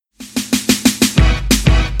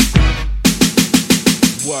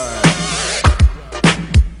Word.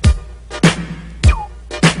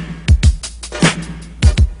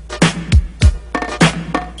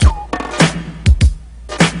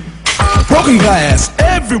 Broken glass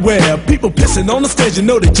everywhere, people pissing on the stage, you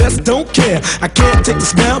know they just don't care. I can't take the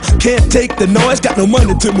smell, can't take the noise, got no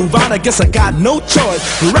money to move out, I guess I got no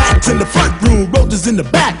choice. Rats in the front room, roaches in the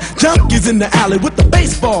back, junkies in the alley with the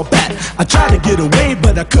baseball bat. I tried to get away,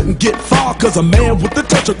 but I couldn't get far, cause a man with a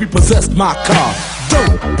tow truck repossessed my car.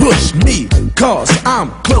 Don't push me, cause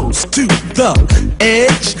I'm close to the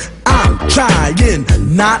edge. I'm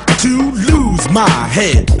trying not to lose my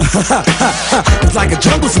head. It's like a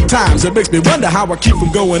jungle sometimes, it makes me wonder how I keep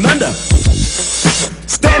from going under.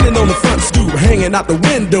 Standing on the front stoop, hanging out the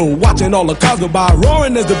window, watching all the cars go by,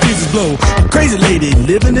 roaring as the breezes blow. A crazy lady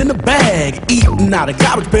living in a bag, eating out of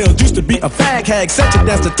garbage pails, used to be a fag hag, such a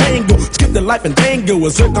dance to tango, skipped the life and tango. A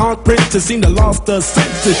zircon princess seemed to lost her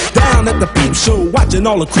senses. Down at the peep show, watching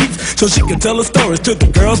all the creeps, so she could tell her stories to the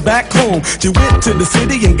girls back home. She went to the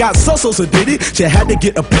city and got so did it. She had to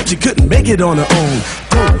get a pimp, she couldn't make it on her own.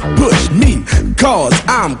 Don't push me, cause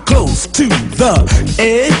I'm close to the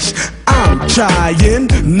edge. I'm trying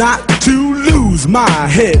not to lose my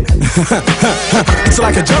head. It's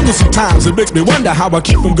like a jungle sometimes, it makes me wonder how I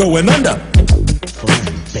keep from going under.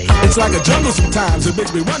 It's like a jungle sometimes, it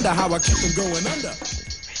makes me wonder how I keep from going under.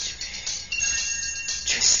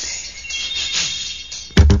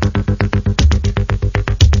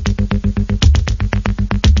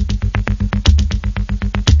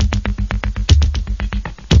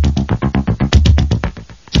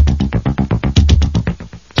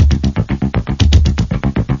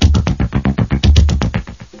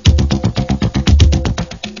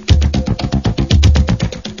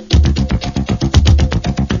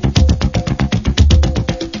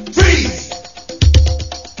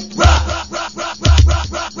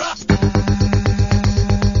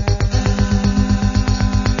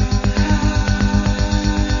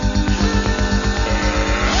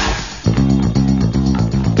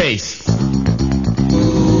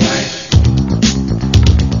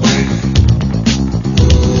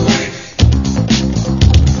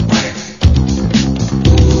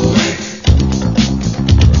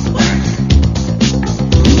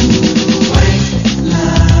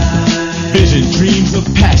 Dreams of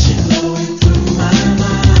passion,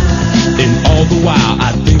 and all the while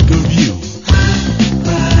I think of you.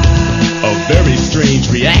 A very strange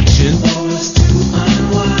reaction.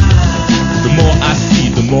 The more I see,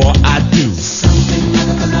 the more I do.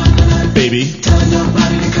 Baby, tell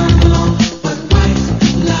nobody to come along, but white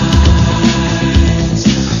lights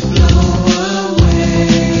blow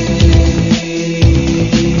away.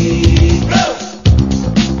 Blow,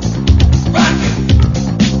 rock it,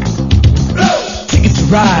 ticket to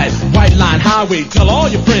ride, white line highway. Tell all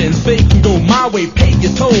your friends they can go my way. Pay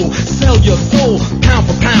your toll, sell your soul. Pound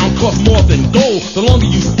for pound, cost more than gold. The longer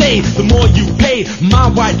you stay, the more you pay. My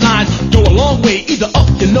white lines go a long way, either up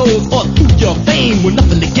your nose or through your vein. With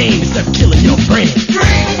nothing to gain except killing your brain.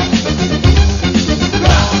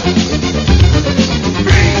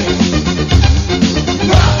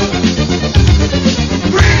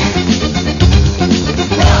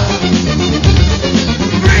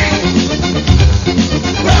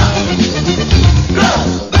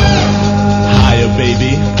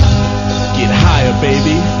 Baby, get higher,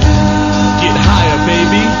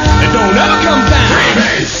 baby, and don't ever come down.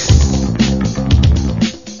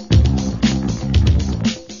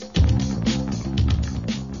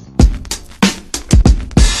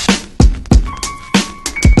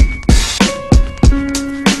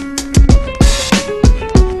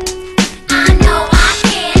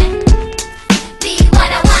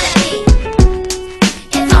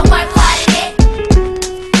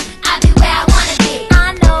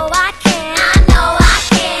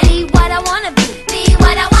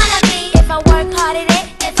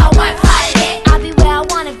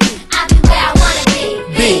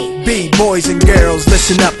 Boys and girls,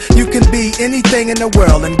 listen up. You can be anything in the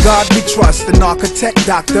world, and God we trust. An architect,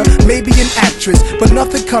 doctor, maybe an actress, but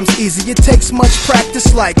nothing comes easy, it takes much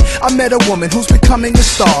practice. Like, I met a woman who's becoming a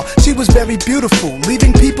star. She was very beautiful,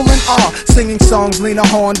 leaving people in awe. Singing songs, Lena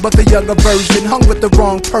Horne, but the younger version. Hung with the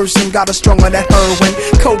wrong person, got her strung on that heroin.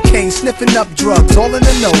 Cocaine, sniffing up drugs, all in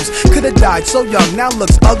the nose. Could've died so young, now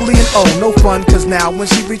looks ugly and old. No fun, cause now when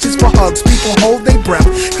she reaches for hugs, people hold their breath,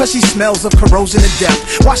 cause she smells of corrosion and death.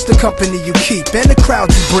 Watch the company you keep and the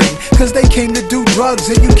crowd you bring, cause they came to do drugs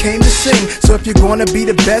and you came to sing. So if you're gonna be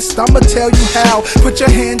the best, I'ma tell you how. Put your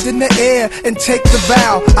hand in the air and take the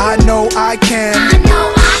vow. I know I can,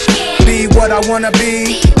 be what I wanna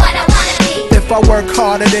be. If I work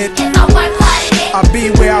hard at it, I'll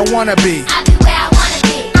be where I wanna be.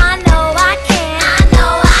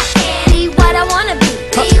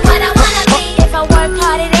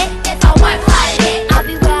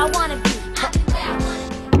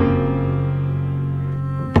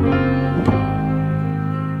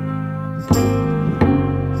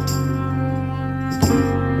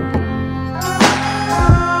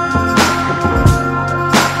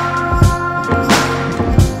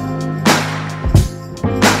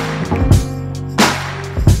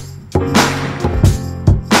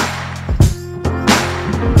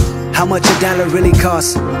 much a dollar really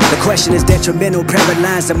costs. The question is detrimental,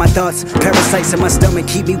 paralyzed in my thoughts. Parasites in my stomach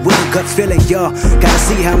keep me with a gut feeling, y'all. Gotta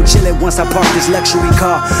see how I'm chilling once I park this luxury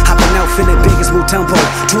car. Hopping out feeling big as Mutombo.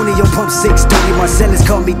 20 on pump 6, 30 Marcellus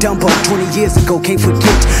called me Dumbo. 20 years ago, can't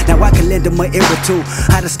forget. Now I can lend them an ear or two.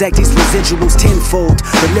 How to stack these residuals tenfold.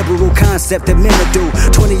 The liberal concept that men do.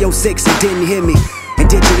 2006, it didn't hear me.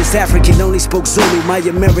 Indigenous African, only spoke Zulu. My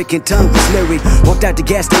American tongue was lyric. Walked out the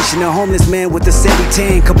gas station, a homeless man with a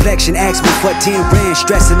 70-tan complexion. Asked me for 10 rand,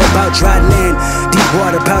 stressing about dry land. Deep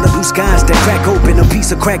water, powder blue skies that crack open. A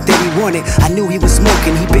piece of crack that he wanted. I knew he was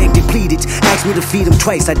smoking, he begged and pleaded. Asked me to feed him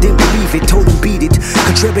twice, I didn't believe it. Told him beat it.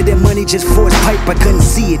 Contributed money just for his pipe, I couldn't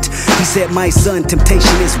see it. He said, my son,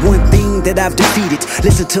 temptation is one thing that I've defeated.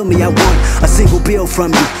 Listen to me, I want a single bill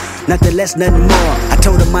from you. Nothing less, nothing more. I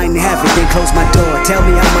told him I didn't have it, then closed my door. Tell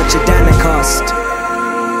me how much a dollar cost.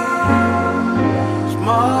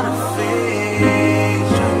 Smarter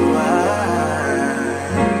things your mind.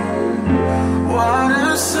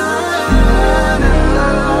 Water, sun, and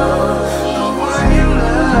love. The one you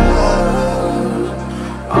love.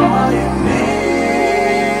 All you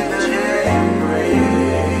need to embrace.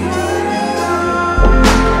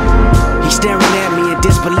 He's staring at me in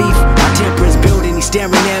disbelief. My temper is building. He's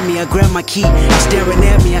staring at me, I grabbed my key. He's staring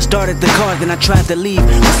at me, I started the car, then I tried to leave.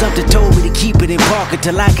 But something told me to keep it in park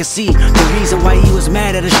until I could see the reason why he was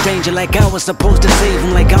mad at a stranger. Like I was supposed to save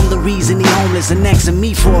him, like I'm the reason he homeless and asking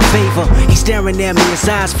me for a favor. He's staring at me, his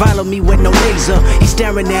eyes follow me with no laser. He's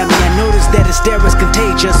staring at me, I noticed that his stare is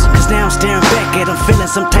contagious. Cause now I'm staring back at him, feeling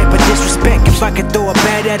some type of disrespect. If I could throw a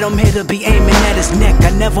bat at him, he'd be aiming at his neck.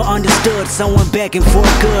 I never understood someone begging for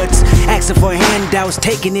goods, asking for handouts,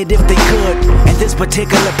 taking it if they could. And this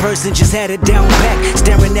particular person just had it down back,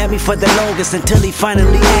 staring at me for the longest until he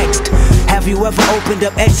finally asked, have you ever opened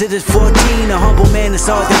up Exodus 14? A humble man is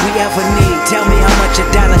all that we ever need. Tell me how much a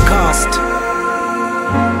dollar cost.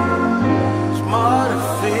 Smarter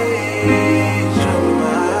things your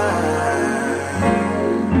mind.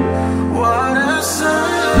 Water,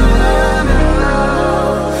 sun, and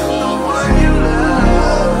love. The one you love.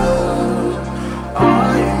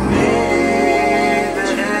 All you need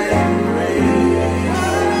to embrace.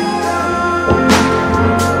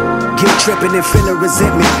 Guilt tripping and feeling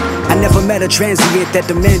resentment. I never met a transient that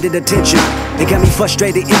demanded attention. It got me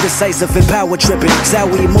frustrated, indecisive, and power tripping.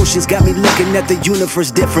 Sour emotions got me looking at the universe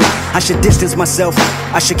different. I should distance myself,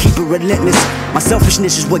 I should keep it relentless. My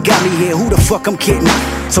selfishness is what got me here, who the fuck I'm kidding?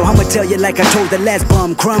 So I'ma tell you like I told the last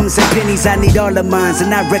bum. Crumbs and pennies, I need all of mine.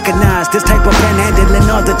 And I recognize this type of panhandling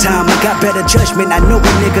all the time. I got better judgment, I know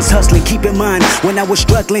when niggas hustling. Keep in mind, when I was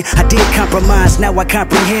struggling, I did compromise. Now I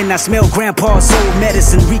comprehend, I smell grandpa's soul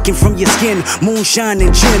medicine reeking from your skin. Moonshine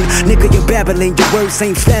and gin, nigga you're babbling. Your words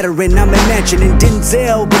ain't flattering, I'm imagining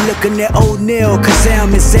Denzel, but looking at O'Neal. Cause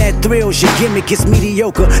I'm in sad thrills, your gimmick is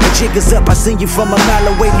mediocre. The jig is up, I seen you from a mile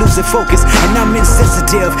away losing focus. And I'm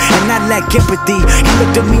insensitive, and I lack empathy. He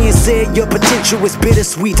looked at me and said, your potential is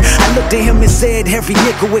bittersweet. I looked at him and said, every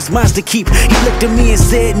nickel is mine to keep. He looked at me and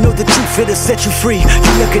said, know the truth, it'll set you free.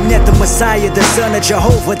 You looking at the Messiah, the Son of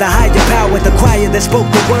Jehovah, the higher power, the choir that spoke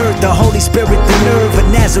the word, the Holy Spirit, the nerve of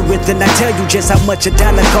Nazareth. And I tell you just how much a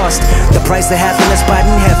dollar cost. The price of having a spot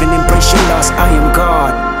in heaven, embrace your loss, I am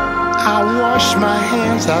God. I washed my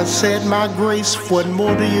hands, I said my grace. What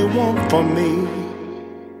more do you want from me?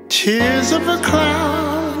 Tears of a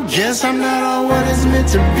cloud, guess I'm not all what it's meant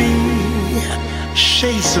to be.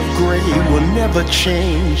 Shades of gray will never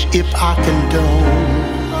change if I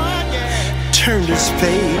condone. Turn this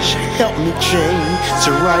page, help me change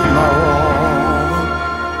to right my wrong.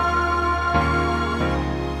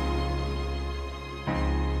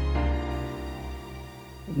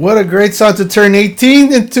 What a great song to turn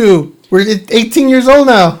 18 into. We're 18 years old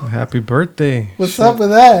now. Happy birthday. What's up with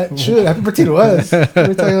that? Shoot, happy birthday to us. We're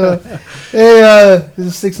talking about, hey, this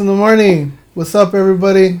is 6 in the morning. What's up,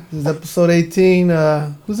 everybody? This is episode 18.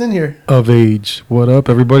 Who's in here? Of age. What up,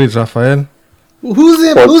 everybody? It's Rafael.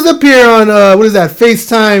 Who's up here on, what is that,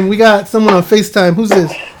 FaceTime? We got someone on FaceTime. Who's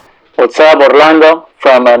this? What's up, Orlando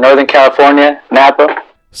from Northern California, Napa.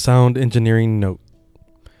 Sound engineering note.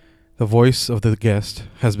 The voice of the guest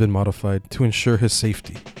has been modified to ensure his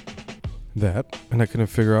safety. That, and I couldn't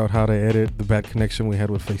figure out how to edit the bad connection we had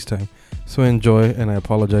with FaceTime. So enjoy, and I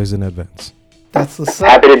apologize in advance. That's what's up.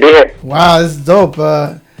 Happy to be here. Wow, this is dope.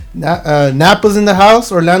 Napa's in the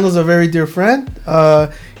house. Orlando's a very dear friend.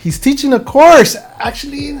 He's teaching a course,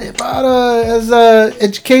 actually, about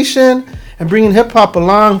education and bringing hip-hop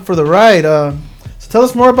along for the ride. So tell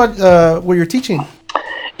us more about what you're teaching.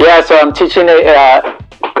 Yeah, so I'm teaching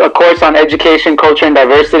a course on education, culture, and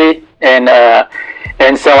diversity. And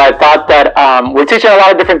And so I thought that we're teaching a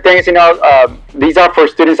lot of different things. These are for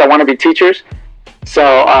students that want to be teachers. So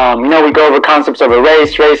we go over concepts of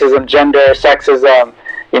race, racism, gender, sexism,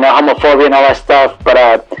 homophobia, and all that stuff.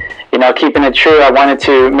 But keeping it true, I wanted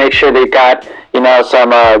to make sure they got some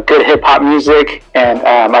good hip hop music, and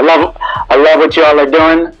I love what you all are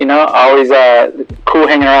doing. Always cool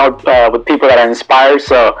hanging out with people that are inspired.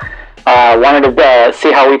 So I wanted to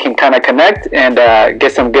see how we can kind of connect and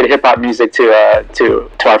get some good hip hop music to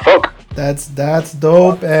our folk. That's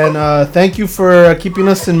dope, and thank you for keeping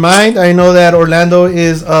us in mind. I know that Orlando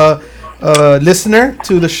is a listener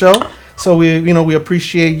to the show, so we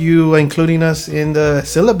appreciate you including us in the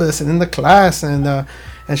syllabus and in the class, and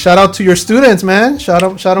shout out to your students, man. Shout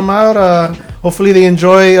them out. Hopefully they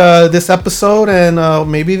enjoy this episode, and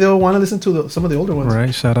maybe they'll want to listen to some of the older ones.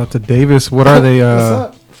 Right. Shout out to Davis. What are they? What's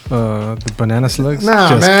up? The banana slugs? Nah,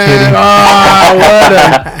 just man. kidding. Oh, what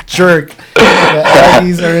a jerk. The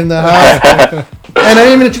Aggies are in the house. And I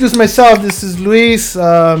didn't even introduce myself. This is Luis.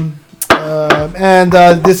 And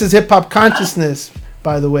this is Hip Hop Consciousness,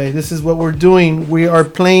 by the way. This is what we're doing. We are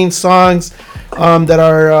playing songs that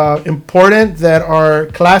are important, that are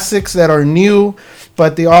classics, that are new,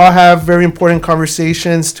 but they all have very important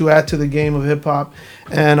conversations to add to the game of hip hop.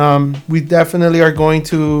 And we definitely are going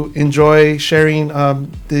to enjoy sharing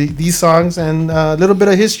these songs and a little bit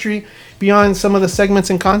of history beyond some of the segments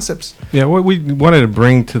and concepts. Yeah, what we wanted to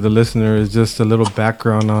bring to the listener is just a little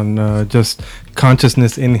background on just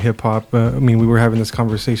consciousness in hip hop. We were having this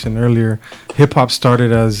conversation earlier. Hip hop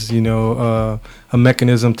started as a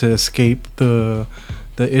mechanism to escape the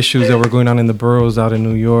issues that were going on in the boroughs out in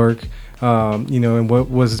New York. And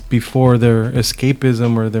what was before their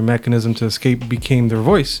escapism or their mechanism to escape became their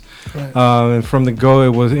voice. Right. And from the go,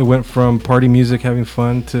 it went from party music, having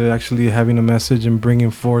fun, to actually having a message and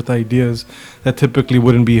bringing forth ideas that typically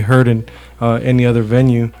wouldn't be heard in any other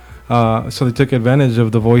venue. So they took advantage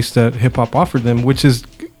of the voice that hip hop offered them, which is,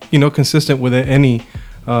 consistent with any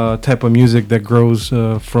type of music that grows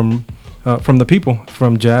from the people,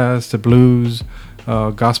 from jazz to blues.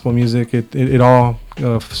 Gospel music, it all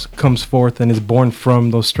comes forth and is born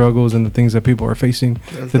from those struggles and the things that people are facing.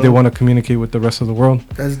 That's dope. They want to communicate with the rest of the world.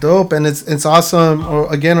 That's dope, and it's awesome.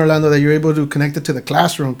 Again, Orlando, that you're able to connect it to the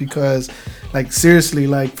classroom, because, seriously,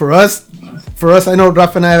 for us, I know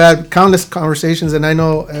Rafa and I have had countless conversations, and I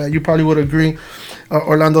know you probably would agree,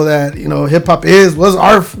 Orlando, that hip hop was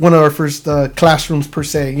one of our first classrooms per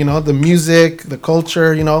se. The music, the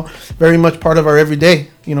culture, very much part of our everyday.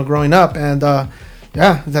 Growing up, and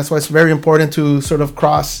that's why it's very important to sort of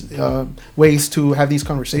cross ways to have these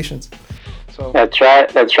conversations. So That's right.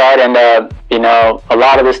 And a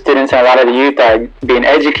lot of the students and a lot of the youth are being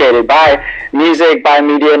educated by music, by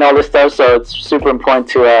media, and all this stuff. So it's super important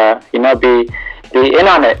to be in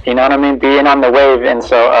on it. You know what I mean? Be in on the wave. And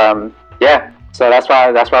so So that's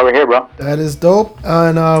why we're here, bro. That is dope.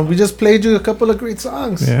 And we just played you a couple of great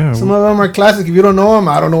songs. Yeah. Some of them are classic. If you don't know them,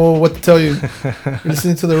 I don't know what to tell you. You're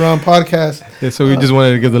listening to the wrong podcast. Yeah, so we just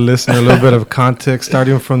wanted to give the listener a little bit of context,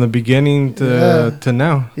 starting from the beginning to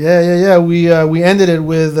now. Yeah. We ended it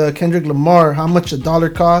with Kendrick Lamar, How Much a Dollar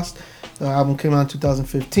Cost. The album came out in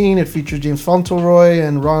 2015. It featured James Fauntleroy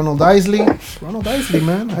and Ronald Isley. Ronald Isley,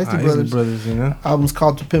 man. Isley Brothers. Album's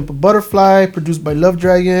called To Pimp a Butterfly, produced by Love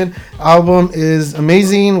Dragon. Album is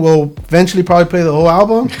amazing. We'll eventually probably play the whole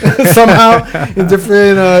album somehow in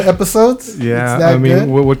different episodes. Yeah,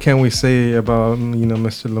 what can we say about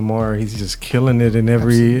Mr. Lamar? He's just killing it in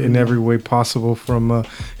every way possible, from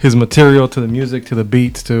his material to the music to the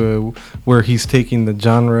beats to where he's taking the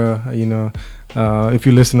genre. If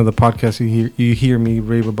you listen to the podcast, you hear me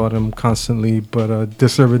rave about him constantly, but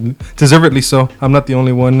deservedly so. I'm not the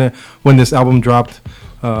only one. When this album dropped,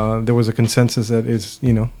 there was a consensus that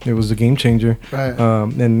it was a game changer. Right.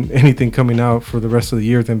 And anything coming out for the rest of the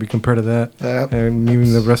year, then be compared to that, and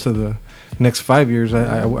even the rest of the next 5 years,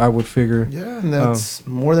 I would figure. Yeah, and that's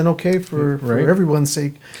more than okay for everyone's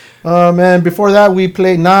sake. And before that, we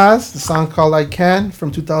played Nas, the song called I Can from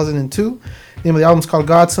 2002. Name of the album is called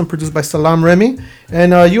Godson, produced by Salam Remy.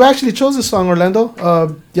 And you actually chose this song, Orlando.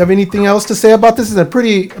 Do you have anything else to say about this? It's a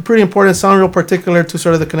pretty important song, real particular to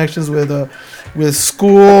sort of the connections with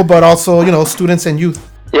school, but also students and youth.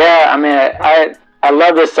 Yeah, I mean, I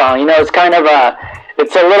love this song. It's kind of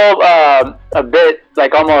it's a little a bit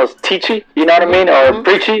like almost teachy, you know what I mean, or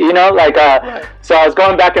preachy, Right. So I was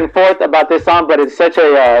going back and forth about this song, but it's such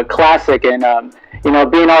a classic, and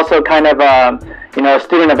being also kind of a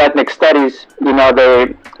student of ethnic studies, we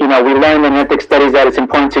learned in ethnic studies that it's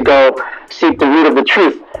important to go seek the root of the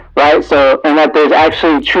truth, right? So, and that there's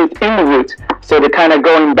actually truth in the root. So to kind of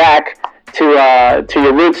going back to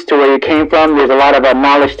your roots, to where you came from. There's a lot of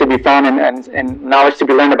knowledge to be found and knowledge to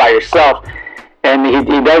be learned about yourself, and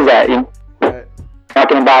he does that. Right.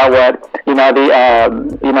 Talking about what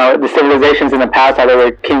the civilizations in the past, how they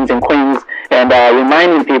were kings and queens, and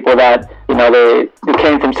reminding people that they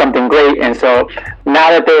came from something great. And so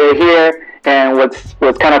now that they're here, and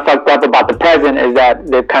what's kind of fucked up about the present is that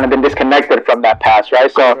they've kind of been disconnected from that past, right?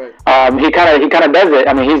 So he kind of does it.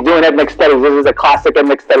 I mean, he's doing ethnic studies. This is a classic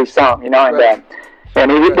ethnic studies song, and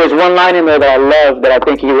there's one line in there that I love that I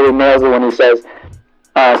think he really nails it when he says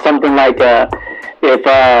something like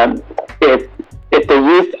if the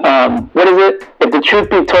youth, what is it? If the truth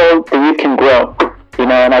be told, the youth can grow.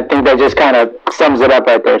 And I think that just kind of sums it up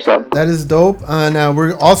right there. So that is dope. And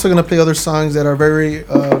we're also gonna play other songs that are very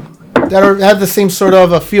have the same sort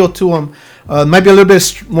of a feel to them. Might be a little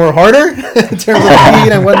bit more harder in terms of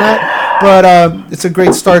beat and whatnot, but it's a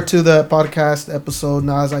great start to the podcast episode.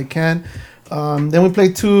 Now as I can. Then we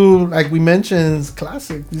play two, like we mentioned,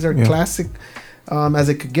 classic. These are classic. As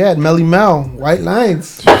it could get. Melly Mel, White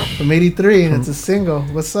Lines from '83. It's a single.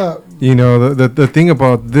 What's up? The thing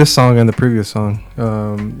about this song and the previous song,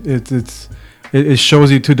 it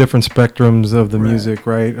shows you two different spectrums of the music,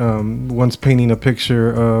 right? One's painting a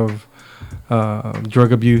picture of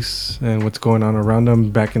drug abuse and what's going on around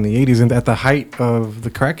them back in the '80s and at the height of the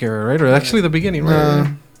crack era, right? Or actually the beginning,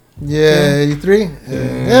 right? Yeah, 83.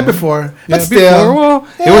 Yeah, before. Yeah, before. Well,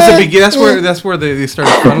 it was the beginning. That's where they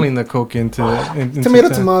started funneling the coke into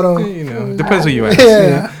tomato. Depends who you ask.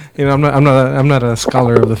 Yeah. I'm not a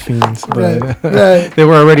scholar of the Fiends, but they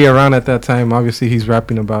were already around at that time. Obviously, he's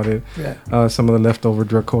rapping about it. Yeah. Some of the leftover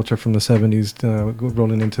drug culture from the '70s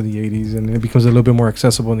rolling into the '80s, and it becomes a little bit more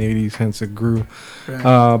accessible in the '80s. Hence, it grew.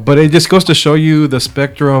 Right. But it just goes to show you the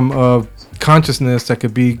spectrum of consciousness that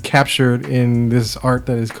could be captured in this art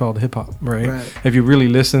that is called hip hop, right? If you really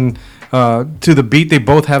listen to the beat, they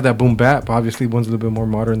both have that boom bap. Obviously, one's a little bit more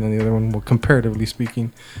modern than the other one, well, comparatively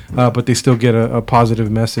speaking, but they still get a positive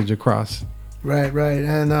message across. Right.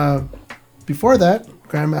 And before that,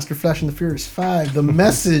 Grandmaster Flash and the Furious 5, The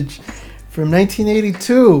Message from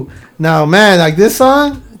 1982. Now, man, like this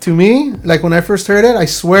song, to me, like when I first heard it, I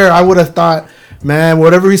swear I would have thought, man,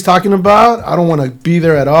 whatever he's talking about, I don't want to be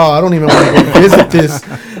there at all. I don't even want to go visit this.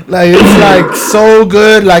 Like, it's like so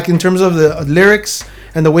good, like in terms of the lyrics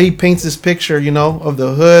and the way he paints this picture, of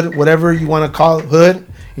the hood, whatever you want to call it, hood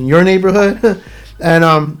in your neighborhood. And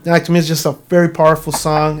like to me, it's just a very powerful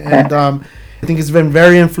song. And I think it's been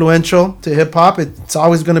very influential to hip hop. It's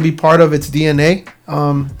always going to be part of its DNA.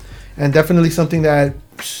 And definitely something that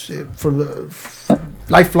for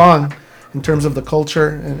lifelong, in terms of the culture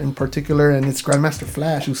and in particular, and it's Grandmaster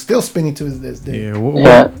Flash, who's still spinning to this day.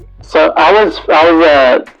 Yeah. So I was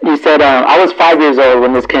you said I was 5 years old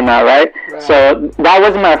when this came out, right? So that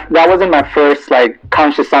wasn't my first like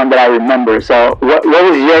conscious song that I remember. So what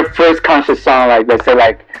was your first conscious song like that said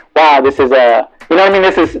like, wow, this is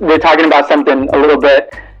they're talking about something a little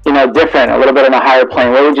bit different, a little bit on a higher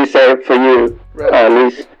plane. What would you say for you,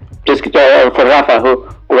 Luis? Just for Rafa,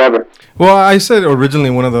 whoever. Well, I said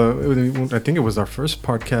originally I think it was our first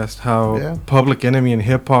podcast, how Public Enemy and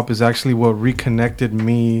hip hop is actually what reconnected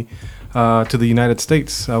me to the United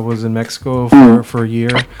States. I was in Mexico for a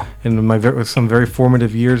year, in some very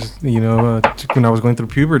formative years, when I was going through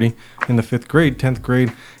puberty in the 5th grade, 10th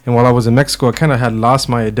grade. And while I was in Mexico, I kind of had lost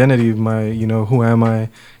my identity, who am I?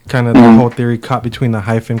 Kind of the whole theory caught between the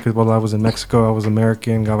hyphen, because while I was in Mexico, I was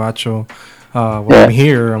American, Gabacho. When I'm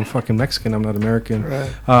here, I'm fucking Mexican. I'm not American.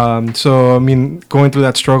 Right. So, I mean, going through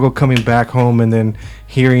that struggle, coming back home, and then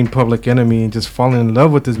hearing Public Enemy and just falling in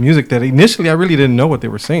love with this music that initially I really didn't know what they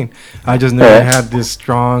were saying. I just knew it had this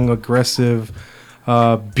strong, aggressive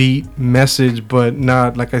beat message, but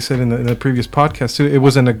not, like I said in the previous podcast too, it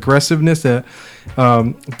was an aggressiveness that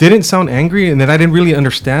didn't sound angry and that I didn't really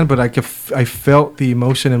understand, but I felt the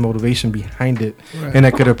emotion and motivation behind it, and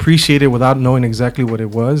I could appreciate it without knowing exactly what it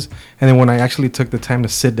was. And then when I actually took the time to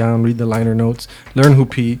sit down, read the liner notes, learn who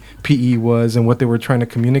PE was and what they were trying to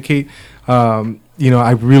communicate,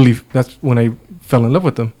 that's when I fell in love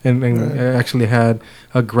with them, and I actually had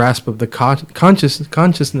a grasp of the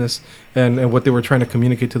consciousness and what they were trying to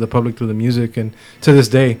communicate to the public through the music. And to this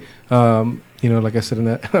day, like I said in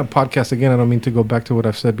that podcast, again, I don't mean to go back to what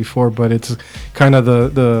I've said before, but it's kind of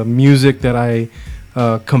the music that I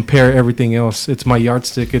compare everything else. It's my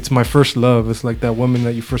yardstick. It's my first love. It's like that woman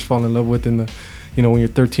that you first fall in love with in the when you're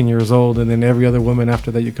 13 years old, and then every other woman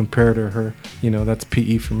after that you compare to her. That's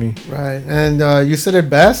PE for me. Right. And you said it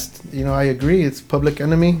best. I agree. It's Public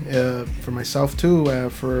Enemy for myself too,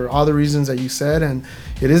 for all the reasons that you said. And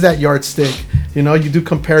it is that yardstick. You do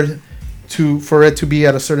compare for it to be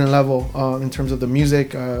at a certain level in terms of the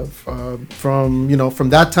music from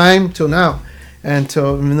that time till now and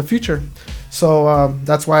till in the future. So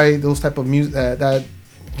that's why those type of music, that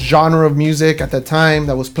genre of music at that time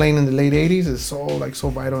that was playing in the late 80s is so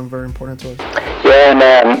vital and very important to us. Yeah, and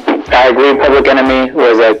I agree. Public Enemy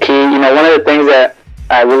was a key. One of the things that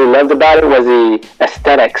I really loved about it was the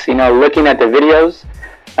aesthetics. Looking at the videos,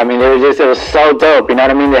 I mean, it was so dope. You know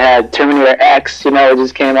what I mean? They had Terminator X. It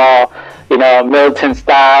just came all, militant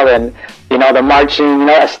style, and the marching.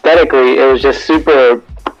 Aesthetically, it was just super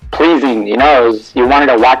pleasing. You wanted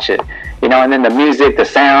to watch it. And then the music, the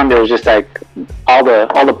sound, it was just like all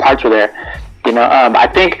the parts were there. I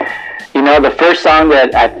think, the first song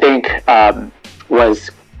that I think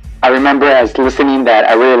I remember as listening that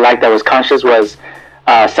I really liked that was conscious was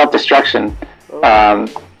Self-Destruction.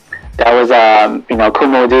 That was, Kool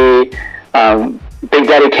Moe Dee. Big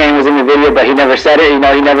Daddy Kane was in the video, but he never said it.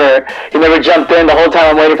 He never jumped in. The whole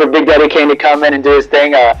time I'm waiting for Big Daddy Kane to come in and do his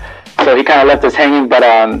thing. So he kind of left us hanging. But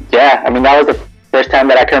that was the first time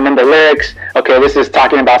that I can remember lyrics. Okay, this is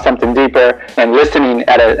talking about something deeper and listening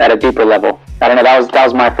at a deeper level. I don't know. That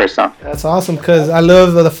was my first song. That's awesome because I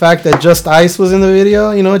love the fact that Just Ice was in the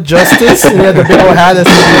video. Justice. And he had the big old hat that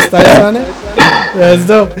said Just Ice on it. That's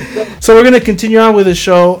dope. So we're gonna continue on with the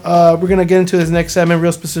show. We're gonna get into this next segment,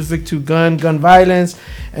 real specific to gun violence,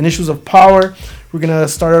 and issues of power. We're gonna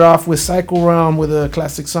start it off with Psycho Realm with a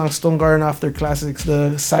classic song, Stone Garden, off their classics,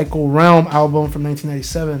 the Psycho Realm album from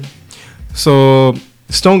 1997. So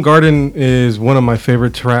Stone Garden is one of my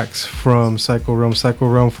favorite tracks from Psycho Realm. Psycho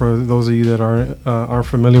Realm, for those of you that aren't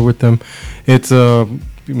familiar with them, it's a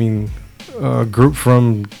group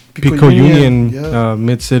from Pico Union, yeah.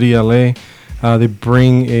 Mid-City, LA. They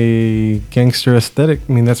bring a gangster aesthetic.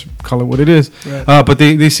 That's call it what it is. Right. But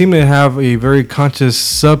they seem to have a very conscious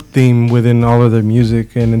sub-theme within all of their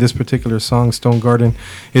music. And in this particular song, Stone Garden,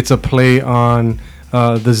 it's a play on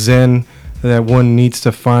the zen that one needs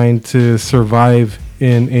to find to survive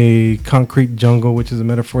in a concrete jungle, which is a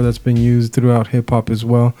metaphor that's been used throughout hip-hop as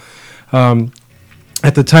well.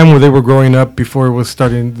 At the time where they were growing up, before it was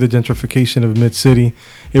starting the gentrification of Mid-City,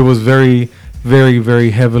 it was very, very, very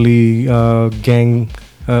heavily gang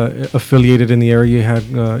affiliated in the area. You had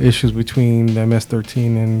issues between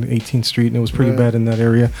MS-13 and 18th Street, and it was pretty bad in that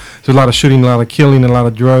area. There's a lot of shooting, a lot of killing, a lot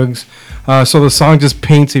of drugs. So the song just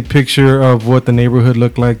paints a picture of what the neighborhood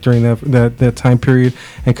looked like during that time period,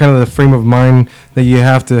 and kind of the frame of mind that you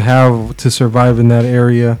have to survive in that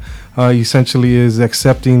area. Essentially is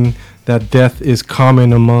accepting that death is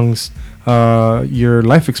common amongst your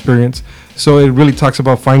life experience. So it really talks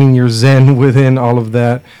about finding your zen within all of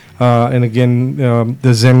that. And again,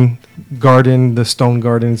 the Zen Garden, the Stone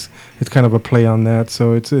Gardens, it's kind of a play on that.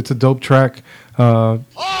 So it's a dope track.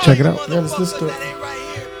 Check it out. Yeah, let's listen to it.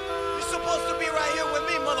 You're supposed to be right here with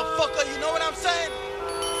me, motherfucker. You know what I'm saying?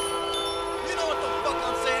 You know what the fuck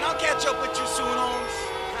I'm saying. I'll catch up with you soon, Holmes.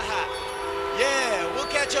 Yeah, we'll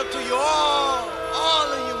catch up to you all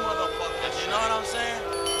of you motherfuckers. You know what I'm saying?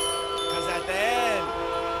 Cause at the end,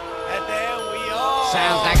 we all.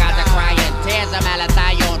 Sounds like I crying, tears of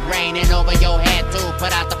malathion raining over your head to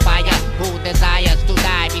put out the fire. Who desires to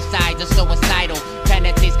die besides the suicidal?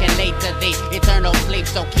 Tendencies can lead to the eternal sleep,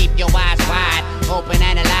 so keep your eyes wide open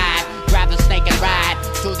and alive. Grab the snake and ride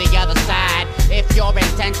to the other side. If your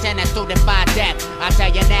intention is to defy death, I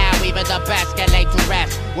tell you now, even the best can lay to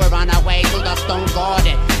rest. We're on our way to the Stone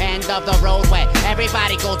Garden, end of the roadway.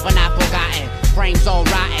 Everybody goes but not forgotten. Frames all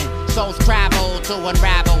rotten, souls travel to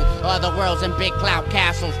unravel other worlds and big cloud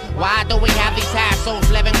castles. Why do we have these hassles?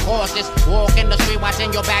 Living horses, walk in the street,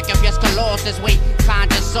 watching your back if your colossus. We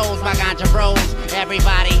conscious souls, my ganja bros.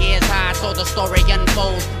 Everybody here is high, so the story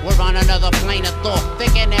unfolds. We're on another plane of thought,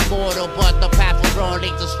 thinking immortal, but the path we're on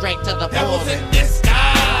leads us straight to the Devils in disguise.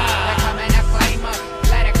 They're coming to flame us,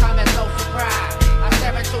 let it come as no surprise. I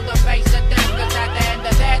stare into the face of them, cause at the end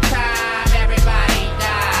of their time, everybody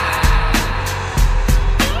dies.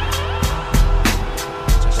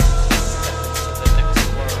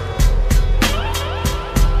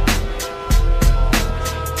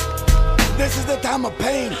 This is the time of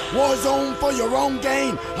pain, war zone for your own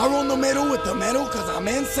gain. I roll the middle with the metal cause I'm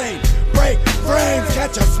insane. Break frames,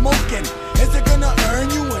 catch us smoking. Is it gonna earn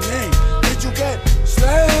you a name? Did you get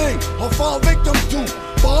slain or fall victim to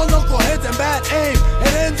ball knuckleheads and bad aim?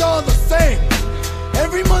 It ends all the same.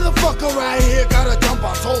 Every motherfucker right here gotta jump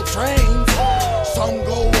on soul trains. Some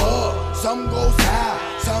go up, some go south.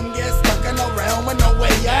 Some get stuck in a realm with no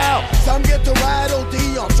way out. Some get to ride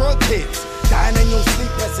OD on drug hits. Dying in your sleep,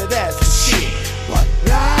 that's shit. But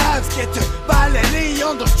lives get to violently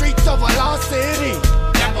on the streets of a lost city.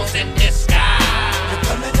 Devils in disguise. They're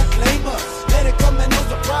coming to claim us, let it come and no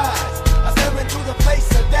surprise. I stare into the face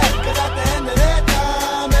of death, cause at the end of that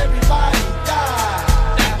time, everybody dies.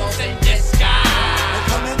 Devils in disguise. They're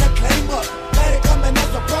coming to claim us, let it come and no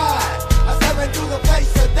surprise. I stare into the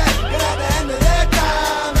face of death, cause at the end of that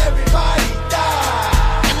time, everybody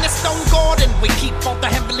dies. In the stone garden, we keep all the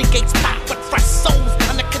heavenly gates packed with fresh souls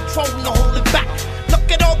under control, no holding back. Look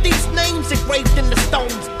at all these names engraved in the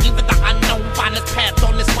stones. Even the unknown find his path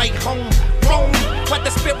on his way home. Rome, where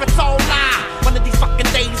the spirits all lie. One of these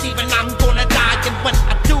fucking days, even I'm gonna die. And when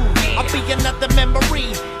I do, I'll be another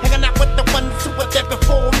memory, hanging out with the ones who were there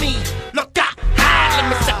before me. Look out, high, let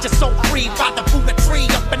me set your soul free. By the Buddha tree,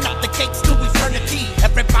 open up the gates to eternity.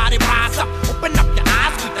 Everybody rise up, open up your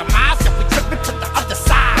eyes. We demise, if we trip into the other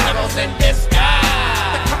side. Devils in disguise.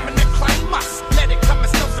 They're coming to claim us, let it come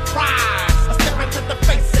as no surprise. I stare into the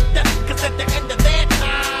face of death, cause at the end of their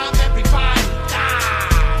time, everybody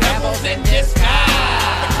dies. Devils in disguise.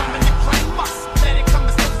 They're coming to claim us, let it come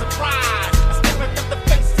as no surprise. I stare into the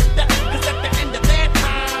face of death, cause at the end of their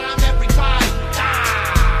time, everybody dies.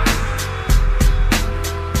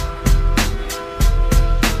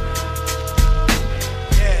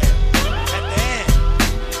 Yeah, at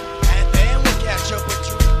the end we'll catch up with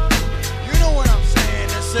you. You know what I'm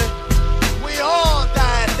saying, is it? We all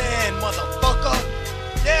die at the end, motherfucker.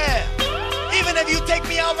 Yeah, even if you take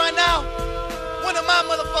me out right now, one of my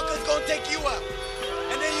motherfuckers gonna take you out.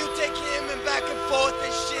 And then you take him and back and forth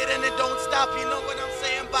and shit, and it don't stop, you know what I'm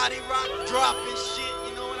saying? Body rock, drop and shit,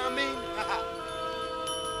 you know what I mean?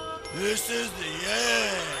 This is the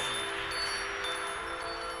end.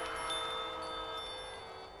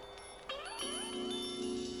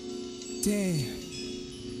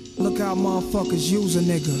 Damn. Look how motherfuckers use a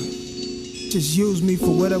nigga. Just use me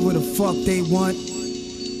for whatever the fuck they want.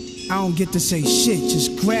 I don't get to say shit.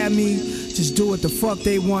 Just grab me, just do what the fuck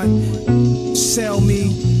they want. Sell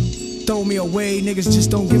me, throw me away. Niggas just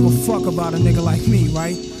don't give a fuck about a nigga like me,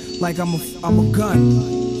 right? Like I'm a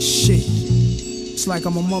gun. Shit. It's like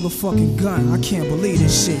I'm a motherfucking gun. I can't believe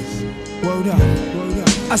this shit. Word up, word up.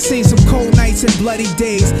 I seen some cold nights and bloody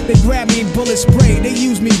days. They grab me and bullet spray. They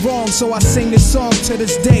use me wrong, so I sing this song to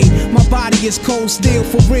this day. My body is cold steel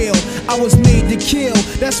for real. I was made to kill.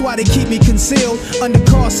 That's why they keep me concealed under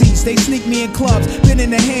car seats. They sneak me in clubs. Been in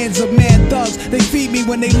the hands of mad thugs. They feed me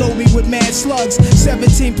when they load me with mad slugs.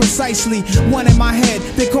 17 precisely, one in my head.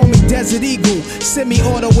 They call me Desert Eagle.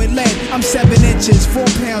 Semi-auto with lead. I'm 7 inches, 4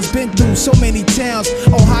 pounds. Been through so many towns.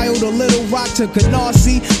 Ohio to Little Rock to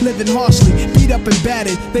Canarsie. Living harshly, beat up and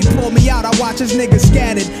battered. They pull me out, I watch as niggas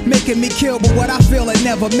scattered, making me kill, but what I feel it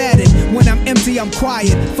never mattered. When I'm empty, I'm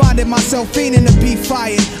quiet, finding myself fiending to be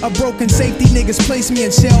fired. A broken safety, niggas place me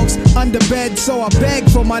in shelves under bed, so I beg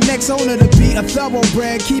for my next owner to be a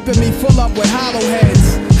thoroughbred, keeping me full up with hollow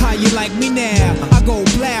heads. How you like me now? I go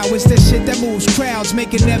blow, it's that shit that moves crowds,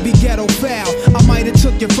 making every ghetto foul. I might have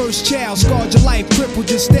took your first child, scarred your life, crippled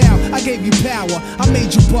your style. I gave you power, I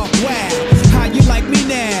made you buck wow. How you like me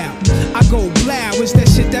now? I go blow, it's that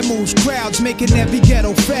shit that moves crowds, making every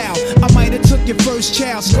ghetto foul. I might have took your first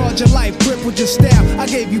child, scarred your life, crippled your style. I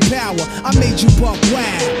gave you power, I made you buck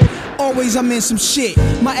wow. Always I'm in some shit.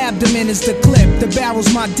 My abdomen is the clip, the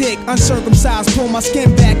barrel's my dick. Uncircumcised, pull my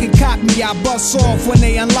skin back and cock me. I bust off when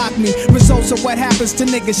they unlock me. Results of what happens to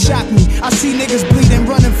niggas shock me. I see niggas bleeding,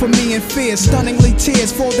 running from me in fear. Stunningly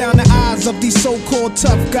tears fall down the eyes of these so-called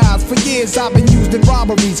tough guys. For years I've been used in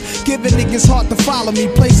robberies, giving niggas heart to follow me.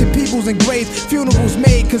 Placing people's in graves, funerals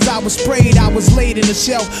made cause I was sprayed. I was laid in a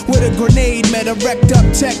shelf with a grenade. Met a wrecked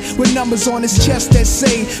up tech with numbers on his chest that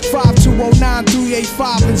say 5209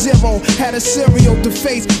 385 and 0. Had a serial to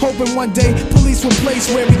face, hoping one day police would place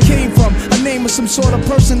where he came from. A name of some sort of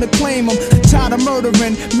person to claim him. Tired of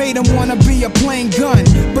murdering, made him wanna be a plain gun.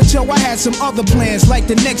 But yo, I had some other plans. Like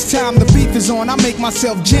the next time the beef is on, I make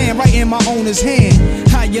myself jam right in my owner's hand.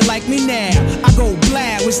 How you like me now? I go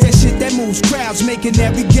blow, it's that shit that moves crowds, making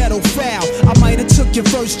every ghetto foul. I might have took your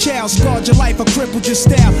first child, scarred your life, or crippled your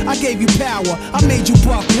style. I gave you power, I made you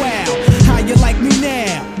buck wow. How you like me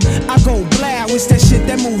now? I go blow, it's that shit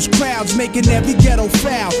that moves crowds, making every ghetto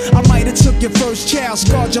foul. I might have took your first child,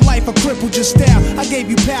 scarred your life, or crippled your style. I gave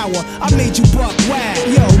you power, I made you buck wow.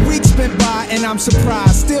 Yo, weeks been by and I'm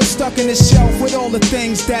surprised, still stuck in this shelf with all the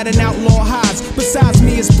things that an outlaw hides. Besides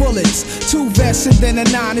me is bullets, 2 vests and then a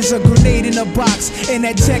 9 is a grenade in a box. And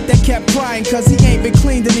that tech that kept crying cause he ain't been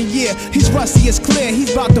cleaned in a year. He's rusty, it's clear,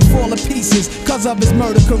 he's about to fall to pieces cause of his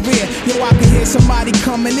murder career. Yo, I can hear somebody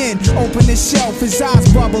coming in, open his shelf, his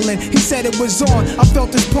eyes bubbling. He said it was was on, I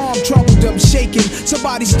felt his palm troubled him, shaking.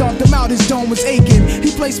 Somebody stomped him out, his dome was aching.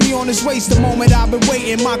 He placed me on his waist the moment I've been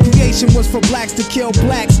waiting. My creation was for blacks to kill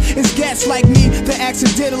blacks. It's gats like me that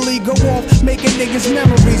accidentally go off making niggas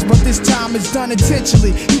memories, but this time it's done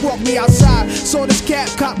intentionally. He walked me outside, saw this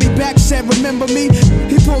cat, caught me back, said remember me?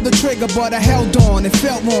 He pulled the trigger but I held on, it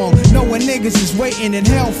felt wrong, knowing niggas is waiting in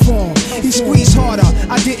hell for him. He squeezed harder,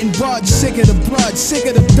 I didn't budge, sick of the blood, sick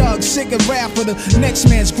of the thugs, sick of rap for the next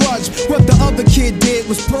man's grudge. What the other kid did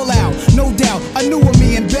was pull out, no doubt, I knew of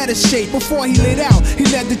me in better shape. Before he lit out, he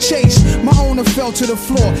led the chase. My owner fell to the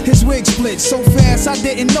floor, his wig split so fast I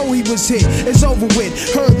didn't know he was hit. It's over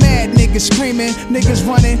with, heard mad niggas screaming, niggas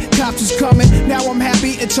running, cops was coming. Now I'm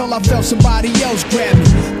happy until I felt somebody else grab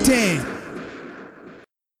me. Damn.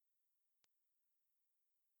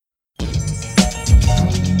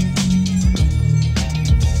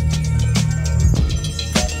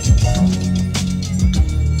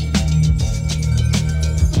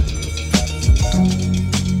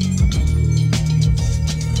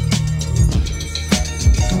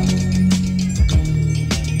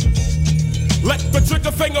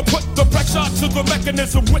 Finger put the pressure to the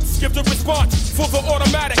mechanism, which gives a response for the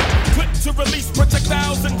automatic. Click to release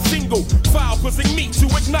projectiles and single file, causing me to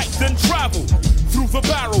ignite, then travel through the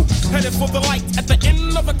barrel, headed for the light at the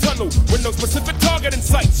end of a tunnel. With no specific target in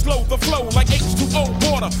sight, slow the flow like H2O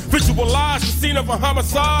water. Visualize the scene of a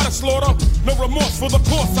homicide, a slaughter. No remorse for the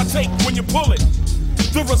course I take when you pull it.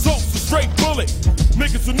 The result's a straight bullet.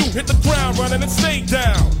 Niggas who knew hit the ground running and stayed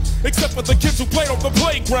down. Except for the kids who played on the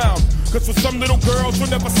playground. Cause for some little girls you'll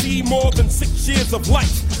never see more than 6 years of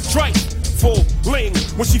life. Trifling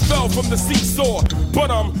when she fell from the seesaw.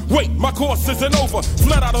 But wait, my course isn't over.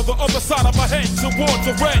 Fled out of the other side of her head towards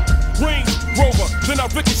a red Range Rover. Then I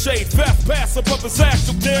ricocheted, fast pass above his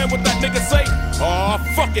ass. You damn what that nigga say? Aw,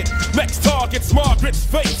 fuck it. Next target's Margaret's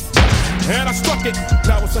face. And I struck it.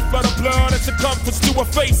 Now it's a flood of blood and circumference to her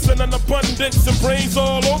face, and an abundance and brains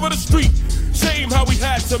all over the street. Shame how we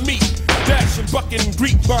had to meet. Dash and buck and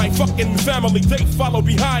greet my fucking family. They follow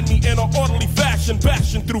behind me in an orderly fashion,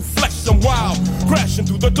 bashing through flesh and wild, crashing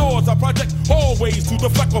through the doors. I project always to the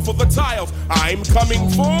fleck off of the tiles. I'm coming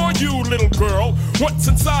for you, little girl. Once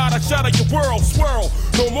inside, I shatter your world, swirl.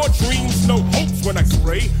 No more dreams, no hopes when I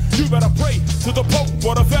spray. You better pray to the Pope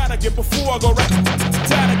or the Vatican before I go rat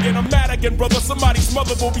again. I'm mad again, brother. Somebody's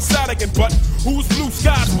mother will be sad again. But whose blue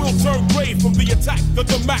skies will turn gray from the attack of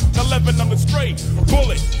the Mac 11 on the stray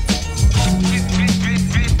bullet?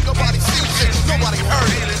 Nobody sees shit, nobody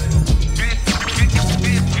heard it.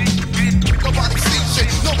 Nobody sees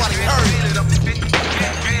shit, nobody heard it.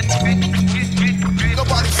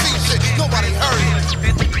 Nobody sees shit, nobody heard it.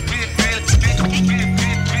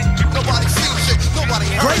 Nobody sees shit, nobody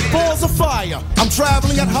heard it. Great balls of fire. I'm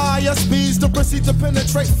traveling at higher speeds to proceed to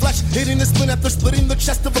penetrate flesh, hitting the splint after splitting the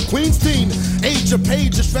chest of a queen's teen. Age of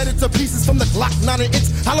pages shredded to pieces from the Glock 9 and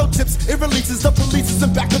its hollow tips. It releases the police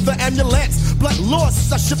in back of the ambulance. Blood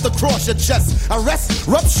loss, I shift across your chest. Arrest,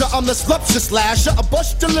 rupture, I'm the sculpture slasher. A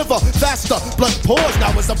bush deliver faster. Blood pours,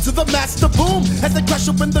 now it's up to the master. Boom, as they crash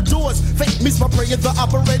open the doors. Fate meets my prey in the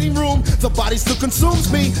operating room. The body still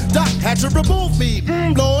consumes me. Doc had to remove me.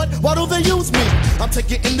 Lord, why do they use me? I'm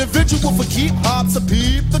taking individual for keep hops. A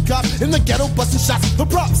peep the cop in the ghetto busting shots for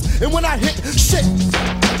props. And when I hit shit,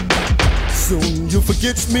 soon you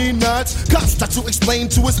forget me not. Cops start to explain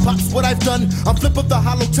to his pops what I've done. I'm flip of the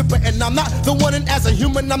hollow tipper and I'm not the one. And as a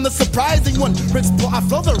human I'm the surprising one. Principal, I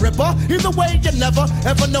flow the ripper. Either way you never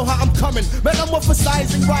ever know how I'm coming.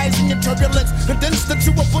 Metamorphosizing, rising in turbulence, condensed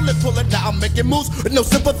into a bullet pulling. Now I'm making moves with no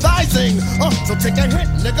sympathizing. So take a hit,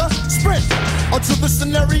 nigga, sprint onto the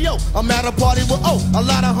scenario. I'm at a party with a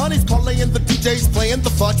lot of honeys parlaying, the DJs playing the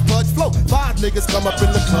fudge flow. 5 niggas come up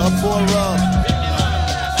in the club for a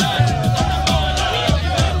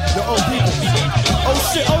oh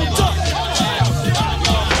shit, oh duck.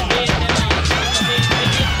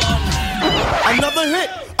 Another hit,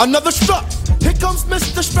 another struck. Here comes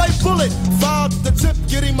Mr. Straight Bullet. Filed the tip,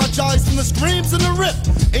 getting my jollies from the screams and the rip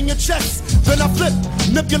in your chest. Then I flip,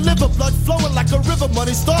 nip your liver, blood flowing like a river.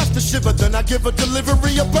 Money starts to shiver, then I give a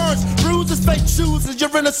delivery of burns, bruises, fake shoes, and your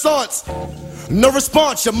renaissance. No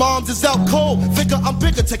response, your mom's is out cold. Figure I'm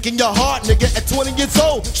bigger, taking your heart, nigga, at 20 years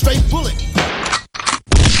old. Straight Bullet.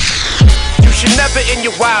 You should never in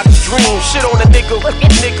your wildest dreams shit on a nigga.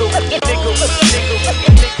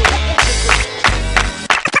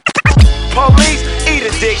 Police, eat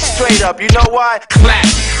a dick straight up, you know why? Clap,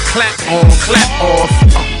 clap on, clap off.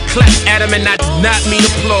 Clap at him and I do not mean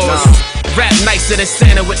applause. Rap nicer than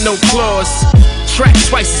Santa with no claws. Track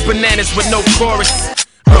twice as bananas with no chorus.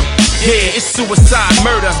 Yeah, it's suicide,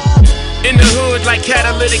 murder. In the hood like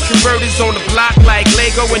catalytic converters on the block, like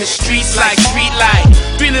Lego in the streets, like street light.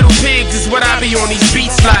 3 little pigs is what I be on these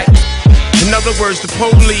beats like. In other words, the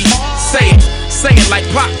police say it like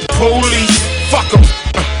pop the police. Fuck 'em.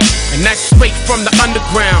 And that's straight from the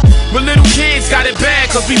underground. But little kids got it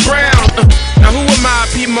bad cause we brown. Now who am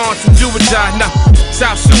I, Piedmont, to do or die? Nah,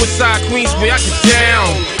 South Suicide, Queensbury, I get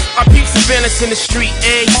down. I peep surveillance in the street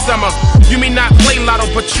every summer. You may not play lotto,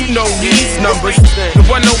 but you know these numbers. The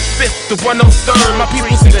 105th, the 103rd. My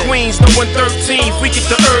people's in Queens, no 113th. We get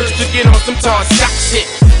the urge to get on some tall stock shit.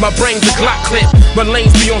 My brain's a Glock clip. My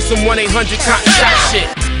lanes be on some 1-800 cop shot shit.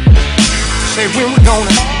 Say we were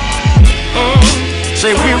gonna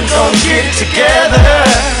say we were gonna get it together.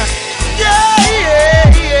 Yeah.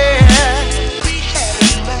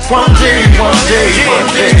 One day.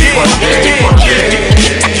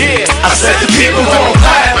 I said the people gon'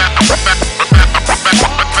 clap.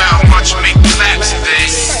 How much make claps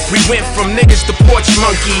this? We went from niggas to porch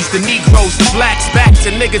monkeys, the Negroes, the blacks, back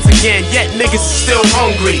to niggas again, yet niggas are still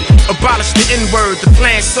hungry. Abolish the N-word, the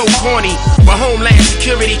plan's so corny. My homeland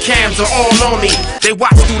security cams are all on me. They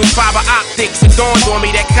watch through the fiber optics. It dawned on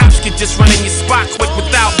me that cops could just run in your spot quick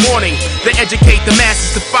without warning. They educate the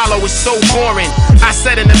masses to follow, it's so boring. I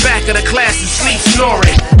sat in the back of the class and sleep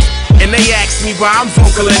snoring. And they asked me why I'm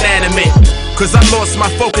vocal inanimate. Cause I lost my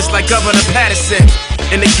focus like Governor Patterson.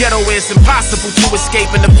 In the ghetto it's impossible to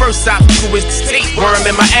escape, and the first obstacle is the tapeworm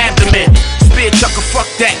in my abdomen. Spear chucker, fuck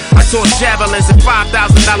that. I tossed javelins and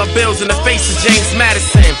 $5,000 bills in the face of James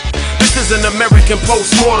Madison. This is an American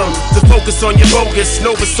post-mortem to focus on your bogus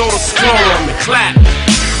Novasodal sclerotum and clap.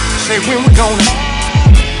 Say we were gonna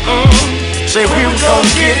say we were gonna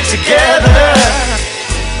get it together.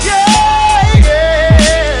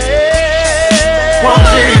 One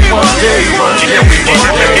day.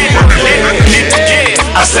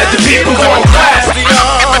 I said the people gon' clap.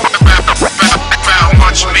 How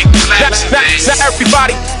much make claps this? Not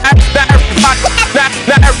everybody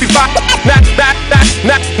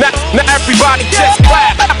just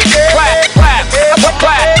clap. Not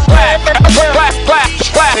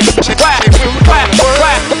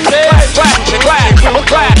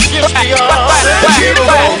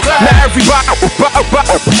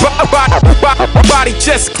everybody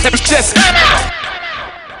just.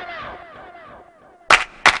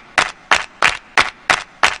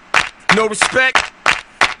 No respect,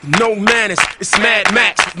 no manners. It's Mad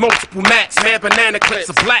Max with multiple mats, mad banana clips,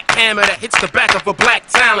 a black hammer that hits the back of a black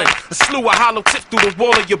talon, a slew of hollow tips through the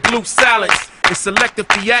wall of your blue silence. It's selective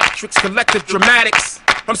theatrics, collective dramatics.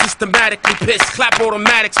 I'm systematically pissed, clap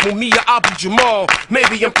automatics. Mumia, Abu Jamal,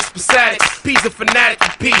 maybe I'm just pathetic. P's a fanatic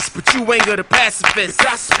of peace, but you ain't the pacifist.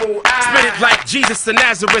 Gospel, spit it like Jesus of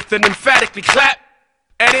Nazareth and emphatically clap.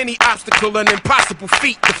 At any obstacle, an impossible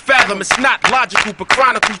feat to fathom. It's not logical, but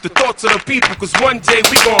chronicles the thoughts of the people. Cause one day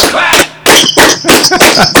we gon' clap.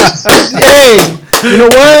 Hey, you know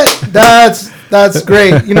what? That's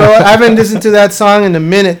great. You know, I haven't listened to that song in a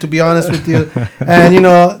minute, to be honest with you. And you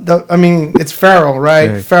know, it's Pharoah,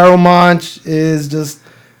 right? Hey. Pharoah Monch is just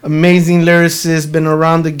amazing lyricist. Been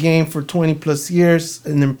around the game for 20 plus years.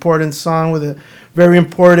 An important song with a very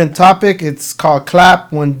important topic. It's called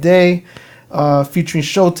 "Clap One Day." Featuring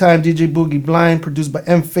Showtime, DJ Boogie Blind, produced by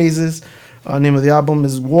M Phases. Name of the album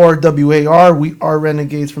is War, W-A-R. We Are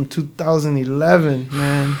Renegades from 2011,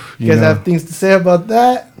 man. You guys have things to say about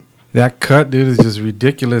that? That cut, dude, is just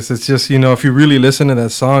ridiculous. It's just, you know, if you really listen to that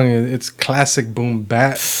song, it's classic boom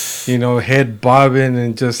bap, you know, head bobbing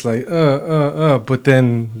and just like, But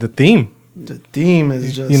then the theme. The theme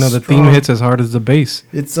is just, you know, the strong. theme hits as hard as the bass.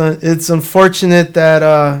 It's unfortunate that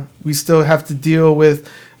we still have to deal with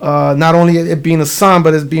not only it being a song,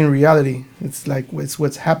 but it's being reality. It's like it's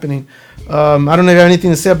what's happening. I don't know if you have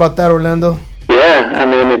anything to say about that, Orlando. Yeah, I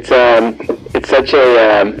mean it's such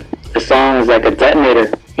a song is like a detonator.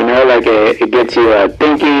 You know, like it gets you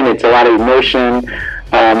thinking. It's a lot of emotion.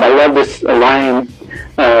 I love this line.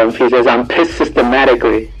 He says, "I'm pissed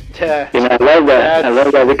systematically." Yeah. You know, I love that. I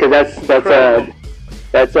love that because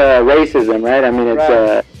that's racism, right? I mean,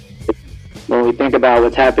 it's when we think about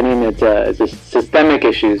what's happening, it's systemic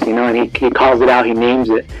issues, you know, and he calls it out, he names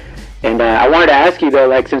it. And I wanted to ask you though,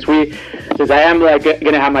 like since I am like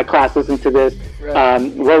gonna have my class listen to this,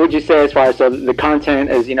 what would you say as far as the content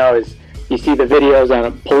is, you know, is you see the videos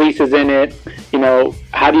on police is in it, you know,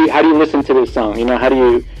 how do you listen to this song? You know, how do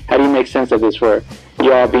you make sense of this for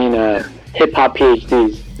you all being hip hop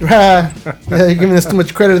PhDs? Yeah, you're giving us too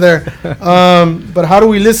much credit there. But how do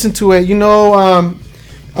we listen to it? You know,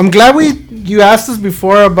 I'm glad you asked us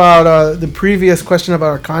before about the previous question about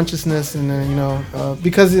our consciousness, and you know,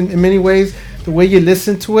 because in many ways the way you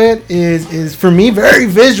listen to it is for me very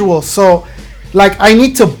visual. So like I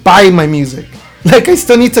need to buy my music. Like I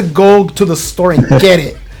still need to go to the store and get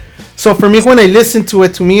it. So for me, when I listen to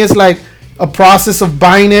it, to me it's like a process of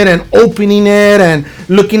buying it and opening it and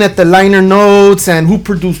looking at the liner notes and who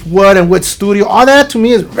produced what and what studio. All that to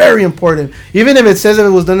me is very important. Even if it says that it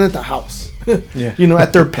was done at the house, you know,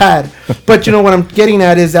 at their pad. But you know what I'm getting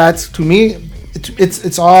at is that to me,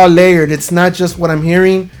 it's all layered. It's not just what I'm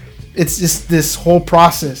hearing. It's just this whole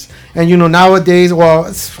process. And you know, nowadays, well,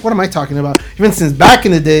 what am I talking about? Even since back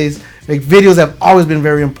in the days, like videos have always been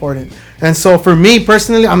very important. And so for me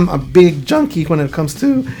personally, I'm a big junkie when it comes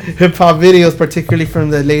to hip hop videos, particularly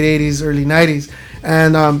from the late 80s, early 90s.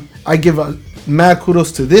 And I give mad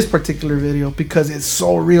kudos to this particular video because it's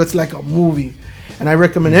so real. It's like a movie. And I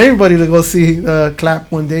recommend everybody to go see the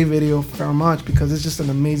Clap One Day video for Pharoah because it's just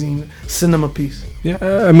an amazing cinema piece. Yeah,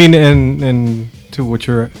 I mean, and to what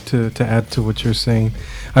you're to add to what you're saying,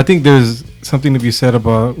 I think there's something to be said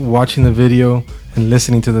about watching the video and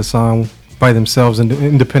listening to the song by themselves and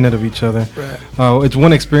independent of each other. Right. It's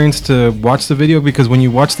one experience to watch the video because when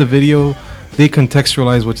you watch the video, they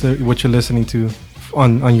contextualize what you're listening to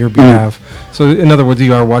on your behalf. So in other words,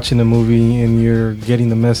 you are watching a movie and you're getting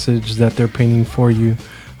the message that they're painting for you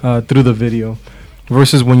through the video,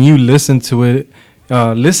 versus when you listen to it.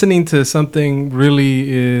 Listening to something really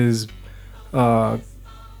is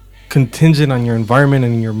contingent on your environment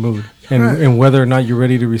and your mood, and whether or not you're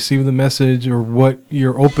ready to receive the message or what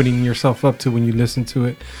you're opening yourself up to when you listen to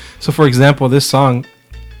it. So, for example, this song,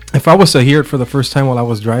 if I was to hear it for the first time while I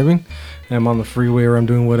was driving, and I'm on the freeway or I'm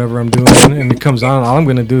doing whatever I'm doing, and it comes on, all I'm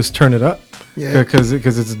going to do is turn it up, because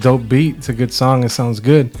it's a dope beat. It's a good song. It sounds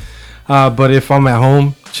good. But if I'm at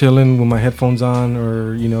home chilling with my headphones on,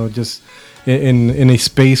 or you know, just in a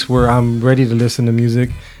space where I'm ready to listen to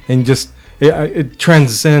music, and just it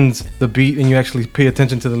transcends the beat, and you actually pay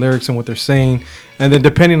attention to the lyrics and what they're saying, and then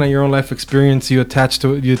depending on your own life experience, you attach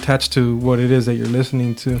to what it is that you're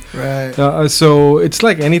listening to. Right. So it's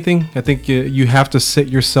like anything. I think you have to set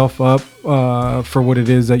yourself up for what it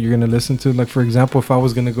is that you're going to listen to. Like, for example, if I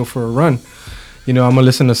was going to go for a run, you know, I'm going to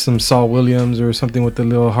listen to some Saul Williams or something with a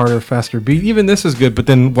little harder, faster beat. Even this is good, but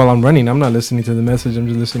then while I'm running, I'm not listening to the message. I'm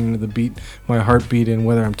just listening to the beat, my heartbeat, and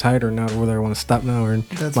whether I'm tired or not, or whether I want to stop now, or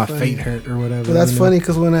my feet hurt or whatever. Well, that's funny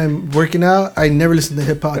because when I'm working out, I never listen to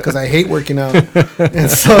hip hop because I hate working out. And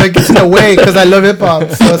so it gets in the way because I love hip hop.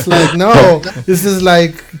 So it's like, no, this is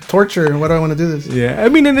like torture. Why do I want to do this? Yeah, I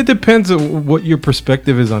mean, and it depends on what your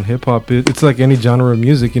perspective is on hip hop. It's like any genre of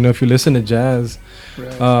music. You know, if you listen to jazz,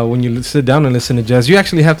 when you sit down and listen to jazz, you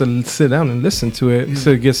actually have to sit down and listen to it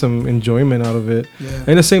to get some enjoyment out of it.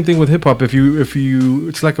 And the same thing with hip hop. If you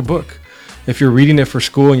it's like a book. If you're reading it for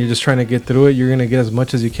school and you're just trying to get through it, you're gonna get as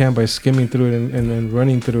much as you can by skimming through it and then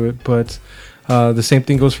running through it. But the same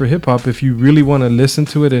thing goes for hip hop. If you really want to listen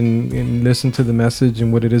to it and listen to the message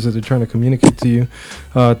and what it is that they're trying to communicate to you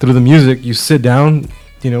through the music, you sit down,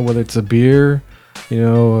 you know, whether it's a beer, you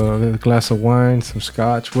know, a glass of wine, some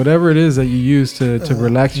scotch, whatever it is that you use to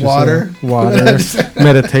relax yourself. Water,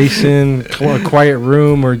 meditation, a quiet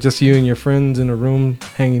room, or just you and your friends in a room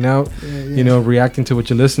hanging out, you know, reacting to what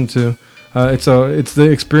you listen to. It's the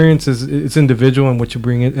experience it's individual, and what you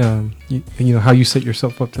bring it, you know, how you set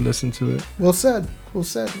yourself up to listen to it. Well said.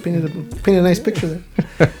 Painted a nice picture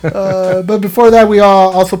there. But before that, we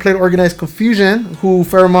also played Organized Confusion, who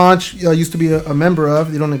Pharoah Monch used to be a member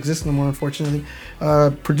of. They don't exist no more, unfortunately.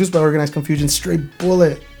 Produced by Organized Confusion, Straight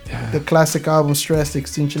Bullet, the classic album Stress,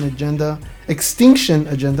 Extinction Agenda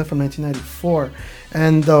from 1994.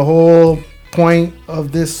 And the whole point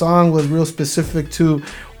of this song was real specific to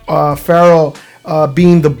Pharoah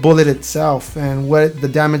being the bullet itself and what the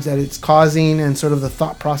damage that it's causing and sort of the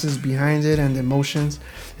thought process behind it and the emotions.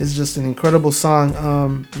 It's just an incredible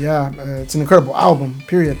song. It's an incredible album,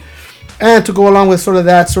 period. And to go along with sort of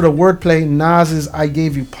that sort of wordplay, Nas's I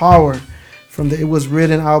Gave You Power from the It Was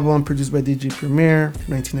Written album produced by DJ Premier,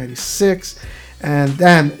 1996. And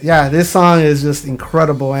damn, this song is just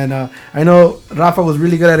incredible. And I know Rafa was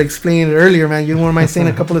really good at explaining it earlier, man. You don't mind saying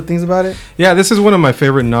a couple of things about it? Yeah, this is one of my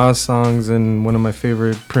favorite Nas songs and one of my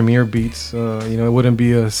favorite Premier beats. You know, it wouldn't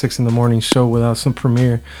be a 6 a.m. show without some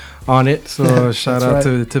Premier on it. So shout out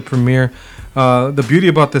to Premier. The beauty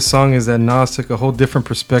about this song is that Nas took a whole different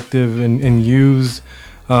perspective and used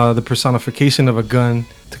the personification of a gun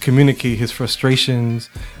to communicate his frustrations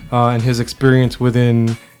and his experience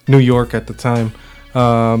within New York at the time.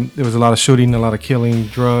 There was a lot of shooting, a lot of killing,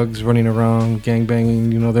 drugs, running around,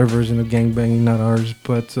 gangbanging, you know, their version of gangbanging, not ours.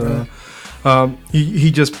 But he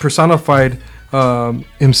just personified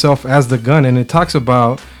himself as the gun. And it talks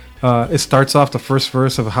about, it starts off the first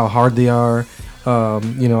verse of how hard they are,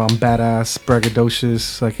 You know, I'm badass,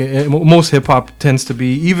 braggadocious. Like most hip hop tends to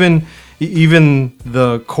be. Even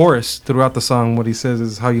the chorus throughout the song, what he says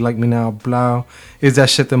is "How you like me now, blah." Is that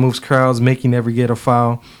shit that moves crowds, making every ghetto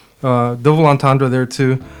foul. Double entendre there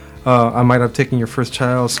too. I might have taken your first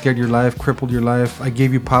child, scared your life, crippled your life. I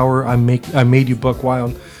gave you power. I made you buck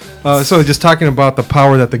wild. So just talking about the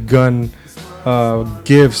power that the gun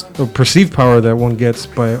gives, or perceived power that one gets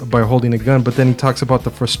by holding a gun. But then he talks about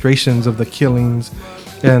the frustrations of the killings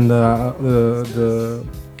and the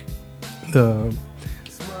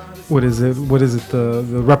what is it? The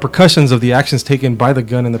repercussions of the actions taken by the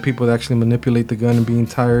gun and the people that actually manipulate the gun, and being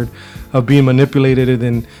tired of being manipulated, and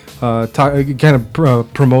then it kind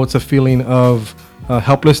of promotes a feeling of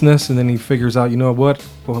helplessness. And then he figures out, you know what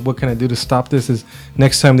can I do to stop this? Is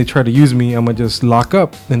next time they try to use me, I'm gonna just lock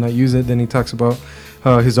up and not use it. Then he talks about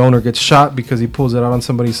his owner gets shot because he pulls it out on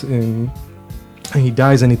somebody and he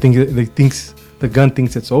dies, and the gun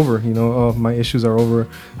thinks it's over, you know. Oh, my issues are over,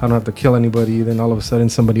 I don't have to kill anybody. Then all of a sudden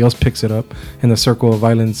somebody else picks it up, and the circle of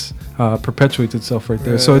violence perpetuates itself right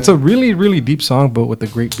there. So it's a really, really deep song, but with a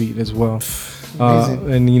great beat as well.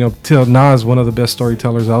 And you know, Nas, one of the best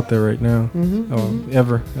storytellers out there right now,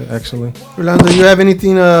 ever, actually. Rolando, do you have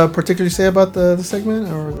anything particularly to say about the segment?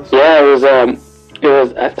 Or yeah, it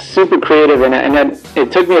was super creative, and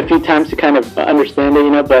it took me a few times to kind of understand it, you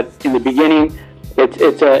know. But in the beginning,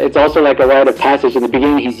 it's also like a rite of passage. In the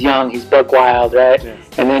beginning, he's young, he's buck wild, right? Yeah.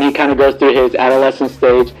 And then he kind of goes through his adolescent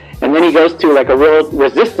stage, and then he goes to like a real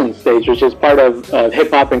resistance stage, which is part of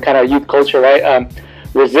hip hop and kind of youth culture, right?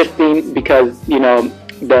 Resisting because, you know,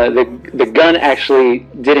 the gun actually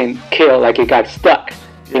didn't kill, like it got stuck,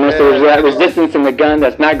 you know. So there's that resistance in the gun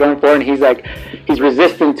that's not going forward, and he's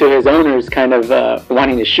resistant to his owners kind of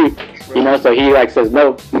wanting to shoot, you know. So he like says,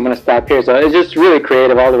 no, I'm gonna stop here. So it's just really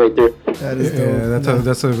creative all the way through. That is dope.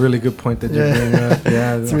 That's a really good point that you bring up.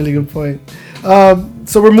 Yeah, it's a really good point.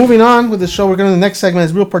 So we're moving on with the show. We're going to the next segment.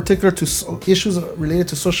 Is real particular to issues related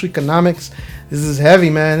to social economics. This is heavy,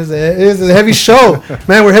 man. This is a heavy show,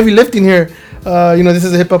 man. We're heavy lifting here. You know, this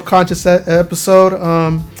is a hip hop conscious episode,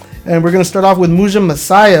 and we're going to start off with Muja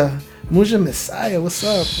Messiah. Muja Messiah, what's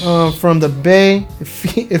up? From the Bay.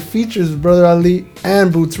 It features Brother Ali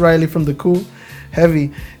and Boots Riley from The Cool.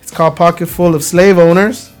 Heavy. It's called Pocket Full of Slave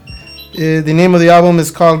Owners. The name of the album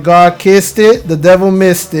is called God Kissed It, The Devil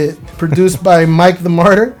Missed It. Produced by Mike the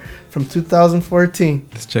Martyr from 2014.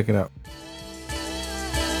 Let's check it out.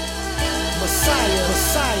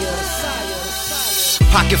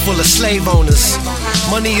 Pocket full of slave owners.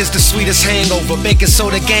 Money is the sweetest hangover. Baking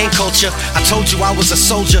soda gang culture. I told you I was a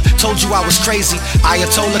soldier. Told you I was crazy.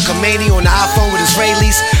 Ayatollah Khomeini on the iPhone with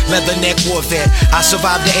Israelis. Leatherneck war vet. I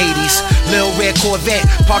survived the 80s. Lil red Corvette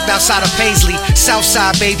parked outside of Paisley.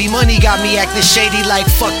 Southside baby. Money got me acting shady like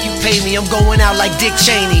fuck you pay me. I'm going out like Dick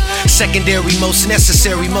Cheney. Secondary, most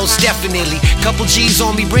necessary, most definitely. Couple G's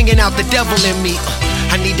on me, bringing out the devil in me.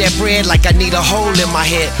 I need that bread like I need a hole in my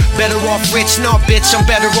head. Better off rich, no bitch, I'm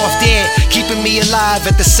better off dead. Keeping me alive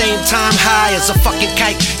at the same time high as a fucking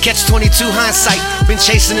kite. Catch 22 hindsight, been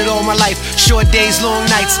chasing it all my life. Short days, long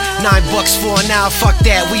nights, $9 for an hour, fuck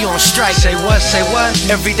that, we on strike. Say what, say what?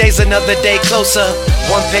 Every day's another day closer.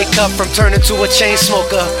 One pay cut from turning to a chain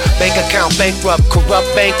smoker. Bank account bankrupt,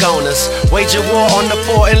 corrupt bank owners. Wage a war on the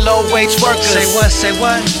poor and low wage workers. Say what, say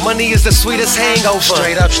what? Money is the sweetest hangover.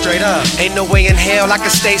 Straight up, straight up. Ain't no way in hell I can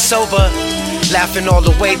stay sober. Laughing all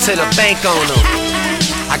the way to the bank owner.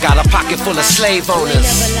 I got a pocket full of slave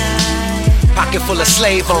owners. Pocket full of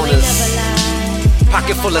slave owners.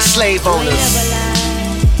 Pocket full of slave owners.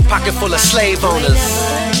 Pocket full of slave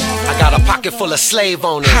owners. I got a pocket full of slave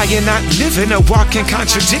owners. How you not living a walking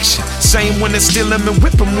contradiction? Same when they steal them and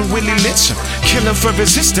whip them and Willie lynch them. Kill them for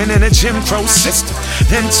resisting in a Jim Crow system.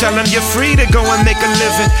 Then tell them you're free to go and make a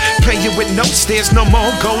living. Play you with notes, there's no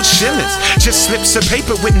more gold shillings. Just slips of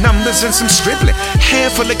paper with numbers and some scribbling.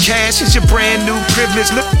 Handful of cash is your brand new privilege.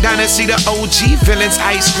 Look down and see the OG villains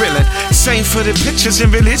ice grilling. Same for the pictures in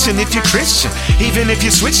religion if you're Christian. Even if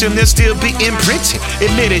you switch them, they'll still be imprinted.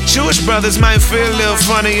 Admit it, Jewish brothers might feel a little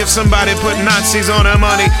funny if somebody put Nazis on their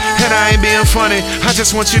money. And I ain't being funny, I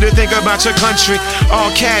just want you to think about your country.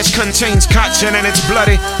 All cash contains cotton and it's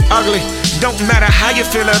bloody, ugly. Don't matter how you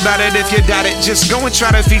feel about it, if you doubt it, just go and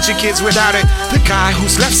try to feed your kids without it. The guy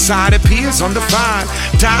whose left side appears on the five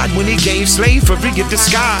died when he gave slavery a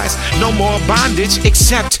disguise. No more bondage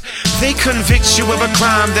except They convict you of a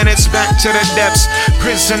crime, then it's back to the depths.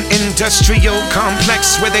 Prison industrial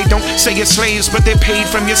complex where they don't say you're slaves, but they're paid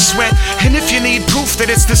from your sweat. And if you need proof that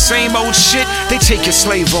it's the same old shit, they take your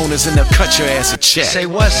slave owners and they'll cut your ass a check. Say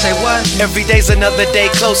what, say what? Every day's another day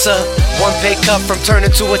closer. One pay cut from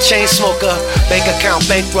turning to a chain smoker. Bank account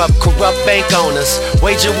bankrupt, corrupt bank owners.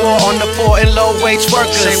 Waging war on the poor and low wage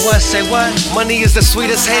workers. Say what, say what? Money is the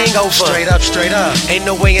sweetest hangover. Straight up, straight up. Ain't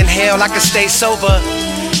no way in hell I can stay sober.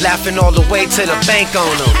 Laughing all the way to the bank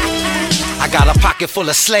on them. I got a pocket full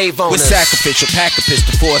of slave owners. With sacrificial, pack a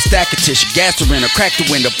pistol for a stack of tissue. Gas to rent or crack the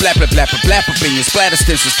window. Blap, blap, blap, blap, opinions. Splatter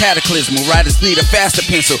stencils, cataclysmal. Writers need a faster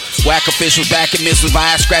pencil. Whack officials back at missiles by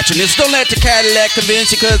scratching this. Don't let the Cadillac convince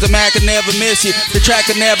you, cause the Mac can never miss you. The track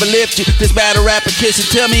can never lift you. This battle rapper kissing.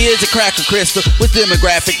 Tell me, is it crack or crystal? What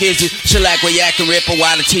demographic is you? Shellac where yak and ripple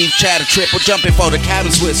while the teeth chatter triple. Jumping for the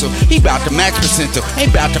cabin's whistle. He bout to max percentile.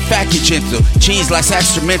 Ain't bout to fact you gentle. Cheese like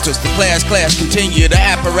instrumentals. The class continue. The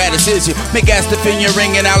apparatus is you. Make gas to fin you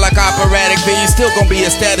ringing out like operatic vision. Still gonna be a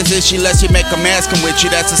status issue unless you make a mask come with you.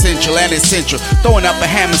 That's essential and essential. Throwing up a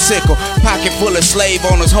hammer sickle. Pocket full of slave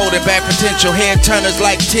owners holding back potential. Head turners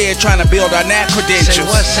like Ted trying to build our NAT credentials. Say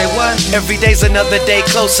what, say what? Every day's another day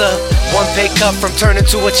closer. One pay cut from turning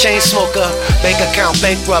to a chain smoker. Bank account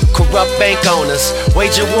bankrupt, corrupt bank owners.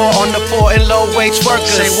 Waging war on the poor and low wage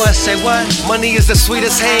workers. Say what, say what? Money is the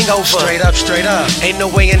sweetest hangover. Straight up, straight up. Ain't no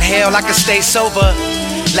way in hell I can stay sober.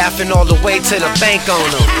 Laughing all the way to the bank on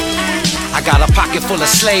them. I got a pocket full of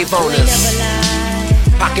slave owners.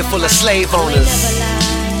 Pocket full of slave owners.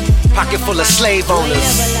 Pocket full of slave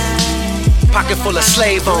owners. Pocket full of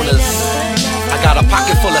slave owners. I got a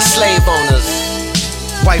pocket full of slave owners.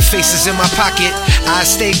 White faces in my pocket. I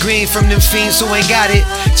stay green from them fiends who ain't got it.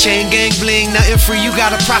 Chain gang bling, nothing free, you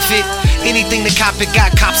gotta profit. Anything the cop it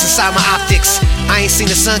got cops inside my optics. I ain't seen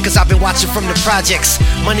the sun cause I've been watching from the projects.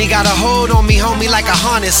 Money got a hold on me, homie, like a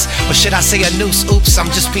harness. Or should I say a noose? Oops,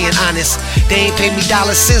 I'm just being honest. They ain't paid me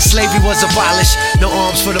dollars since slavery was abolished. No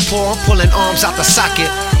arms for the poor, I'm pulling arms out the socket.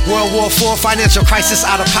 World War IV, financial crisis,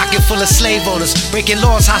 out of pocket full of slave owners. Breaking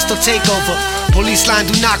laws, hostile takeover. Police line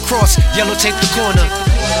do not cross, yellow tape the corner.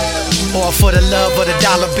 All for the love of the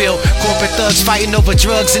dollar bill. Corporate thugs fighting over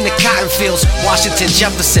drugs in the cotton fields. Washington,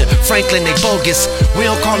 Jefferson, Franklin, they bogus. We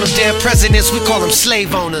don't call them dead presidents, we call them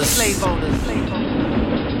slave owners. Slave owners.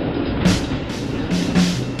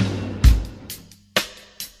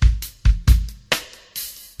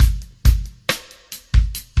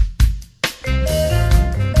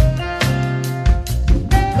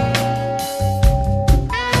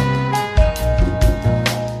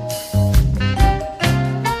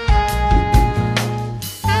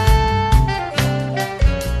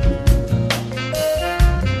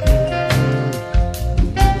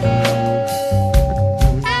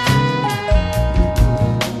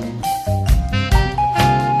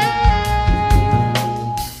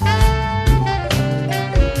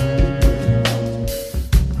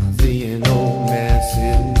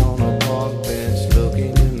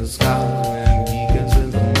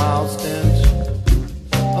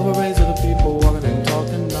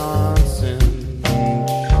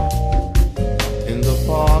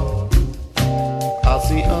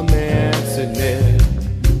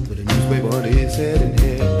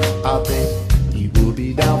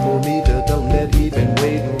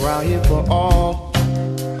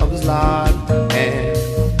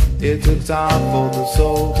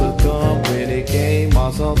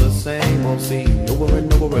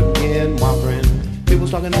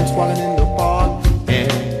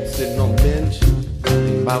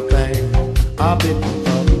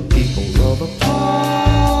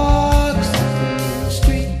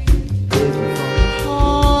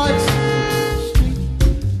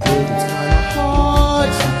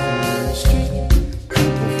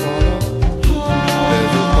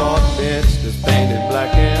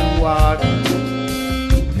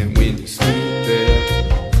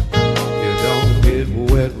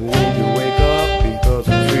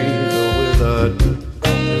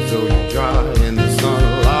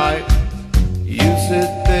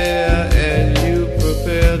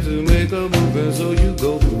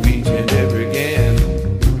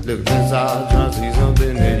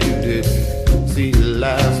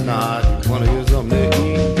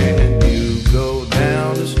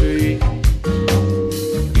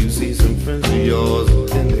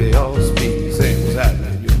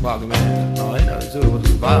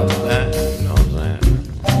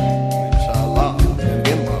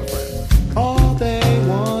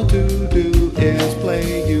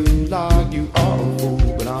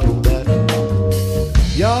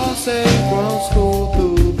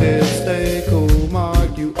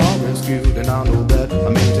 And I know that I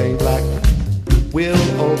maintain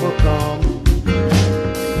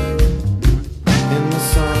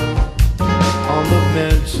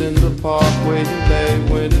in the park where you lay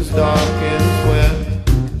when it's dark and it's wet.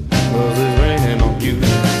 Cause it's raining on you. You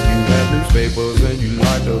have newspapers and you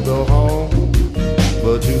like to go home,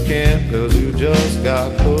 but you can't cause you just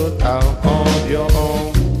got put out on your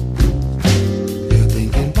own. You're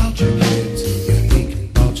thinking about your kids, you're thinking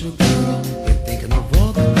about your girl, you're thinking of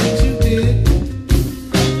all the things you did.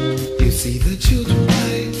 You see the children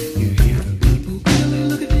play, you hear the people really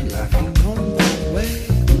look at you laughing on that way.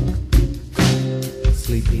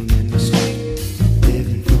 Sleeping in the street,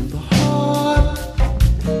 living from the heart.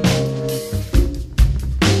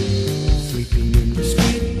 Sleeping in the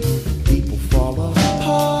street, people fall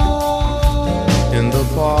apart. In the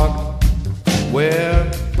park,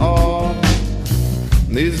 where all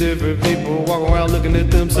these different people walk around looking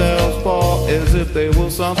at themselves fall as if they were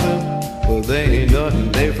something, but they ain't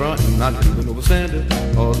nothing, they frontin', not even overstanding.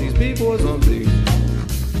 All these people is on the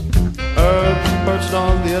earth, perched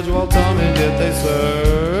on the edge of all time, and yet they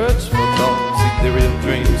search for thought, seek their real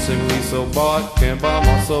dreams, seemingly so bought. Can't buy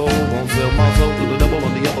my soul, won't sell my soul to the devil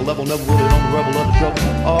on the upper level, never would it on the rebel of the trouble.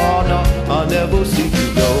 Oh no, I never see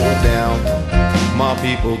you go down. My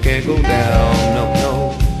people can't go down, no,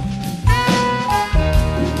 no.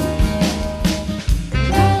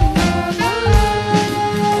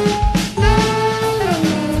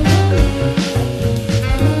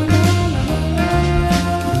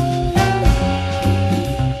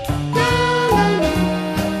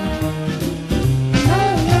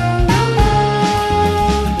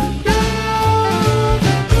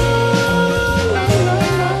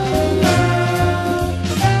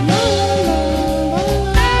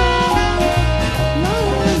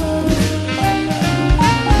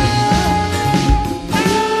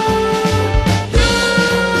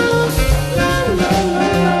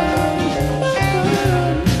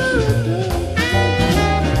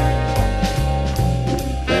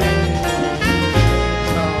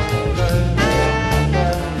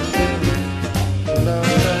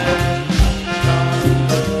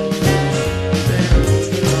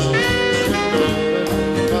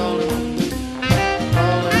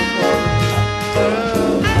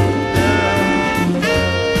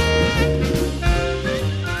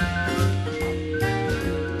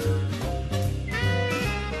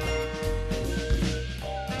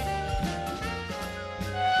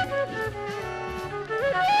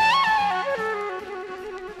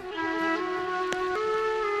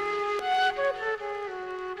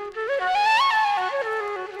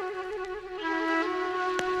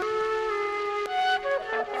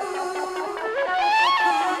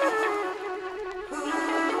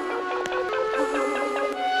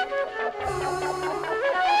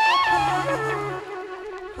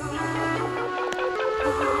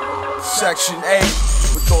 Section 8,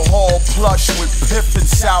 with the hall plush with piff and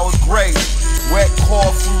sour grapes. Wet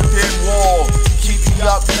core through thin wall, keep me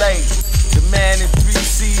up late. The man in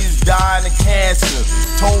 3C is dying of cancer.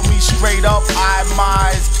 Told me straight up, I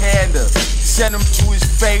admire his candor. Sent him to his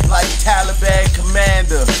fate like Taliban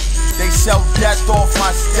commander. They sell death off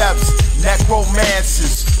my steps,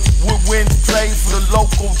 necromancers. Woodwinds play for the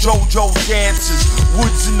local JoJo dancers.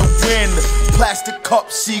 Woods in the wind, plastic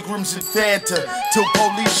cups, Seagrams and Fanta. Till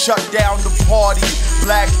police shut down the party.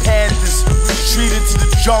 Black Panthers retreated to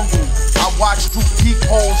the jungle. I watch through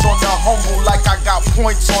peepholes on the humble like I got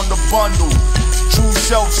points on the bundle. True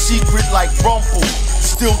self secret like Rumple.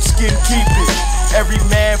 Still skin keep it. Every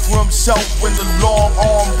man for himself when the long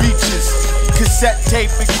arm reaches. Cassette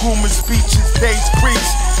tape and Krumah speeches, face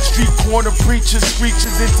crease. Street corner preachers,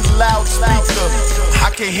 screeches into the loudspeaker.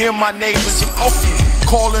 I can hear my neighbors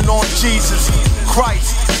calling on Jesus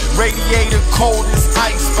Christ. Radiator cold as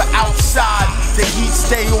ice, but outside the heat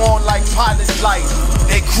stay on like pilot light.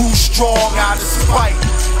 They grew strong out of spite.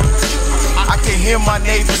 I can hear my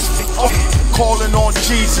neighbors calling on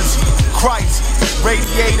Jesus Christ.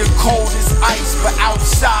 Radiator cold as ice, but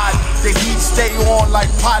outside the heat stay on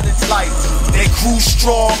like pilot light. They grew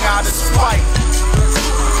strong out of spite.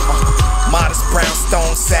 Modest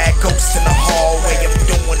brownstone, sad ghosts in the hallway. I'm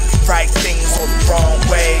doing the right things or the wrong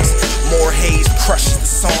ways. More haze crushes the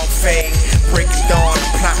song fade. Breaking dawn, I'm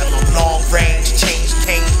plotting on long range. Change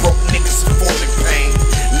cane, broke niggas avoiding pain.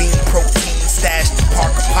 Lean protein stashed in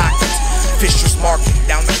Parker pockets. Fisher's market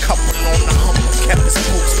down the couple on the humble. Kept his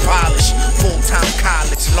boots polished. Full-time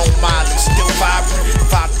college, low mileage, still vibrant.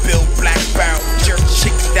 5-bill, black barrel, jerk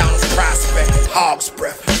chicken down the prospect. Hog's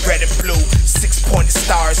breath, red and blue. 6-pointed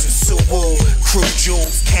stars and Suwoo. Crew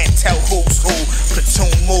jewels, can't tell who's who. Platoon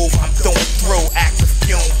move, I'm throwing through. Active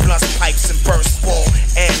fume, blunts, pipes, and burn spoon.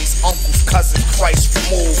 Annie's uncle's cousin, twice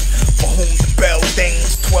removed. For whom the bell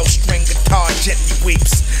dings, 12-string guitar gently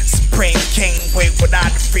weeps. Supreme king, way without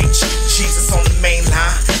the reach. Jesus on the main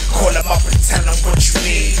line.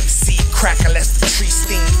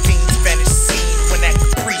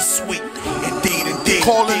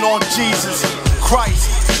 on Jesus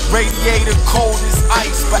Christ. Radiator cold as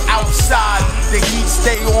ice, but outside the heat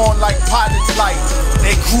stay on like pilot's light.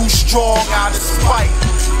 They grew strong out of spite.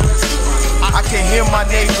 I can hear my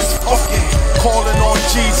neighbors fucking, calling on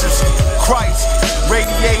Jesus Christ.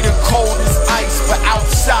 Radiator cold as ice, but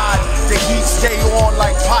outside the heat stay on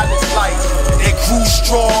like pilot's light. They grew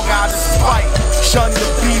strong out of spite. Shunned the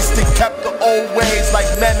beast and kept the old ways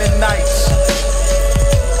like Mennonites.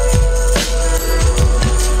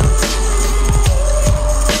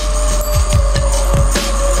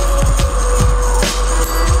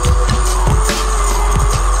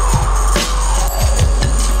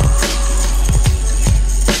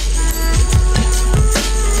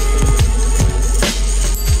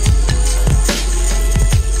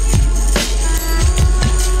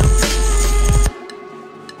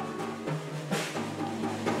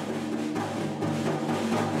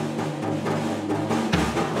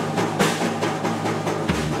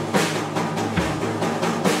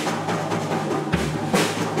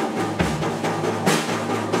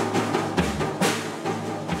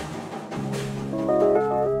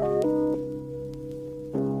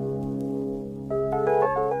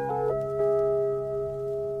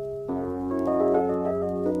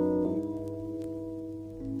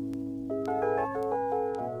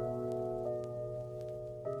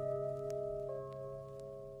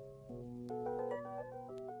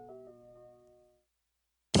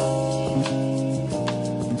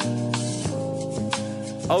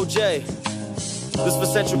 OJ, this for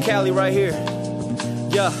Central Cali right here.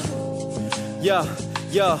 Yeah.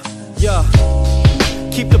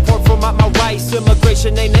 Keep the pork from out my rice.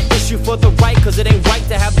 Immigration ain't an issue for the right, cause it ain't right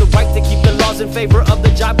to have the right to keep the laws in favor of the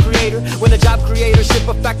job creator. When the job creator ship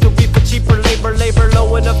a factory for cheaper labor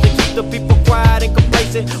low enough to keep the people quiet and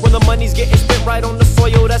complacent. When the money's getting spent right on the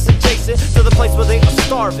soil that's adjacent to the place where they are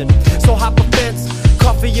starving. So hop a fence,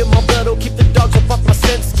 coffee in my blood will keep the dogs up off my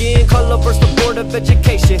scent. Skin color versus the Board of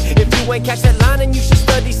Education. If you ain't catch that line, then you should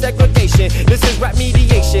study segregation. This is rap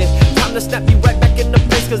mediation. Time to snap you right back in the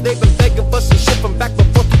place, cause they've been begging for some shit from back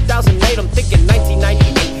before 2008. I'm thinking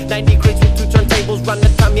 1998. 90 crates with 2 turntables. Run the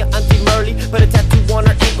time your auntie Merly put a tattoo on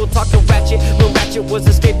her ankle, talking ratchet. When Ratchet was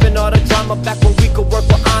escaping all the drama, back when we could work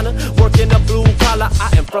with honor, working a blue collar. I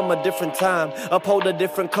am from a different time, uphold a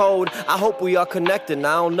different code. I hope we are connected,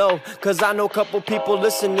 I don't know, cause I know a couple people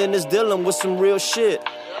listening is dealing with some real shit.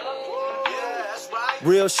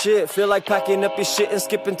 Real shit, feel like packing up your shit and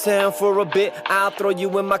skipping town for a bit. I'll throw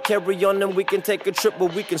you in my carry-on and we can take a trip where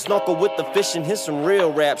we can snorkel with the fish and hit some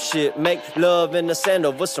real rap shit. Make love in the sand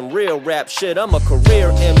over some real rap shit. I'm a career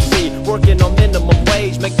MC, working on minimum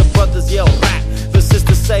wage. Make the brothers yell rap, the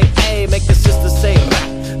sisters say ay, make the sisters say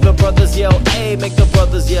rap. The brothers yell ay, make the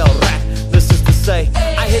brothers yell rap. The sisters say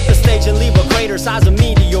I hit the stage and leave a crater size of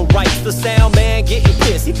meteorites. The sound man getting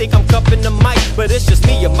pissed, he think I'm cupping the mic, but it's just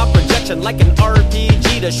me and my projection like an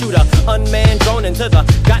RPG to shoot a unmanned drone into the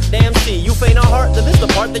goddamn sea. You faint on heart, then this the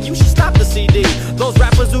part that you should stop the CD. Those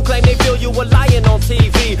rappers who claim they feel you were lying on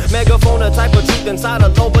TV. Megaphone, a type of truth inside a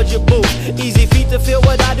low budget booth. Easy feat to feel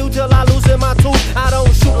what I do till I lose in my tooth. I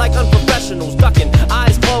don't shoot like unprofessionals, ducking,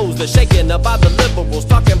 eyes closed. They're shaking about the liberals,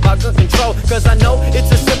 talking about gun control, cause I know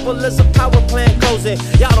it's as simple as a power plant closing.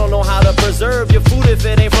 Y'all don't know how to preserve your food if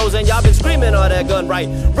it ain't frozen. Y'all been screaming all that gun right,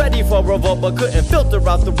 ready for revolt, but couldn't filter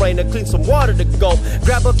out the rain to clean some water to go.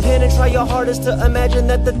 Grab a pen and try your hardest to imagine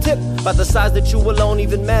that the tip about the size that you alone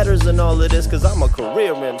even matters in all of this, cause I'm a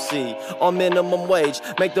career MC on minimum wage.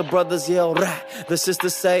 Make the brothers yell rah, the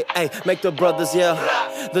sisters say ay, make the brothers yell,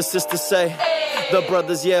 the sisters say, the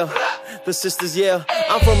brothers yell, the sisters yell.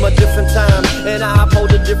 I'm from a different time and I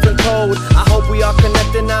uphold a different code. I hope we are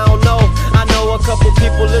connected, I don't know. I know a couple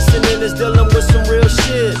people listening is dealing with some real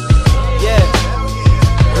shit. Yeah,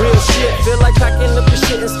 real shit. Feel like packing up your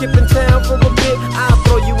shit and skipping town for a bit. I'll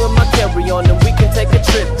throw you in my carry-on and we can take a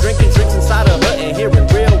trip. Drinking drinks inside a hut and hearing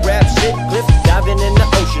real rap shit. Cliff diving in the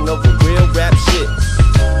ocean over real rap shit.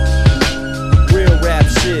 Real rap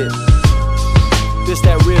shit. This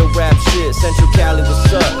that real rap shit. Central Cali,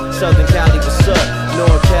 what's up? Southern Cali, what's up?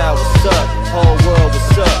 North Cal, what's up? Whole world,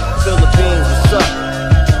 what's up? Philippines, what's up?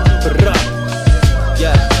 Bruh.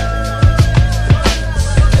 Yeah.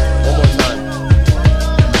 One more time.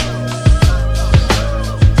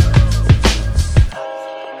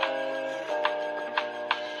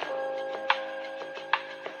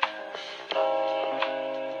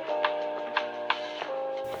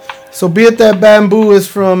 So Be It That Bamboo is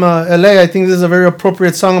from LA. I think this is a very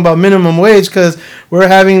appropriate song about minimum wage because we're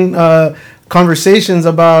having conversations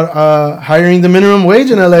about hiring the minimum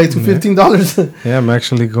wage in LA to $15. Yeah, I'm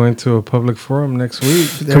actually going to a public forum next week.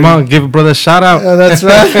 Come on, give a brother a shout out. That's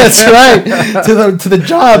right. That's right. To the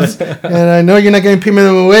jobs. And I know you're not getting paid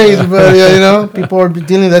minimum wage, but you know, people are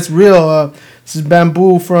dealing. That's real. This is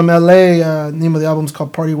Bamboo from LA. Name of the album is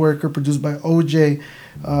called Party Worker, produced by OJ.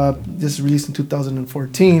 This is released in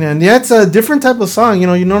 2014, and yeah, it's a different type of song. You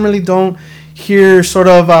know, you normally don't hear sort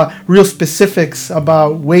of real specifics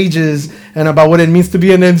about wages and about what it means to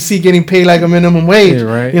be an MC getting paid like a minimum wage. Yeah,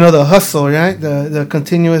 right. You know, the hustle, right? The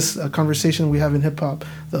continuous conversation we have in hip hop,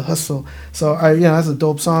 the hustle. So that's a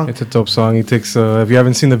dope song. It's a dope song. He takes. If you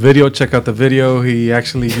haven't seen the video, check out the video. He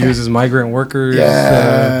actually uses migrant workers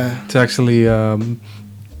to actually.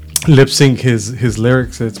 Lip sync his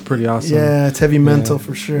lyrics. It's pretty awesome. Yeah, it's heavy mental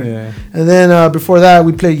for sure. Yeah. And then before that,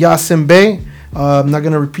 we played Yasin Bey. I'm not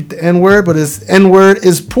gonna repeat the N word, but his N word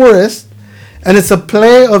is poorest, and it's a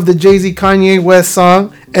play of the Jay-Z Kanye West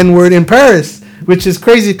song N word in Paris, which is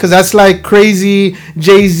crazy because that's like crazy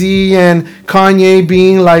Jay-Z and Kanye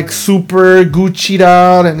being like super Gucci'd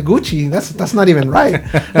out, and Gucci. That's not even right.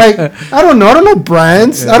 Like I don't know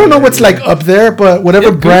brands. I don't know what's like up there, but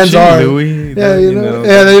whatever brands Gucci, are. Louis, You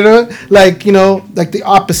know, like like the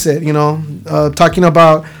opposite. You know, talking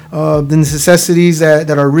about the necessities that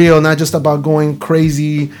are real, not just about going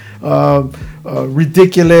crazy,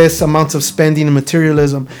 ridiculous amounts of spending and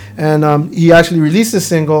materialism. And he actually released a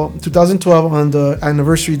single in 2012 on the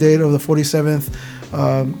anniversary date of the 47th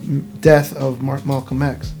death of Malcolm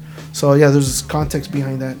X. So yeah, there's this context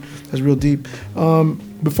behind that that's real deep.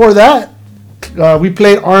 Before that, we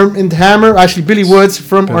played Arm & Hammer, actually Billy Woods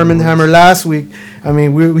from Arm & Hammer last week. I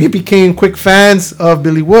mean, we became quick fans of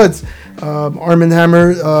Billy Woods. Arm &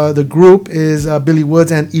 Hammer, the group is Billy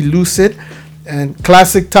Woods and Elucid. And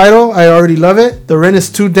classic title, I already love it. The rent is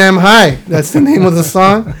too damn high. That's the name of the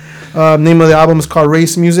song. Name of the album is called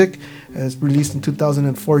Race Music. It's released in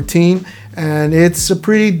 2014. And it's a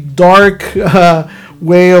pretty dark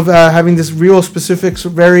way of having this real specific,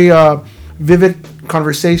 very vivid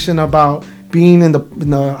conversation about being in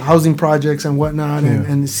the housing projects and whatnot,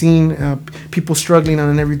 and seeing people struggling on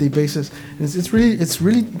an everyday basis. It's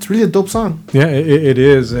really a dope song. Yeah, it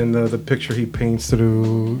is, and the picture he paints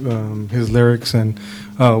through his lyrics and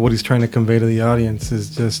what he's trying to convey to the audience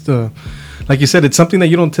is just like you said. It's something that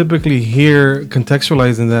you don't typically hear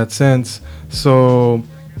contextualized in that sense. So.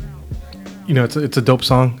 You know, it's a dope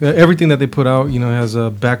song. Everything that they put out, you know, has a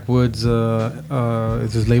Backwoods.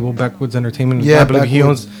 It's his label, Backwoods Entertainment. Yeah, I believe he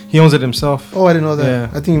owns it himself. Oh, I didn't know that. Yeah.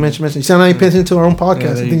 I think you mentioned. You sound like you paid attention to our own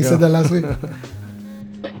podcast. I think you said that last week.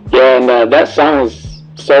 Yeah, and that song is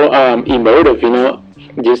so emotive. You know,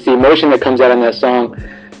 just the emotion that comes out in that song.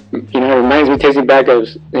 You know, it reminds me, takes me back of,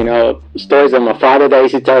 you know, stories of my father that I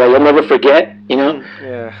used to tell that you'll never forget, you know?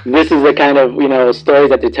 Yeah. This is the kind of, you know, stories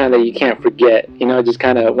that they tell that you can't forget, you know, just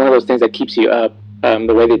kind of one of those things that keeps you up,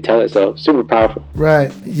 the way they tell it, so super powerful.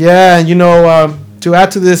 Right. Yeah, and, you know, to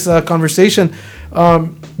add to this conversation,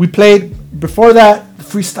 we played, before that,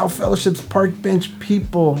 Freestyle Fellowship's Park Bench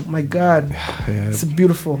People. My God, it's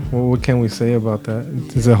beautiful. Well, what can we say about that?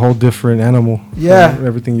 It's a whole different animal. Yeah, from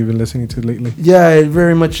everything you've been listening to lately. Yeah, it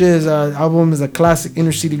very much is. Album is a classic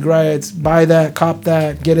inner city riots. Buy that, cop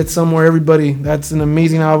that, get it somewhere. Everybody, that's an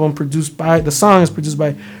amazing album. The song is produced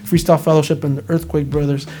by Freestyle Fellowship and the Earthquake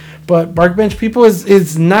Brothers. But Park Bench People is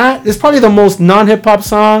probably the most non-hip hop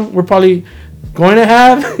song we're probably going to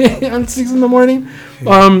have on 6 a.m.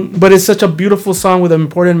 But it's such a beautiful song with an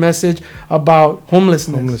important message about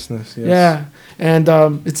homelessness. Yes. Yeah, and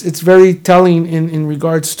it's very telling in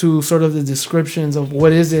regards to sort of the descriptions of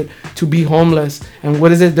what is it to be homeless and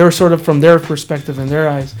what is it they're sort of from their perspective and their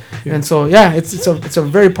eyes. Yeah. And so it's a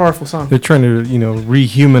very powerful song. They're trying to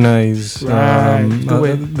rehumanize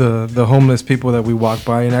the homeless people that we walk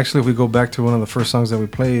by. And actually, if we go back to one of the first songs that we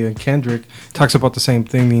play, Kendrick talks about the same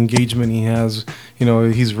thing, the engagement he has. You know,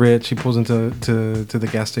 he's rich. He pulls into the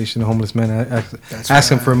gas station. The homeless man asks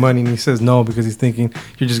him for money, and he says no because he's thinking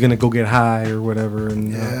you're just gonna go get high or whatever.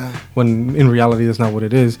 And when in reality, that's not what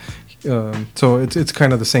it is. So it's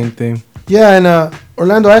kind of the same thing. Yeah, and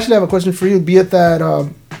Orlando, I actually have a question for you. Be it that,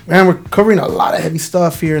 man, we're covering a lot of heavy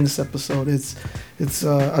stuff here in this episode. It's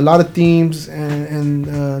a lot of themes and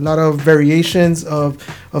a lot of variations of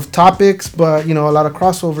topics, but a lot of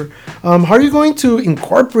crossover. How are you going to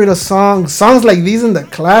incorporate songs like these in the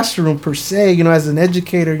classroom per se? As an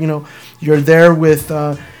educator, you're there with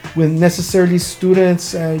necessarily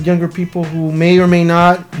students, younger people who may or may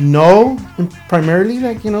not know primarily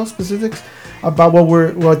specifics about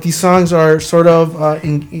what these songs are, sort of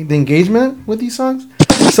the engagement with these songs.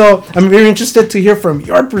 So I'm very interested to hear from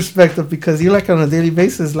your perspective, because you like on a daily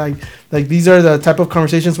basis, like these are the type of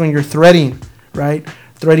conversations when you're threading, right?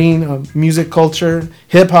 Threading music culture,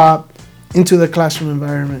 hip hop into the classroom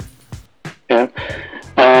environment. Yeah,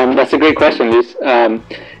 that's a great question, Luis. I've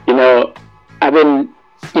been,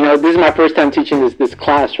 this is my first time teaching this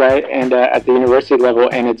class, right? And at the university level,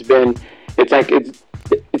 and it's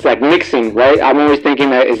like mixing, right? I'm always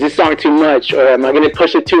thinking, is this song too much, or am I going to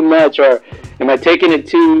push it too much, or am I taking it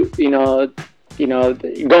too,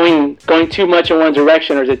 going too much in one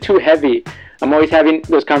direction, or is it too heavy? I'm always having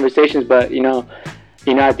those conversations, but at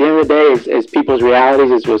the end of the day, is people's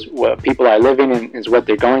realities, is what people are living, and is what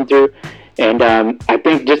they're going through. And I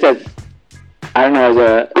think just as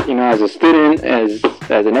a student, as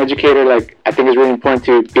an educator, like, I think it's really important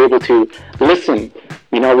to be able to listen.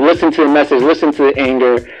 Listen to the message, listen to the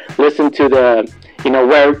anger, listen to the,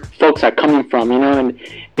 where folks are coming from, and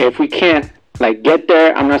if we can't, get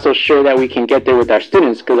there, I'm not so sure that we can get there with our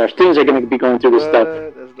students, because our students are going to be going through this stuff,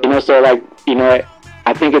 so,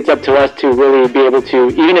 I think it's up to us to really be able to,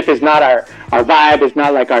 even if it's not our vibe, it's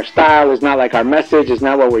not like our style, it's not like our message, it's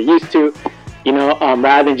not what we're used to,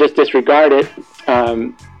 rather than just disregard it,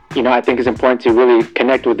 I think it's important to really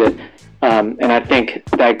connect with it, and I think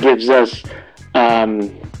that gives us,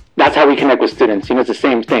 that's how we connect with students. It's the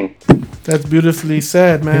same thing. That's beautifully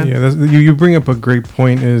said, man. Yeah, you bring up a great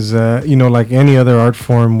point. Is like any other art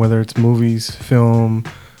form, whether it's movies, film,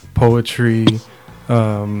 poetry,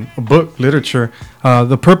 a book, literature,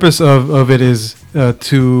 the purpose of it is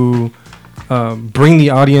to bring the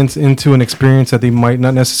audience into an experience that they might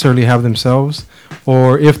not necessarily have themselves,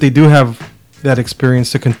 or if they do have that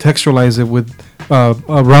experience, to contextualize it with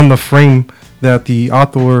around the frame that the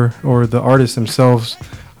author or the artist themselves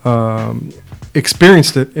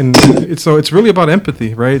experienced it. And so it's really about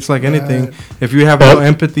empathy, right? It's like anything. If you have no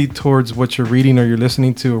empathy towards what you're reading or you're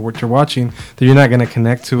listening to or what you're watching, then you're not going to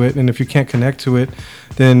connect to it. And if you can't connect to it,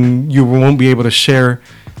 then you won't be able to share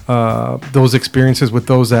those experiences with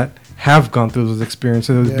those that have gone through those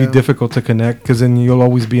experiences. It would be difficult to connect, because then you'll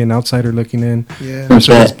always be an outsider looking in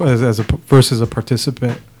versus a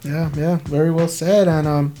participant. Yeah, very well said.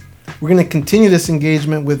 And we're going to continue this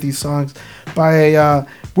engagement with these songs by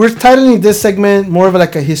we're titling this segment more of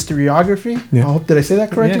like a historiography. I hope, did I say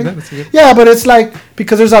that correctly? Yeah, but it's like,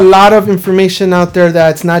 because there's a lot of information out there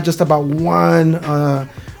that's not just about one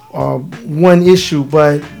issue,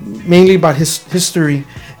 but mainly about history.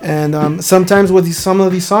 And sometimes with some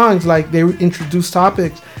of these songs, like, they introduce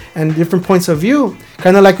topics and different points of view,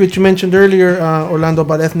 kind of like what you mentioned earlier, Orlando,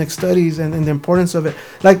 about ethnic studies and the importance of it.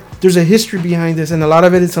 Like, there's a history behind this, and a lot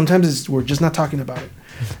of it is sometimes we're just not talking about it.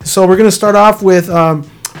 So we're going to start off with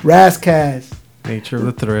Ras Kass. Nature of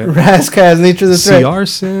the Threat. Ras Kass, Nature of the Threat. See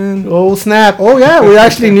Arson. Oh, snap. Oh, yeah, we're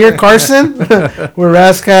actually near Carson, where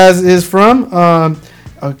Ras Kass is from.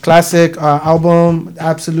 A classic album,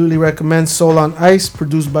 absolutely recommend. Soul on Ice,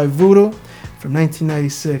 produced by Voodoo, from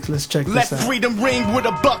 1996. Let's check this out. Let freedom ring with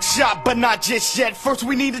a buckshot, but not just yet. First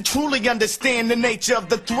we need to truly understand the nature of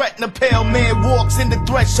the threat. And a pale man walks in the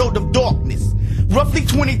threshold of darkness. Roughly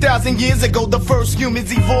 20,000 years ago, the first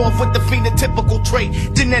humans evolved with the phenotypical trait.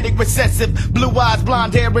 Genetic recessive, blue eyes,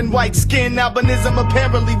 blonde hair, and white skin. Albinism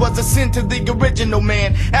apparently was a sin to the original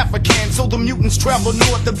man. African, so the mutants traveled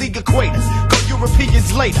north of the equator.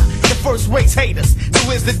 Europeans later, the first race haters.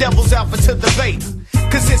 So is the devil's alpha to the beta.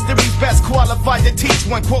 Cause history's best qualified to teach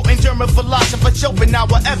one. Quoting German philosopher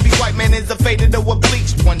Schopenhauer, every white man is a faded or a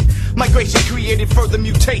bleached one. Migration created further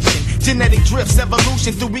mutation. Genetic drifts,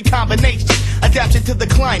 evolution through recombination. Adaptation to the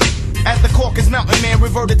climate. As the Caucasus mountain man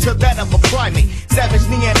reverted to that of a primate. Savage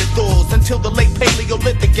Neanderthals until the late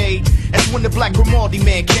Paleolithic age. That's when the Black Grimaldi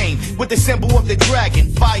man came with the symbol of the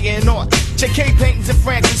dragon, fire and art. Check cave paintings in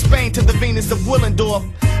France and Spain to the Venus of Willendorf.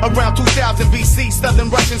 Around 2000 BC, southern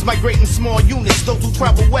Russians migrating small units. Those who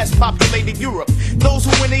traveled west populated Europe. Those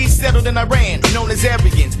who went east settled in Iran, known as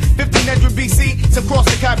Aryans. 1500 BC, some crossed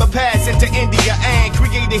the Khyber Pass into India and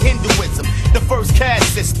created Hinduism. The first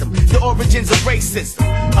caste system, the origins of racism.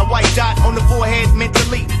 A white dot on the forehead meant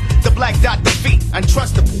delete. The black dot defeat,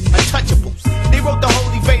 untrustable, untouchables. They wrote the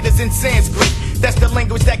Holy Vedas in Sanskrit. That's the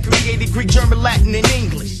language that created Greek, German, Latin, and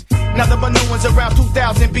English. Now the Minoans around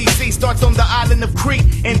 2000 BC starts on the island of Crete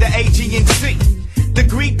in the Aegean Sea. The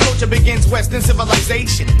Greek culture begins Western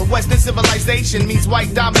civilization, but Western civilization means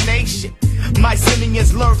white domination.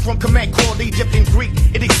 Mycenaeans learned from command called Egypt and Greek.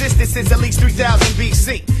 It existed since at least 3000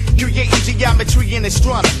 BC, creating geometry and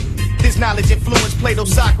astronomy. This knowledge influenced Plato,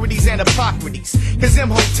 Socrates, and Hippocrates. Cause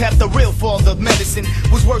Imhotep, the real father of medicine,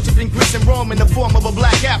 was worshipped in Greece and Rome in the form of a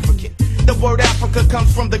black African. The word Africa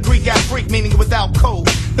comes from the Greek Afrik, meaning without code.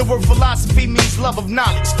 The word philosophy means love of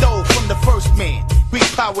knowledge, stole from the first man. Greek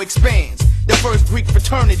power expands, the first Greek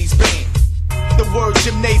fraternities banned. The word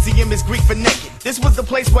gymnasium is Greek for naked. This was the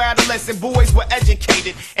place where adolescent boys were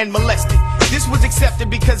educated and molested. This was accepted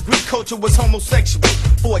because Greek culture was homosexual.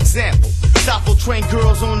 For example, Sappho trained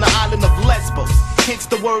girls on the island of Lesbos, hence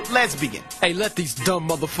the word lesbian. Hey, let these dumb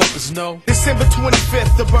motherfuckers know. December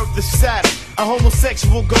 25th, the birth of Saturn, a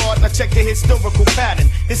homosexual god. Now check the historical pattern.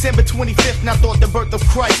 December 25th, now thought the birth of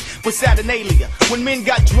Christ was Saturnalia. When men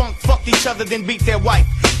got drunk, fucked each other, then beat their wife.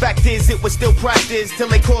 Fact is, it was still practiced till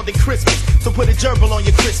they called it Christmas. So put a gerbil on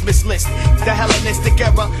your Christmas list. The Hellenistic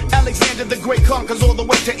era, Alexander the Great conquers all the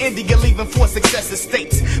way to India, leaving 4 successive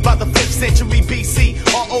states. By the 5th century BC,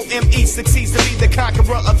 Rome succeeds to be the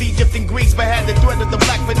conqueror of Egypt and Greece, but had the threat of the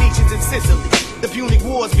Black Phoenicians in Sicily. The Punic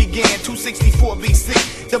Wars began 264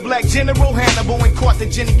 BC. The Black general Hannibal and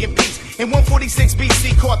Carthaginian peace. In 146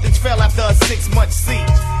 BC, Carthage fell after a 6-month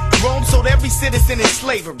siege. Rome sold every citizen in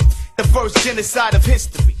slavery, the first genocide of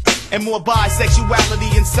history. And more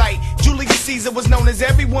bisexuality in sight. Julius Caesar was known as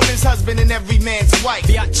every woman's husband and every man's wife.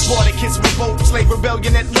 Spartacus revolt, slave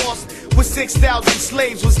rebellion at lost. With 6,000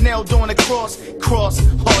 slaves was nailed on a cross.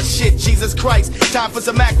 Oh shit, Jesus Christ, time for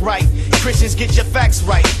some act right. Christians, get your facts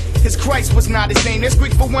right. His Christ was not his name, that's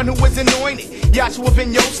Greek for one who was anointed. Yahshua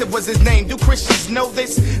ben Yosef was his name. Do Christians know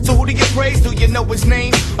this? So who do you praise? Do you know his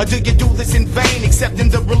name? Or do you do this in vain? Accepting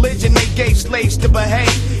the religion they gave slaves to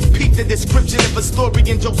behave. Peep the description of a story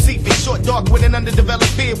in Josephus. Short, dark, with an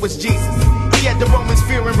underdeveloped beard was Jesus. He had the Romans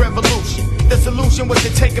fearing revolution. The solution was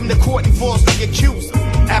to take him to court and falsely accuse him.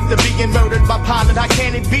 After being murdered by Pilate, how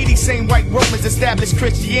can it be these same white Romans established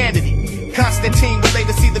Christianity? Constantine would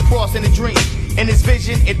later see the cross in a dream. In his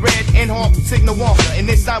vision, it read, "In hoc signa Wonka." In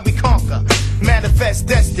this side we conquer, manifest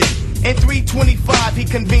destiny. In 325, he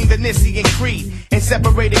convened the Nicene Creed and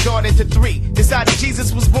separated God into 3. Decided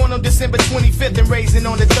Jesus was born on December 25th and raising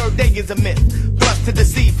on the 3rd day is a myth. Plus to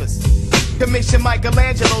deceive us, commissioned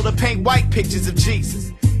Michelangelo to paint white pictures of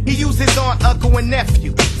Jesus. He used his aunt, uncle, and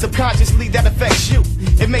nephew. Subconsciously, that affects you.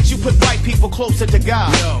 It makes you put white people closer to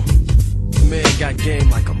God. Yo, man got game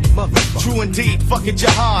like a motherfucker. True indeed, fuck it,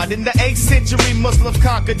 jihad. In the 8th century, Muslims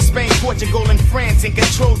conquered Spain, Portugal, and France and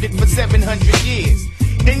controlled it for 700 years.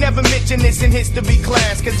 They never mention this in history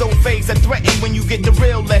class, cause old faiths are threatened when you get the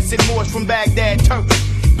real lesson. Moors from Baghdad, Turkey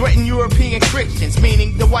threaten European Christians,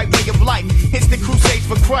 meaning the white way of life. Hence the crusade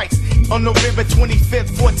for Christ. On November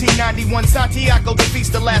 25th, 1491, Santiago defeats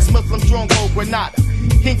the last Muslim stronghold, Granada.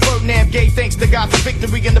 King Ferdinand gave thanks to God for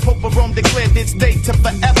victory, and the Pope of Rome declared this day to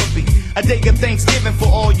forever be a day of thanksgiving for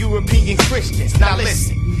all European Christians. Now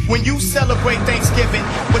listen, when you celebrate Thanksgiving,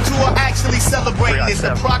 what you are actually celebrating is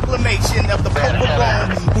the proclamation of the Pope of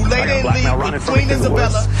Rome, who later in league with Queen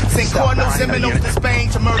Isabella sent Cardinal Ximenes to Spain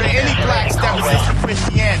to murder any blacks that resisted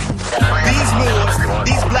Christianity. These Moors,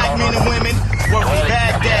 these black men and women, were from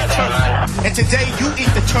Baghdad, Turkey. And today you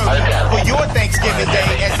eat the turkey for your Thanksgiving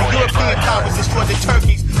Day as the European powers destroyed the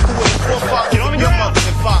turkeys who were the forefathers of your mothers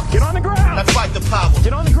and fathers. Get on the ground. Now fight the power.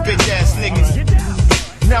 Get on the ground. Bitch ass niggas. Get down.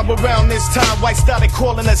 Now around this time, whites started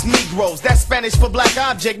calling us Negroes. That's Spanish for black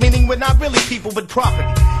object, meaning we're not really people but property.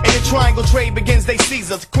 And the triangle trade begins, they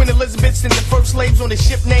seize us. Queen Elizabeth sent the first slaves on a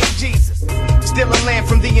ship named Jesus. Stealing land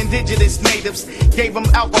from the indigenous natives. Gave them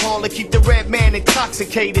alcohol to keep the red man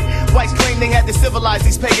intoxicated. Whites claim they had to civilize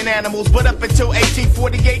these pagan animals, but up until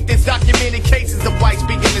 1848, there's documented cases of whites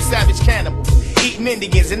being the savage cannibals. Eating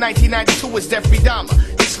Indians. In 1992, it's Jeffrey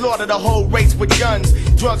Dahmer. They slaughtered a whole race with guns,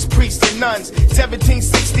 drugs, priests, and nuns.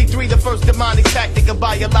 1763, the first demonic tactic of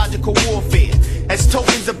biological warfare. As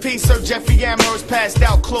tokens of peace, Sir Jeffrey Amherst passed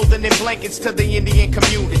out clothing and blankets to the Indian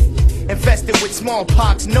community. Infested with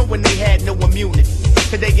smallpox, knowing they had no immunity.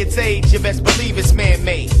 Today it's age, you best believe it's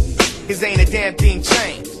man-made. Cause ain't a damn thing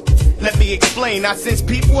changed. Let me explain, now since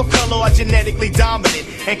people of color are genetically dominant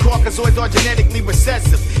and Caucasoids are genetically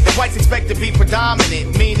recessive, and whites expect to be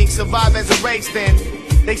predominant, meaning survive as a race, then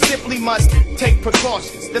they simply must take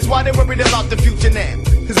precautions. That's why they're worried about the future now.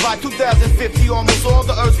 Cause by 2050, almost all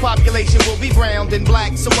the Earth's population will be brown and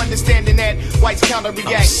black. So understanding that, whites counter-react.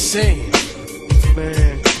 I'm saying,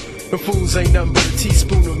 man, the fools ain't nothing but a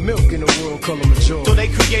teaspoon of milk in the world color majority. So they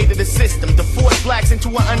created a system to force blacks into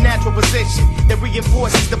an unnatural position that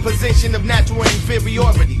reinforces the position of natural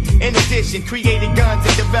inferiority. In addition, created guns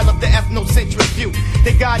and developed the ethnocentric view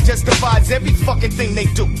that God justifies every fucking thing they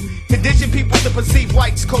do. Condition people to perceive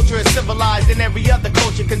whites' culture as civilized and every other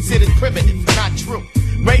culture considered primitive. Not true.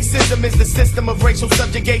 Racism is the system of racial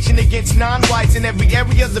subjugation against non-whites in every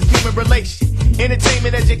area of human relation.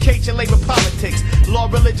 Entertainment, education, labor, politics, law,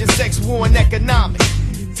 religion, sex, war, and economics.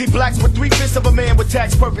 See, blacks were 3/5 of a man with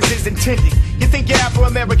tax purposes intended. You think you're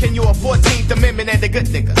Afro-American, you're a 14th Amendment and a good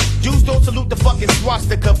nigga. Jews don't salute the fucking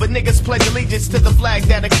swastika, but niggas pledge allegiance to the flag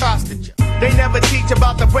that accosted you. They never teach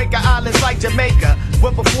about the breaker islands like Jamaica,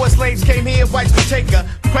 where before slaves came here, whites would take her.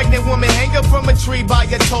 Pregnant woman hang her from a tree by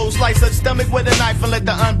her toes, slice her stomach with a knife and let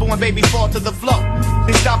the unborn baby fall to the floor.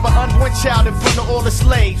 They stop an unborn child in front of all the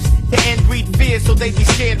slaves to end breed fear so they be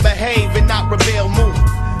scared, behave, and not rebel, move.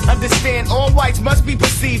 Understand all whites must be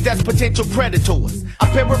perceived as potential predators. I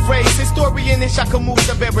paraphrase historian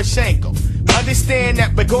Ishakamusa Berashenko. Understand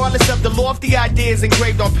that regardless of the lofty ideas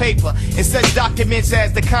engraved on paper in such documents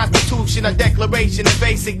as the Constitution or Declaration of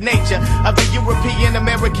Basic Nature of the European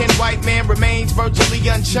American white man remains virtually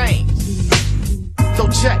unchanged. So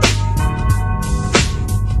check.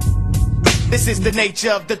 This is the nature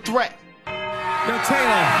of the threat. Yo,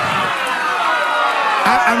 Taylor,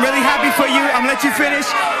 I'm really happy for you. I'm gonna let you finish.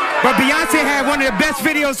 But Beyonce had one of the best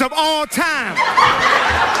videos of all time.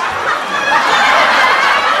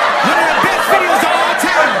 One of the best videos of all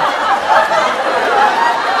time.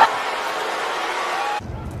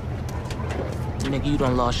 Nigga, you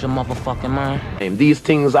done lost your motherfucking mind. These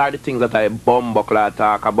things are the things that I bumbuckler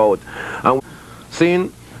talk about. And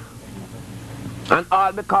seeing, and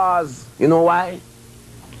all because, you know why?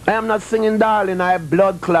 I am not singing darling, I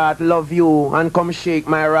blood clot, love you, and come shake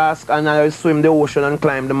my rask, and I swim the ocean and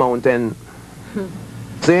climb the mountain.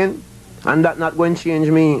 Seeing? And that not going to change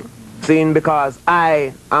me. Seeing? Because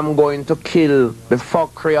I am going to kill the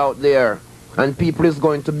fuckery out there. And people is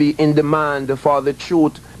going to be in demand for the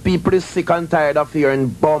truth. People is sick and tired of hearing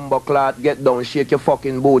bumbuckler, get down, shake your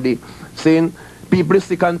fucking booty. Seeing? People is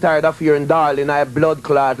sick and tired of hearing darling, I blood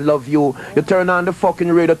clot, love you. You turn on the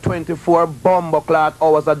fucking radio 24 bumbuckler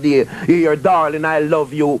hours a day. You hear darling, I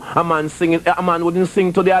love you. A man singing, a man wouldn't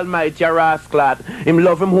sing to the almighty rascal. Him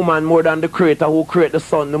love him woman more than the creator who create the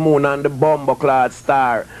sun, the moon and the bumbuckler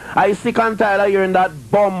star. I sick and tired of hearing that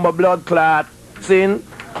bumba blood clot sing.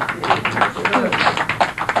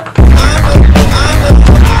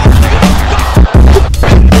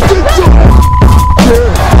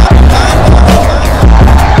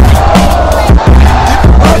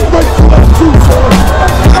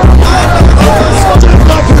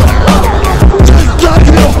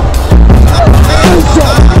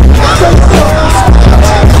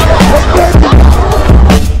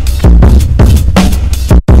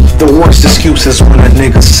 Excuses when a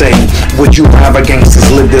nigga say, would you rather gangsters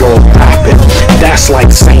lived it or rap it? That's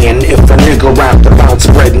like saying, if a nigga rapped about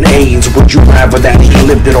spreading AIDS, would you rather that he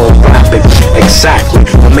lived it or rap it? Exactly,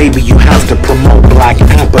 or maybe you have to promote black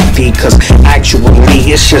apathy, cause actually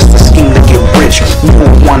it's just a scheme to get rich. You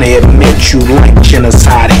don't wanna admit you like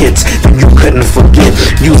genocide hits, and you couldn't forget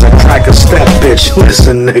use a cracker step bitch.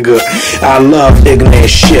 Listen nigga, I love ignorant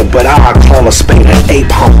shit, but I call a spade an ape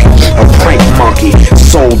hunky, a prank monkey,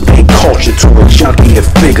 sold big culture to a junkie. It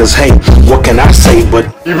figures, hey, what can I say but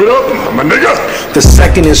give it up, I'm a nigga. The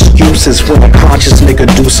second excuse is when a conscious nigga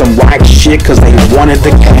do some whack shit cause they wanted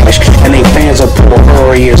the cash, and they fans will pull a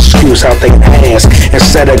hurry excuse out they ass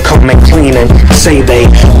instead of coming clean and say they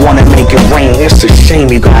wanna make it rain. It's a shame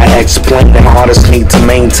you gotta explain that artists need to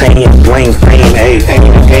maintain and blame fame. Hey,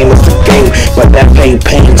 the game is the game, but that pay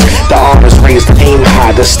pains. The artists raised the aim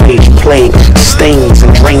high, the stage played stains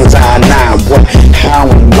and drains I not what, how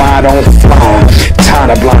and why don't fly.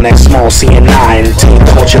 Tired of blind that small CNI and teen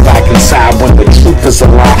culture back inside when the truth is a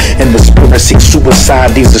lie and the spirit seeks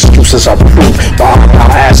suicide. These excuses are proof, but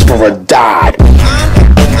I'll ask for a died.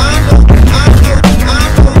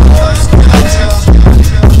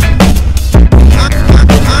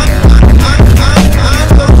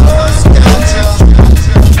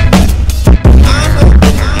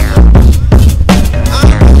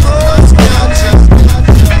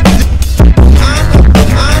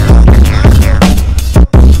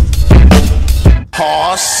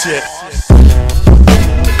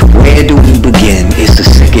 Where do we begin? It's a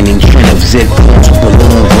sickening trend of zip cones,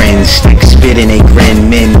 balloon grins, stick spitting a grin,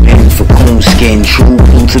 men bend for coon skin, true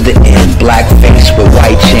blue to the end, black face with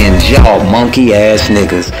white chins. Y'all monkey ass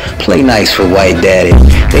niggas play nice for white daddy.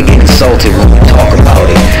 They get insulted when we talk about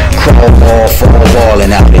it. Crawl ball, fall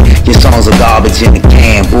balling out it. Your songs are garbage in the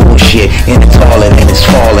can, bullshit in the toilet and it's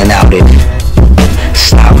falling out it.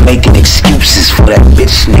 Stop making excuses for that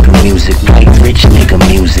bitch nigga music, white rich nigga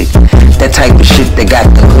music. That type of shit that got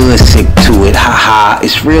the hood sick to it, haha.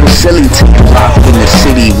 It's real silly to you rock in the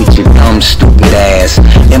city with your dumb stupid ass.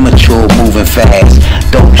 Immature moving fast,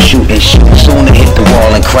 dope shooting shit, sooner hit the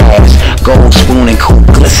wall and crash. Gold spoon and coupe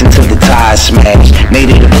glisten till the tires smash.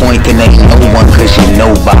 Made it a point that ain't no one cause you're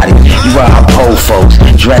nobody. You are our pole folks,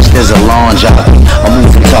 dressed as a lawn jockey. I'm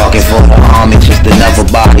moving talking for the army, just another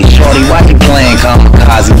body. Shorty, why you playing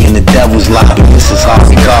kamikaze in the devil's lobby? This is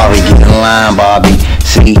Harvey Carvey, get in line, Bobby.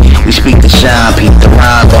 See, we speak the shine, peep the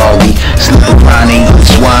rhyme, doggy. Sleep around, eat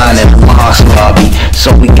swine in the mosque lobby. So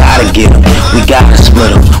we gotta get 'em, we gotta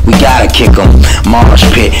split 'em, we gotta kick 'em. Marsh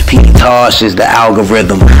pit, Peter Tosh is the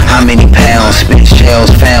algorithm. How many pounds, spit shells,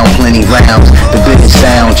 found plenty rounds. The biggest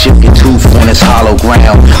sound, chip your tooth on this hollow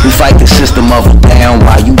ground. We fight the system up and down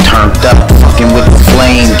while you turned up. Fucking with the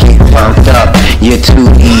flame, get burnt up. You're too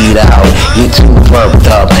eat out, you're too burped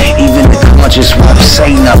up. Even the conscious won't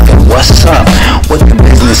say nothing. What's up? What the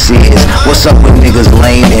business is? What's up with niggas'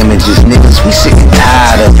 lame images? Niggas, we sick and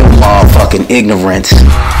tired of your motherfucking ignorance. In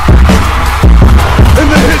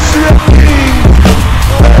the history of kings,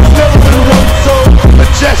 there's never been one so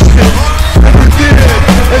majestic and revered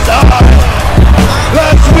as I.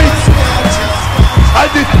 Last week, I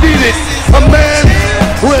defeated a man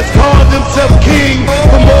who has called himself king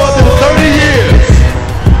for more than 30 years.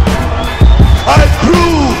 I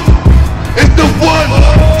prove is the one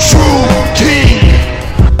true king.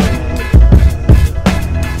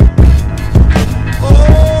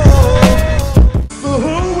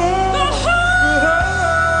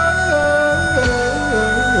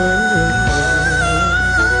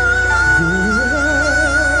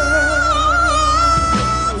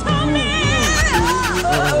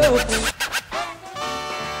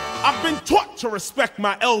 I've been taught to respect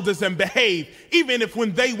my elders and behave, even if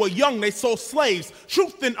when they were young they sold slaves.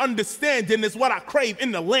 Truth and understanding is what I crave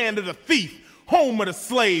in the land of the thief, home of the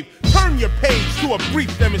slave. Turn your page to a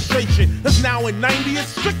brief demonstration, cause now in 90 it's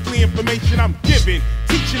strictly information I'm giving,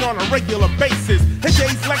 teaching on a regular basis.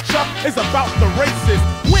 Today's lecture is about the races.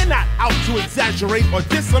 We're not out to exaggerate or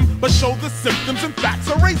diss them, but show the symptoms and facts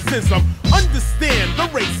of racism. Understand the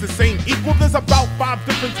racists ain't equal. There's about 5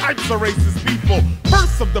 different types of racist people.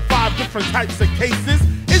 First of the 5 different types of cases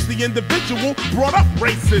is the individual brought up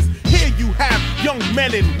racist. Here you have young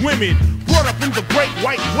men and women brought up in the great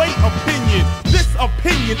white way opinion. This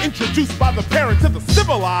opinion introduced by the parent to the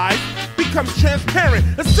civilized becomes transparent.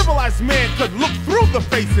 A civilized man could look through the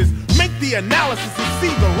faces, make the analysis and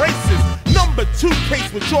see the races. Number 2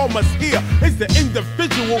 case which all must hear is the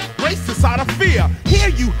individual racist out of fear. Here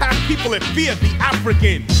you have people that fear the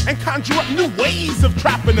African and conjure up new ways of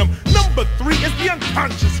trapping them. Number 3 is the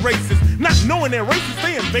unconscious racist. Not knowing they're racist,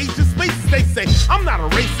 they invade your spaces. They say, I'm not a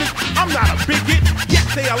racist, I'm not a bigot, yet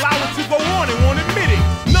they allow it to go on and won't admit it.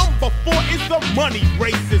 Number 4 is the money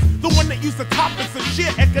racist, the one that uses the topics of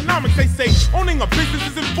sheer economics. They say owning a business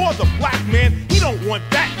isn't for the black man. He don't want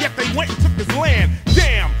that, yet they went and took his land.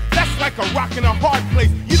 Damn, that's like a rock in a hard place.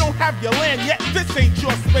 You don't have your land, yet this ain't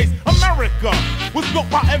your space. America was built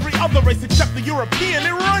by every other race except the European.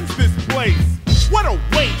 It runs this place. What a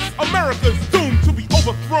waste. America's doomed to be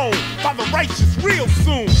overthrown by the righteous real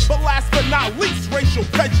soon. But last but not least, racial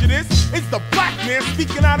prejudice is the black man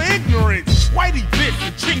speaking out of ignorance. Whitey this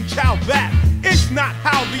and Ching Chow that. It's not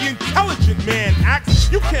how the intelligent man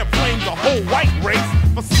acts. You can't blame the whole white race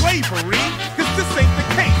for slavery, cause this ain't the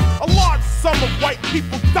case. A large sum of white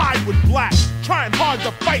people died with black, trying hard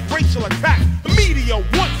to fight racial attacks. The media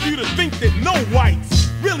wants you to think that no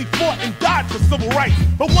whites really fought and died for civil rights.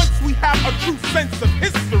 But once we have a true sense of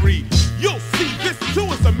history, you'll see this too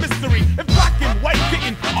is a mystery. If black and white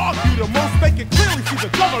didn't argue the most, they can clearly see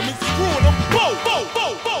the government screwing them both.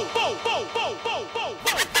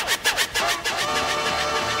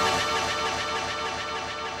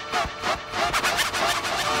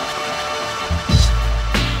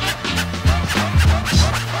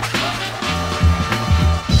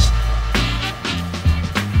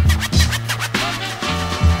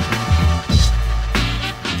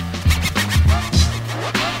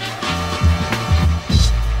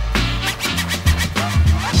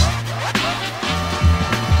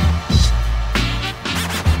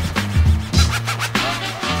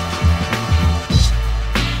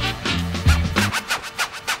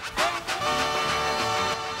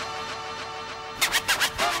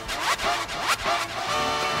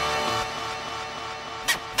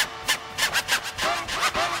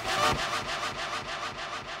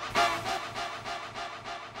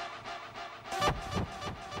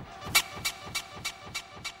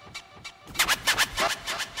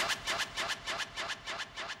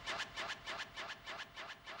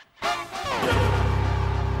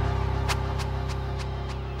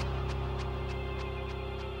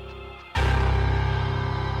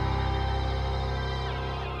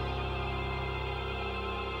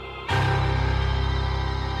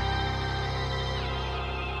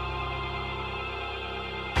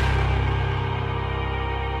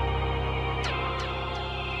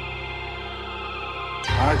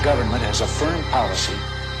 Our government has a firm policy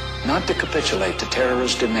not to capitulate to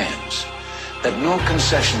terrorist demands. that no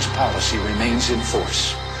concessions policy remains in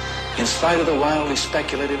force. In spite of the wildly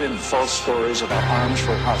speculative and false stories about arms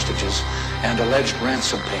for hostages and alleged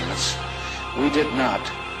ransom payments, we did not,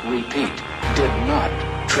 repeat, did not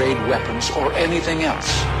trade weapons or anything else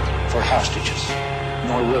for hostages.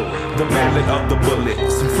 Nor will we. The ballad of the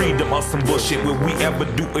bullet, some freedom or some bullshit. Will we ever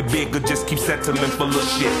do it big or just keep settling for little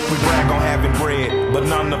shit? We brag on having bread, but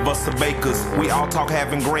none of us are bakers. We all talk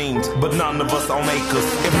having greens, but none of us own acres.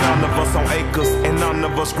 If none of us own acres and none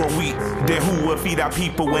of us grow wheat, then who will feed our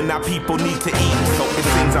people when our people need to eat? So it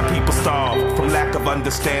seems our people starve from lack of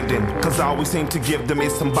understanding, cause all we seem to give them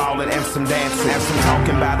is some ballin' and some dancing and some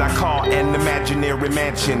talking about our car and imaginary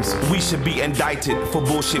mansions. We should be indicted for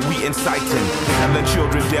bullshit we inciting, telling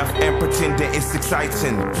children deaf and pretending it's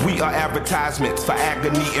exciting. We are advertisements for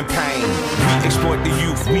agony and pain. We exploit the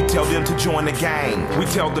youth, we tell them to join the gang. We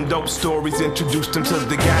tell them dope stories, introduce them to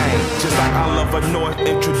the game. Just like Oliver North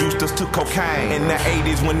introduced us to cocaine in the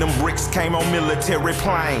 80s when them bricks came on military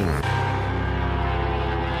plane.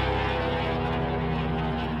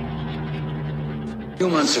 A few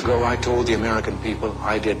months ago, I told the American people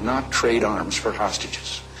I did not trade arms for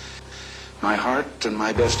hostages. My heart and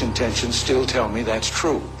my best intentions still tell me that's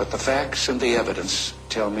true, but the facts and the evidence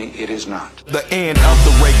tell me it is not. The end of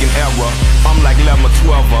the Reagan era, I'm like Lemma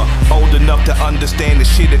 12er, old enough to understand the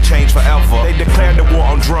shit had changed forever. They declared the war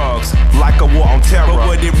on drugs, like a war on terror,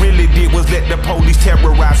 but what it really did was let the police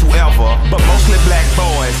terrorize whoever. But mostly black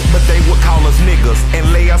boys, but they would call us niggas, and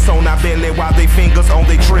lay us on our belly while they fingers on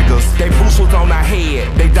their triggers. They boots was on our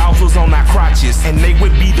head, they dogs was on our crotches, and they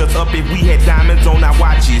would beat us up if we had diamonds on our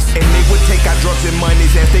watches. And they would take our drugs and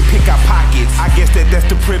monies as they pick our pockets. I guess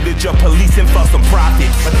that's the privilege of policing for some profit.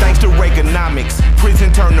 But thanks to Reaganomics, prison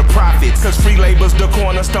turned to profits, cause free labor's the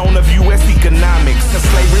cornerstone of U.S. economics. Cause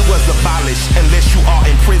slavery was abolished unless you are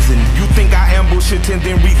in prison. You think I ambush it and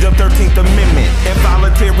then read the 13th Amendment.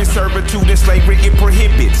 Involuntary servitude and slavery it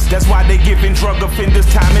prohibits. That's why they giving drug offenders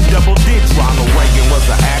time in double digits. Ronald Reagan was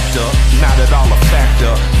an actor, not at all a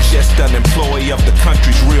factor, just an employee of the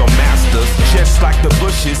country's real masters. Just like the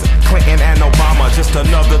Bushes, Clinton and Obama, just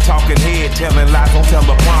another talking head telling lies on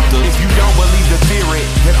teleprompters. If you don't believe the theory,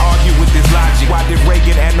 then argue with this logic. Why did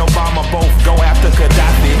Reagan and Obama both go after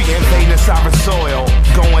Gaddafi? We invading sovereign soil,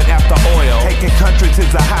 going after oil. Taking countries is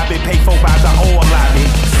a hobby, paid for by the oil lobby.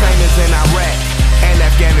 Same as in Iraq and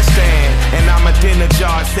Afghanistan. And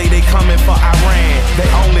Ahmadinejad say they coming for Iran. They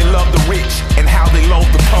only love the rich and how they load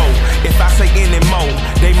the poor. If I say any more,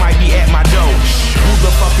 they might be at my door. Who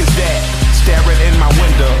the fuck is that? Staring in my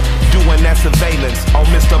window, doing that surveillance on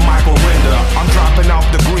Mr. Michael Render. I'm dropping off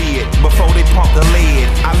the grid before they pump the lead.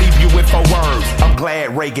 I leave you with 4 words, I'm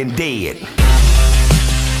glad Reagan dead.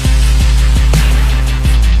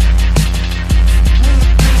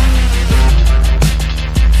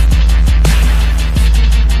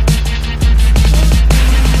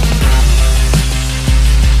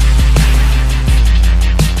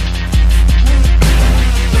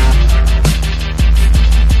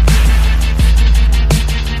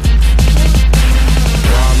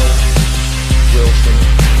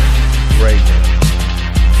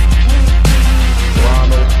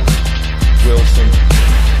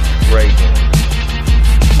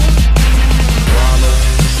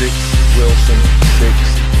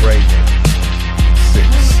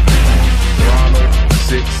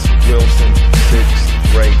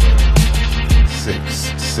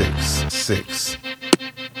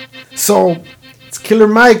 So it's Killer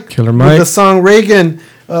Mike with the song Reagan.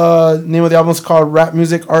 Name of the album is called Rap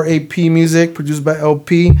Music, R-A-P Music, produced by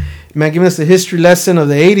LP. Man, giving us a history lesson of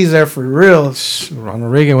the 80s there for real.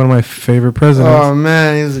 Ronald Reagan, one of my favorite presidents. Oh,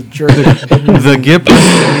 man, he was a jerk. The Gipper.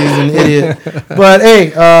 He's an idiot. But,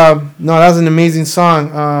 hey, no, that was an amazing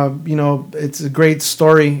song. You know, it's a great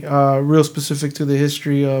story, real specific to the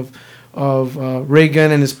history of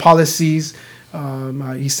Reagan and his policies.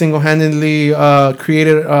 He single-handedly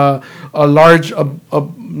created a large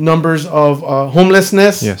numbers of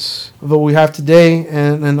homelessness. Yes. That we have today,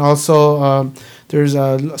 and also there's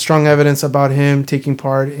strong evidence about him taking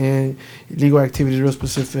part in illegal activities, real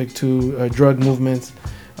specific to drug movements.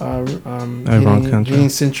 In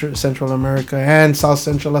Central America and South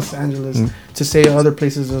Central Los Angeles, to say other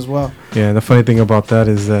places as well. Yeah, the funny thing about that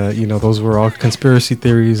is that, you know, those were all conspiracy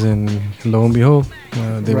theories, and lo and behold,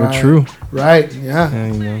 they were true. Right, yeah.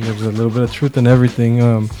 And, you know, there's a little bit of truth in everything.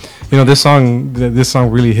 You know, this song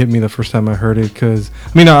really hit me the first time I heard it, because,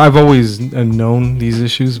 I mean, I've always known these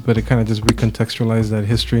issues, but it kind of just recontextualized that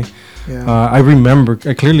history. Yeah. I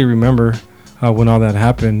clearly remember when all that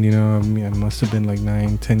happened. You know, I mean, I must have been like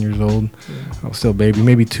 9-10 years old. I was still a baby,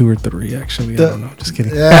 maybe 2 or 3 actually. I don't know, just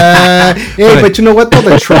kidding. Hey, but you know what though,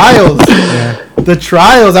 the trials. The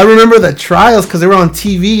trials, I remember the trials because they were on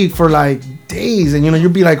TV for like days, and you know,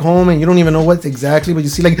 you'd be like home and you don't even know what exactly, but you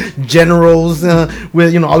see like generals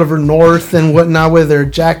with, you know, Oliver North and whatnot with their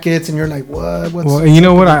jackets, and you're like, what? Well, you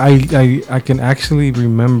know what? I can actually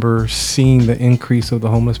remember seeing the increase of the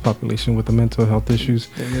homeless population with the mental health issues,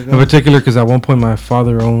 in particular because at one point my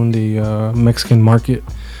father owned a Mexican market,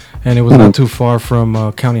 and it was not too far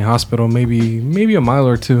from County Hospital, maybe a mile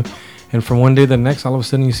or two. And from one day to the next, all of a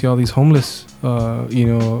sudden you see all these homeless,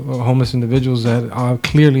 homeless individuals that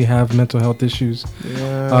clearly have mental health issues.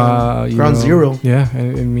 Yeah. Ground zero. Yeah, I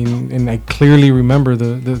mean, and I clearly remember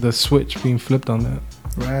the switch being flipped on that.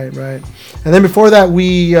 Right. And then before that,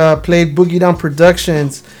 we played Boogie Down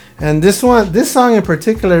Productions, and this song in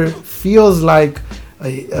particular feels like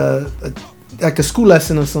a school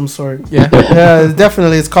lesson of some sort. Yeah,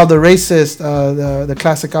 definitely. It's called The Racist, the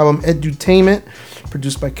classic album Edutainment,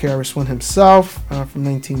 produced by KRS-One himself from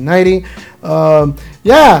 1990. I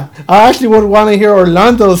actually would want to hear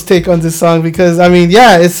Orlando's take on this song because, I mean,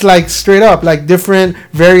 it's like straight up, like different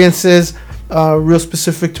variances, real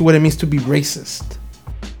specific to what it means to be racist.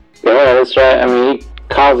 Yeah, that's right. I mean, he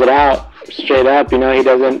calls it out straight up. You know, he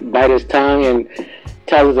doesn't bite his tongue and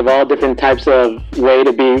tells us of all different types of way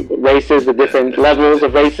to be racist, the different levels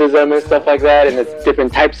of racism and stuff like that, and it's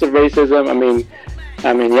different types of racism. I mean,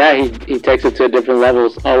 he takes it to different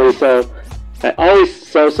levels. That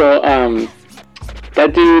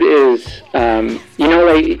dude is, like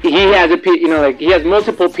he has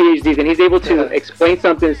multiple PhDs, and he's able to explain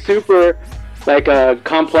something super,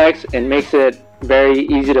 complex, and makes it very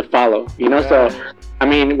easy to follow. You know, so I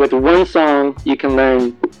mean, with one song, you can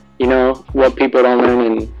learn, what people don't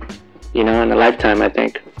learn in a lifetime, I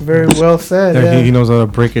think. Very well said. He knows how to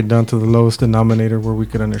break it down to the lowest denominator where we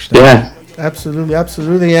could understand. Yeah.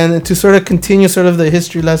 Absolutely. And to sort of continue sort of the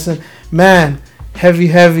history lesson, man, heavy.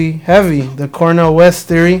 The Cornel West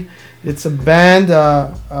Theory. It's a band.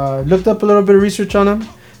 Looked up a little bit of research on them.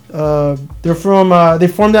 They formed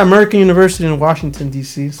the American University in Washington,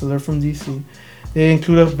 D.C., so they're from D.C. They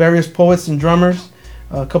include various poets and drummers,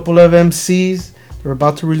 a couple of MCs. They're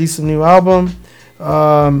about to release a new album.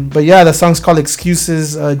 The song's called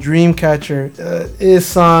Excuses, Dreamcatcher. This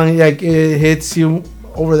song, it hits you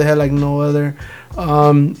over the head like no other.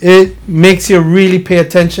 It makes you really pay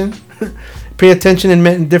attention. Pay attention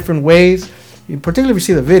in different ways. Particularly if you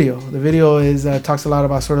see the video. The video is talks a lot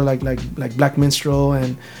about sort of like Black Minstrel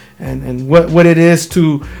and what it is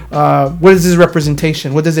to what is this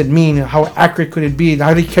representation? What does it mean? How accurate could it be?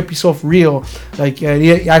 How do you keep yourself real?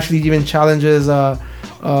 He actually even challenges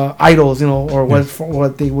idols, or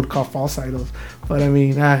what they would call false idols. But I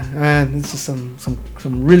mean, man, it's just some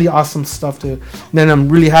really awesome stuff to. Then I'm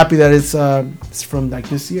really happy that it's from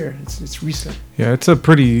this year. It's recent. Yeah, it's a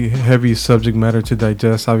pretty heavy subject matter to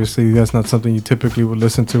digest. Obviously, that's not something you typically would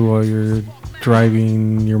listen to while you're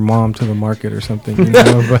driving your mom to the market or something. But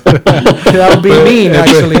that would be mean,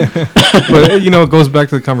 actually. But it goes back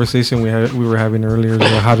to the conversation we were having earlier.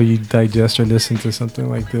 How do you digest or listen to something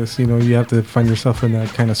like this? You have to find yourself in that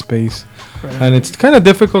kind of space, right. And it's kind of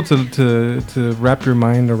difficult to wrap your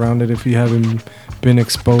mind around it if you haven't been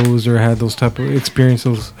exposed or had those type of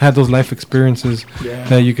experiences, had those life experiences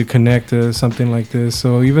that you could connect to something like this.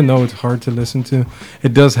 So even though it's hard to listen to,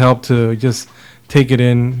 it does help to just take it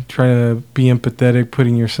in, try to be empathetic,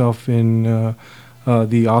 putting yourself in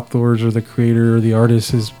the author's or the creator or the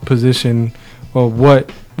artist's position. Well,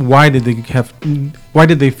 why did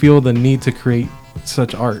they feel the need to create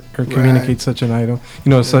such art or communicate such an item?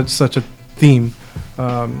 Such a theme.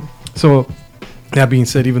 So that being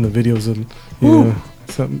said, even the videos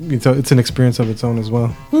it's an experience of its own as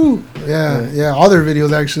well. Yeah, all their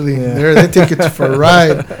videos actually. They take it for a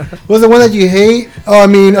ride. Was the one that you hate? Oh, I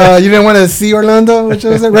mean, you didn't want to see Orlando, which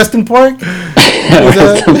was it? Reston Park.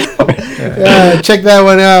 Check that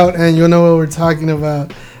one out, and you'll know what we're talking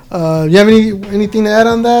about. You have anything to add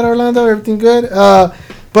on that, Orlando? Everything good?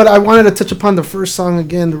 But I wanted to touch upon the first song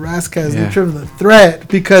again, the Razzcast, Nature of the Threat,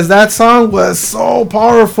 because that song was so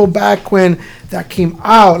powerful back when that came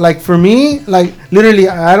out. For me, literally,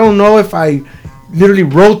 I don't know if I literally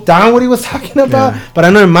wrote down what he was talking about, but I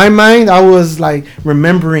know in my mind I was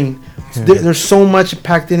remembering There's so much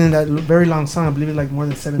packed in that very long song. I believe it's like more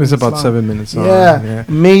than 7 minutes. It's about long. 7 minutes long. Yeah,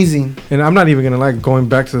 amazing. And I'm not even gonna lie, going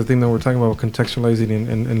back to the thing that we're talking about, contextualizing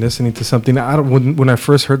and listening to something. When I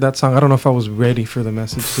first heard that song, I don't know if I was ready for the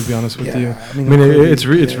message, to be honest with you. I mean it's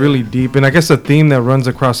really deep, and I guess the theme that runs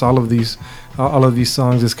across all of these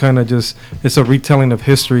songs is kind of just, it's a retelling of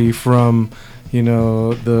history from, you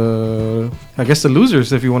know, I guess the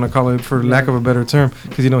losers, if you want to call it, for lack of a better term,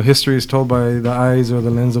 because, you know, history is told by the eyes or the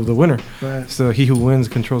lens of the winner. Right. So he who wins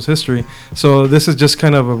controls history. So this is just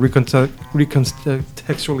kind of a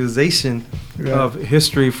recontextualization of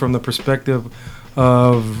history from the perspective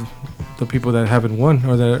of the people that haven't won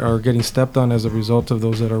or that are getting stepped on as a result of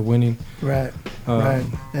those that are winning. Right.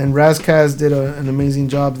 And Razkaz did an amazing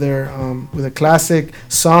job there with a classic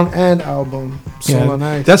song and album, Soul on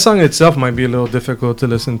Ice. That song itself might be a little difficult to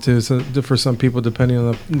listen to for some people, depending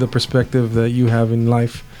on the perspective that you have in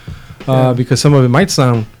life. Because some of it might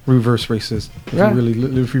sound reverse racist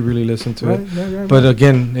if you really listen to it. But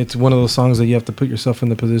again, it's one of those songs that you have to put yourself in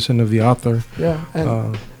the position of the author. Yeah,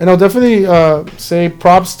 and I'll definitely say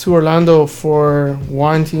props to Orlando for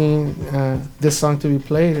wanting this song to be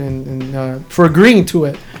played and for agreeing to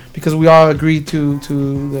it, because we all agreed to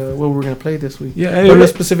what we're going to play this week. Yeah, but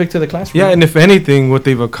it's specific to the classroom. Yeah, and if anything, what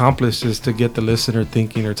they've accomplished is to get the listener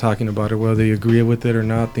thinking or talking about it, whether they agree with it or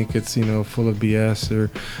not, think it's, you know, full of BS, or,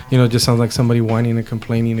 you know, just sounds like somebody whining and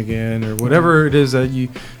complaining again, or whatever it is that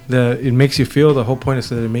it makes you feel. The whole point is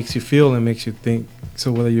that it makes you feel and makes you think. So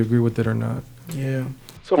whether you agree with it or not. Yeah.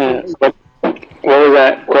 So what was that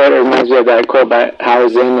quote? It reminds me of that quote by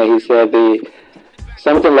Howard Zinn that he said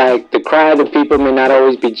something like, the cry of the people may not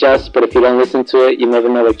always be just, but if you don't listen to it, you never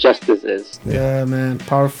know what justice is. Yeah, man,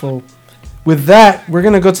 powerful. With that, we're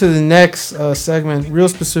going to go to the next segment, real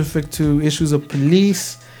specific to issues of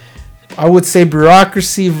police. I would say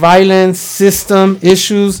bureaucracy, violence, system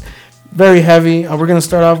issues, very heavy. We're going to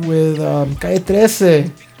start off with Calle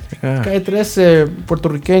 13. Yeah. Calle 13,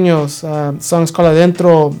 Puertorriqueños. Song's called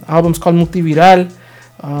Adentro, album's called Multiviral.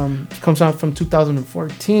 Comes out from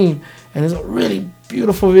 2014. And it's a really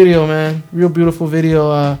beautiful video, man. Real beautiful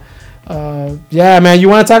video. Yeah, man. You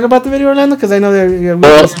want to talk about the video, Orlando? Because I know you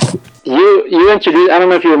introduced, I don't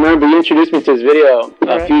know if you remember, you introduced me to this video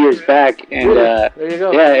a few years back. And there you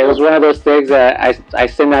go. Yeah, it was one of those things that I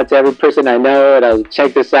send out to every person I know, and I'll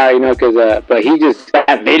check this out, you know, because, but he just,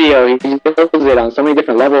 that video, he throws it on so many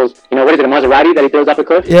different levels. You know, what is it, a Maserati that he throws off a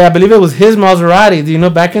cliff? Yeah, I believe it was his Maserati. Do you know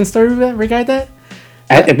back-end story regarding that?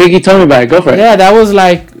 Biggie told me about it. Go for it. Yeah, that was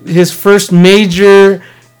like his first major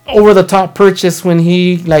over-the-top purchase when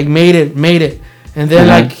he like made it, and then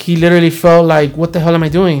like he literally felt like, what the hell am I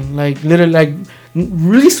doing? Like literally, like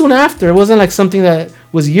really soon after. It wasn't like something that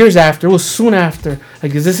was years after. It was soon after.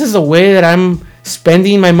 Like, is this the way that I'm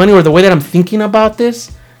spending my money, or the way that I'm thinking about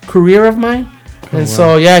this career of mine? And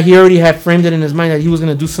so yeah, he already had framed it in his mind that he was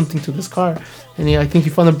gonna do something to this car, and I think he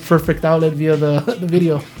found the perfect outlet via the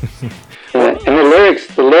video. And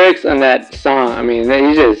the lyrics on that song, I mean,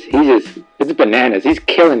 he's just, it's bananas. He's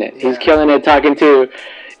killing it. He's killing it, talking to,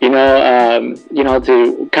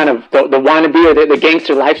 to kind of the wannabe or the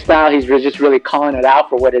gangster lifestyle. He's just really calling it out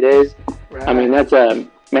for what it is. Right. I mean, that's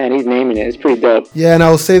man, he's naming it. It's pretty dope. Yeah, and I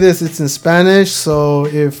will say this: it's in Spanish, so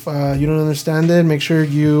if you don't understand it, make sure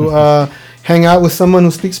you hang out with someone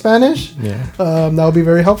who speaks Spanish. Yeah, that will be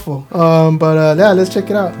very helpful. But yeah, let's check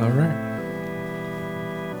it out. All right.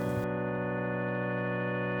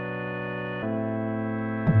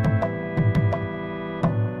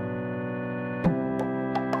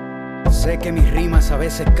 Sé que mis rimas a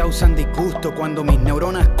veces causan disgusto. Cuando mis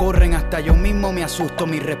neuronas corren hasta yo mismo me asusto.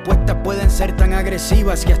 Mis respuestas pueden ser tan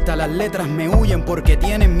agresivas que hasta las letras me huyen porque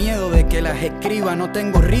tienen miedo de que las escriba. No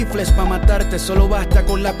tengo rifles para matarte, solo basta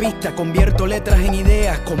con la pista. Convierto letras en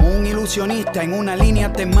ideas como un ilusionista. En una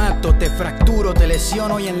línea te mato, te fracturo, te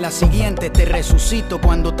lesiono y en la siguiente te resucito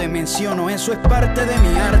cuando te menciono. Eso es parte de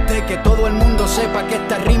mi arte, que todo el mundo sepa que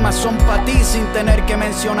estas rimas son para ti sin tener que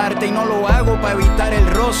mencionarte. Y no lo hago para evitar el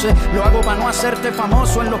roce, lo hago para no hacerte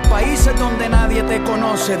famoso en los países donde nadie te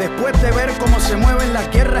conoce. Después de ver cómo se mueven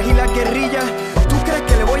las guerras y las guerrillas, ¿tú crees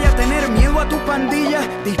que le voy a tener miedo a tu pandilla?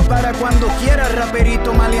 Dispara cuando quieras,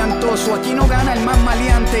 raperito maleantoso. Aquí no gana el más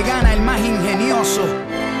maleante, gana el más ingenioso.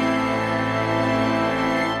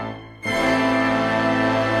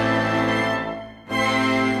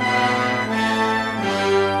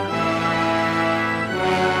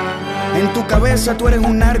 En tu cabeza cabeza tú eres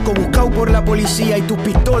un narco buscado por la policía y tus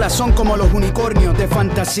pistolas son como los unicornios de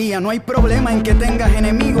fantasía. No hay problema en que tengas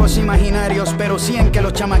enemigos imaginarios, pero sí en que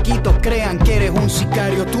los chamaquitos crean que eres un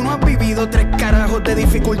sicario. Tú no has vivido 3 carajos de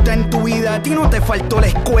dificultad en tu vida. A ti no te faltó la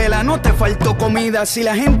escuela, no te faltó comida. Si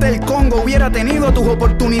la gente del Congo hubiera tenido tus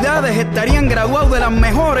oportunidades, estarían graduados de las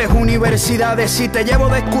mejores universidades. Si te llevo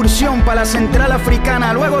de excursión para la central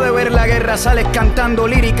africana, luego de ver la guerra sales cantando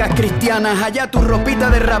líricas cristianas. Allá tu ropita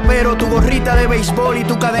de rapero, tu gorrita de béisbol y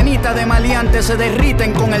tu cadenita de maleante se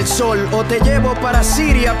derriten con el sol. O te llevo para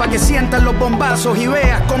Siria para que sientas los bombazos y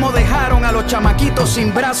veas cómo dejaron a los chamaquitos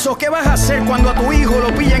sin brazos. ¿Qué vas a hacer cuando a tu hijo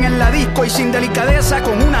lo pillen en la disco y sin delicadeza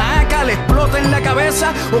con una AK le exploten la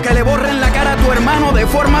cabeza? O que le borren la cara a tu hermano de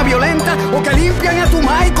forma violenta, o que limpian a tu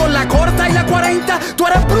mai con la corta y la 40. Tú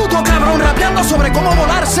eres bruto, cabrón, rapeando sobre cómo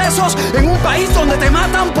volar sesos en un país donde te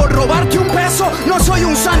matan por robarte un peso. No soy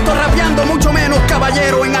un santo rapeando, mucho menos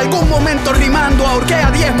caballero. En algún momento rimando ahorqué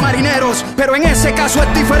a 10 marineros, pero en ese caso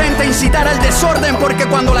es diferente incitar al desorden, porque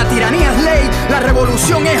cuando la tiranía es ley, la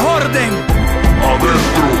revolución es orden.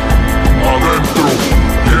 Adentro, adentro,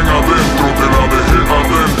 bien adentro, te la dejé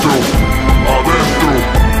adentro. Adentro,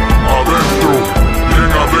 adentro,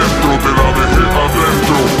 bien adentro, te la dejé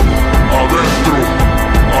adentro. Adentro,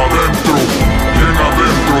 adentro, bien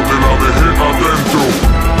adentro, te la dejé adentro.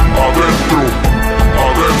 Adentro,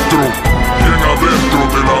 adentro, bien adentro,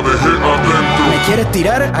 te la dejé adentro. ¿Me quieres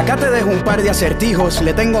tirar? Acá te dejo un par de acertijos.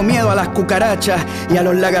 Le tengo miedo a las cucarachas y a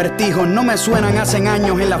los lagartijos. No me suenan hacen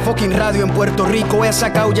años en la fucking radio en Puerto Rico. He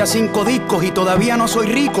sacado ya 5 discos y todavía no soy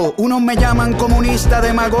rico. Unos me llaman comunista,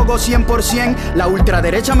 demagogo 100%. La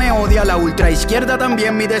ultraderecha me odia, la ultraizquierda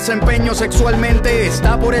también. Mi desempeño sexualmente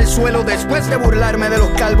está por el suelo. Después de burlarme de los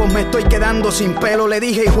calvos me estoy quedando sin pelo. Le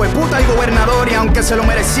dije hijo de puta al gobernador y aunque se lo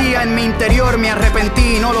merecía, en mi interior me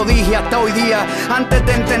arrepentí y no lo dije hasta hoy día. Antes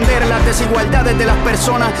de entender las desigualdades de las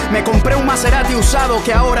personas, me compré un Maserati usado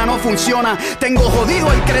que ahora no funciona. Tengo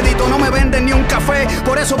jodido el crédito, no me venden ni un café.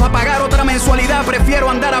 Por eso para pagar otra mensualidad prefiero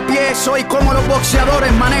andar a pie. Soy como los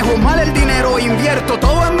boxeadores, manejo mal el dinero. Invierto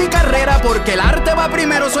todo en mi carrera porque el arte va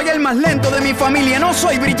primero. Soy el más lento de mi familia, no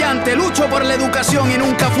soy brillante. Lucho por la educación y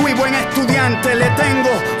nunca fui buen estudiante. Le tengo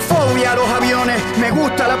fobia a los aviones. Me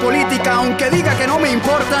gusta la política aunque diga que no me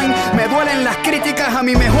importan. Me duelen las críticas, a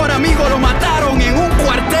mi mejor amigo lo mataron en un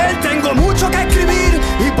cuartel. Tengo mucho que escribir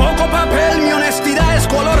y poco papel. Mi honestidad es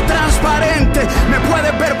color transparente. Me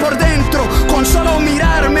puedes ver por dentro con solo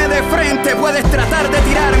mirarme de frente. Puedes tratar de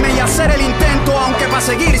tirarme y hacer el intento, aunque para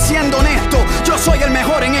seguir siendo honesto, yo soy el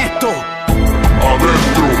mejor en esto.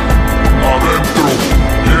 Adentro, adentro,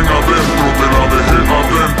 bien adentro, te la dejé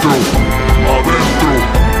adentro. Adentro,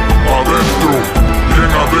 adentro,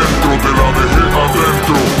 bien adentro, te la dejé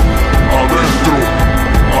adentro. Adentro,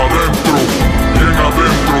 adentro, bien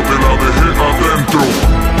adentro, te la dejé adentro.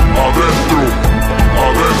 Adentro,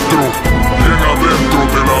 adentro, bien adentro,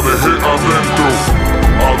 te la dejé adentro.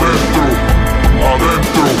 Adentro,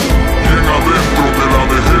 adentro, bien adentro, te la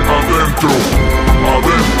dejé adentro.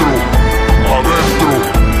 Adentro, adentro,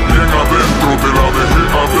 bien adentro, te la dejé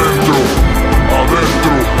adentro.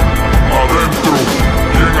 Adentro, adentro,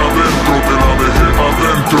 bien adentro, te la dejé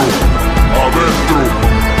adentro. Adentro,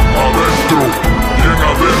 adentro, bien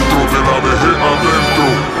adentro, te la dejé adentro.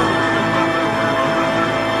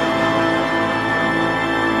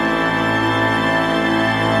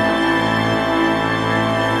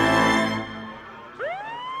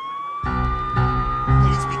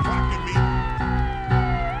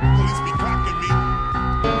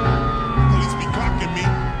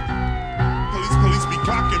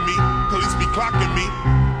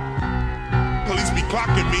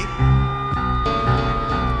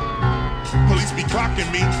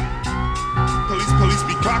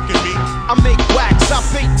 I make wax, I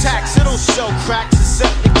pay tax, I don't sell cracks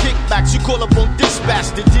except the kickbacks. You call up on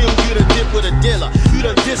dispatch, the deal you done did with a dealer. You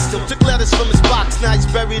done dissed him, took letters from his box, now he's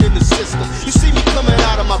buried in the system. You see me coming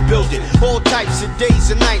out of my building, all types of days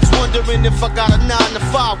and nights, wondering if I got a 9 to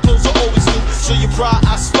 5. Clothes are always new, so your pride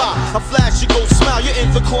I spy. I flash, you go smile, you're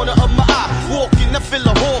in the corner of my eye. Walking, I feel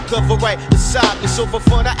a hawk cover right beside me. So for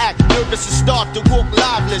fun I act nervous and start to walk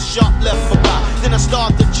liveless, sharp left for by. Then I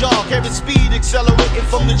start to jog, hearing speed accelerating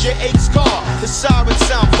from the J8's car. The sirens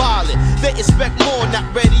sound violent, they expect more, not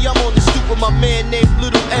ready. I'm on the stoop with my man named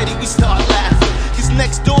Little Eddie, we start laughing. Cause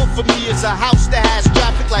next door for me is a house that has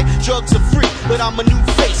traffic like drugs are free. But I'm a new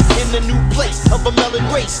face in a new place of a melon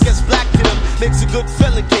race. Gets black to them, makes a good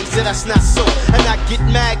felon case that that's not so. And I get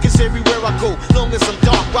mad cause everywhere I go, long as I'm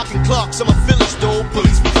dark, rocking clocks, I'm a village though.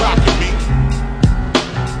 Police be clocking me.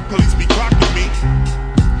 Police be clocking me.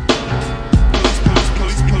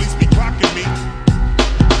 Police be clocking me.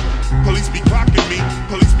 Police be clocking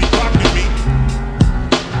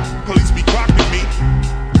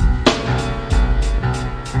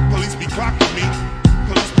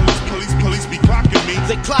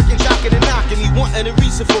wanting a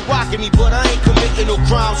reason for rocking me, but I ain't committing no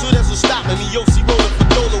crime, so there's no stopping me. Yo, see rolling for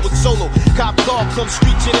Dolo with solo. Cop car comes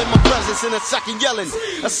screeching in my presence in a second yelling.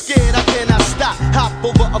 I'm scared, I cannot stop. Hop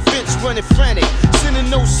over a fence, running frantic. Sending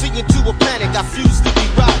no seeking to a panic. I fuse to be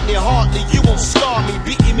riding there hardly. You won't scar me,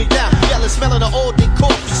 beating me down. Yelling, smelling the all day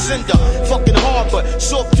coffee cinder. Fucking hard, but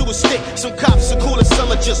soft to a stick. Some cops are cool and some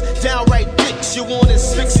are just downright dicks. You want to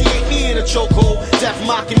asphyxiate me in a chokehold, death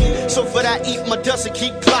mocking me. So for that, eat my dust and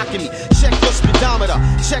keep clocking me. Check your speedometer,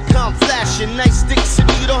 check how I'm flashing. Nice sticks and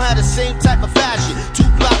you don't have the same type of fashion. 2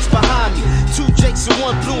 blocks behind me, 2 Jakes and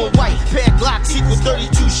 1 blue and white. Pair Glocks equal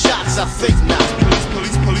 32 shots, I think not.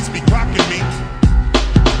 Police be clocking me.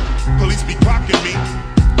 Police be clocking me.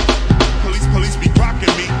 Police be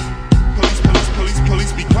clocking me.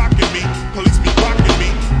 Police be clocking me. Police be clocking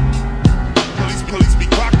me. Police be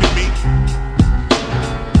clocking me.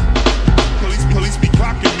 Police be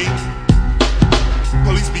clocking me.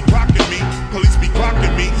 Police be clocking me. Police be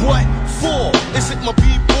clocking me. What for? Is it my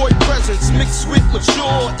B-boy presence mixed with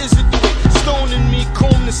mature? Is it the way stoning me,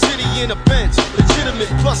 comb the city in a Benz? Legitimate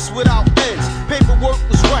plus without ends. Paperwork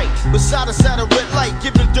was right, beside us at a red light,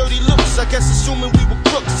 giving dirty looks. I guess assuming we were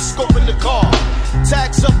crooks, scoping the car.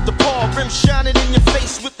 Tags up the paw, rim shining in your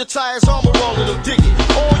face with the tires, armor rolling, I'm digging.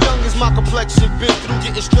 All young is my complexion, been through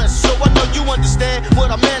getting stressed, so I know you understand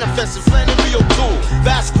what I manifested. Flanning real cool,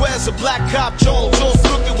 Vasquez, a black cop Jones, all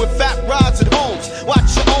crooked with fat rods and homes.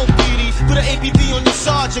 Watch your own PD, put an APB on your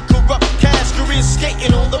sergeant, corrupt cash, career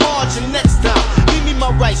skating on the margin. Next time, give me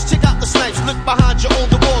my rights, check out the snipes, look behind you on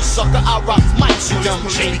the wall, sucker. I rock mics, you dumb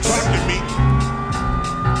jakes.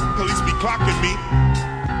 Police be clocking me.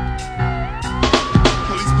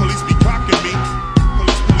 Police be clocking me.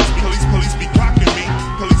 Police be clocking me. Police be clocking me.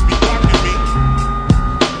 Police be clocking me.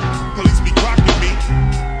 Police be clocking me.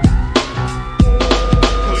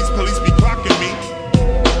 Police be clocking me.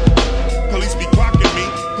 Police be clocking me.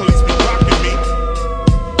 Police be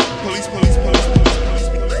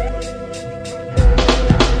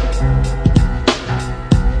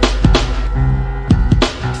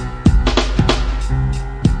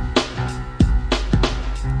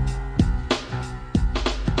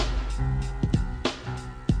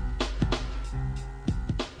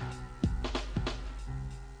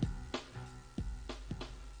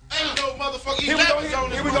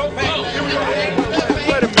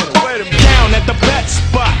Down at the pet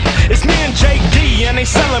spot, it's me and JD, and they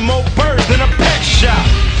selling more birds than a pet shop.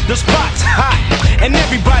 The spot's hot, and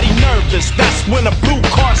everybody nervous. That's when a blue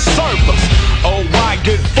car serve us. Oh, why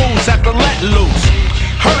good fools have to let loose?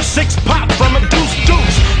 Her 6 pop from a deuce.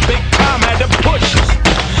 Big time had to push us.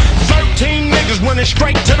 13 niggas running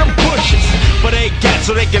straight to the bushes, but they got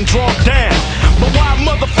so they can draw down. But why a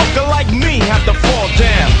motherfucker like me have to fall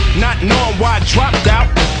down? Not knowing why I dropped out.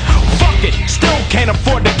 Fuck it, still can't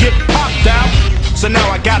afford to get popped out. So now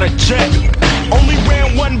I got a jet. Only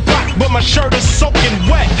ran 1 block, but my shirt is soaking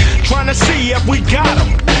wet. Trying to see if we got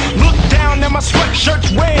him. Look down and my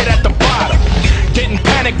sweatshirt's red at the bottom. Didn't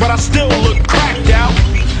panic, but I still look cracked out.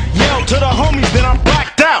 Yell to the homies, then I'm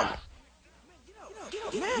blacked out.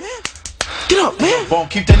 Get up, man. Won't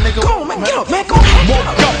keep that nigga. Go on, man. Get up, man. Go on.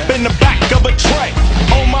 Woke up in the back of a tray,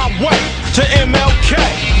 on my way to MLK.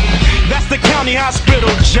 That's the county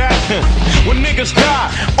hospital, Jack. When niggas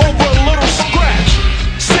die over a little scratch,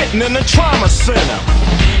 sitting in the trauma center.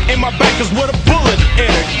 In my back is where the bullet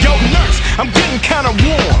entered. Yo, nurse, I'm getting kinda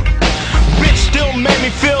warm. Bitch still made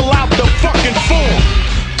me fill out the fucking form.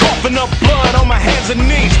 Coughing up blood on my hands and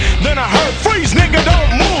knees. Then I heard, freeze, nigga,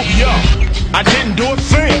 don't move, yo. I didn't do a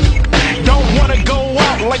thing. Don't wanna go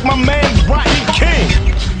out like my man Rodney King.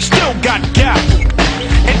 Still got gappled.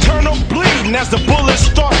 Internal bleeding as the bullet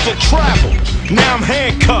starts to travel. Now I'm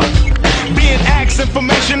handcuffed, being asked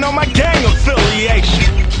information on my gang affiliation.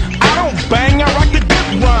 I don't bang, I rock the dip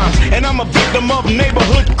rhymes, and I'm a victim of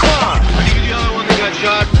neighborhood crime. Are you the other one that got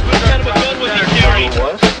shot? What kind of a gun was he carrying?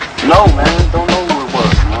 No, man, don't know who it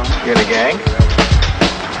was, man. You in a gang?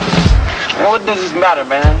 Man, what does this matter,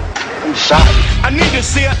 man? I'm shot. I need to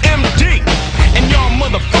see a MD, and y'all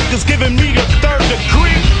motherfuckers giving me the 3rd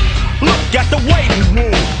degree. Look at the waiting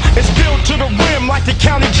room, it's filled to the rim like the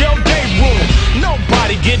county jail day room.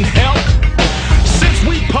 Nobody getting help. Since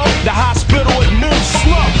we poked the hospital, it moves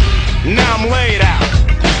slow. Now I'm laid out.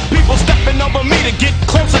 People stepping over me to get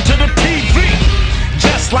closer to the TV,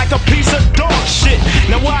 just like a piece of dog shit.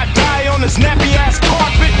 Now why I die on this nappy ass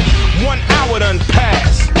carpet? 1 hour done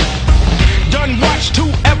passed. Done watched 2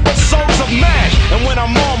 episodes of MASH, and when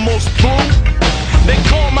I'm almost through, they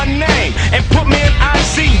call my name and put me in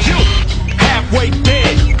ICU. Halfway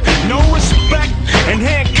dead, no respect, and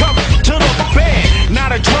handcuffed to the bed. Now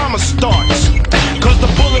the drama starts, cause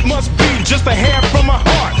the bullet must be just a hair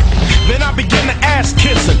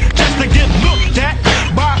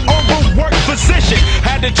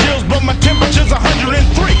got the chills, but my temperature's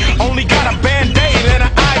 103. Only got a Band-Aid and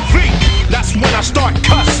an IV. That's when I start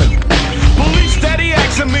cussing. Police steady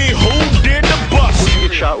asking me who did the bust. Who you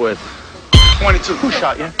get shot with? 22. Who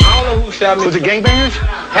shot you? I don't know who shot me. Was it gangbangers?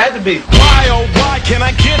 Had to be. Why, oh, why can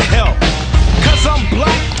I get help? Cause I'm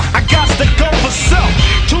black, I got to go for self.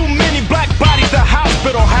 Too many black bodies, the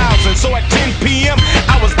hospital housing. So at 10 p.m.,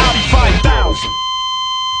 I was out 5,000.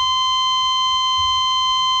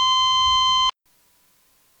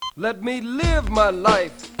 Let me live my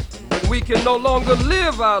life. When we can no longer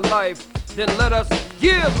live our life, then let us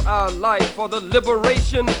give our life for the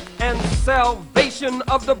liberation and salvation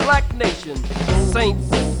of the black nation. Saints,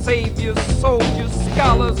 saviors, soldiers,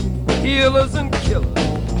 scholars, healers, and killers.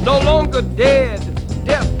 No longer dead,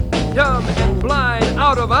 deaf, dumb, and blind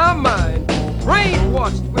out of our mind,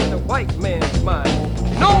 brainwashed with the white man's mind.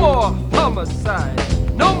 No more homicide,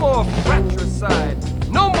 no more fratricide,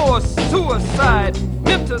 no more suicide,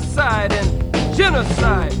 menticide, and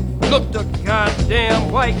genocide. Look the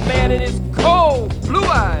goddamn white man in his cold blue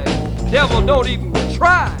eyes. Devil don't even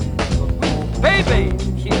try, but we baby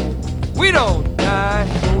kill. We don't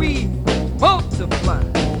die, we multiply.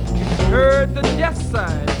 You heard the death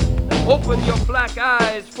sign. Now open your black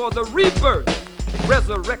eyes for the rebirth,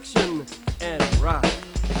 resurrection, and rise.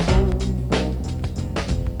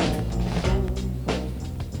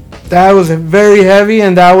 That was very heavy,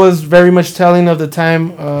 and that was very much telling of the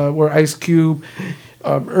time where Ice Cube,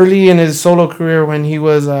 early in his solo career when he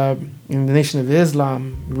was in the Nation of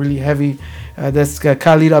Islam, really heavy. That's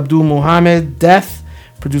Khalid Abdul Muhammad, Death,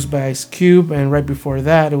 produced by Ice Cube, and right before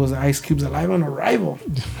that, it was Ice Cube's Alive on Arrival.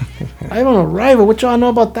 Alive on Arrival, what y'all know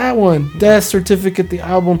about that one? Death Certificate, the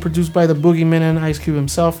album produced by the Boogeyman and Ice Cube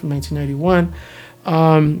himself in 1991.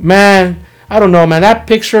 Man, I don't know, man. That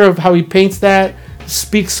picture of how he paints that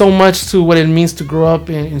speaks so much to what it means to grow up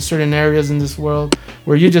in certain areas in this world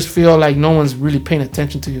where you just feel like no one's really paying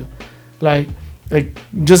attention to you. Like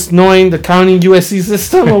just knowing the county USC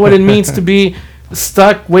system or what it means to be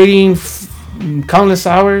stuck waiting countless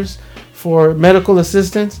hours for medical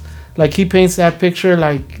assistance. Like he paints that picture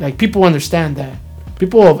like people understand that.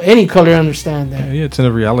 People of any color understand that. Yeah, it's in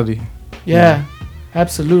a reality. Yeah,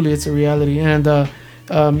 absolutely. It's a reality. And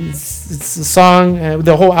it's a song,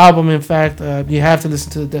 the whole album, in fact, you have to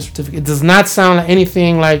listen to the Death Certificate. It does not sound like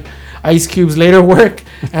anything like Ice Cube's later work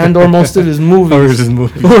and or most of his movies. or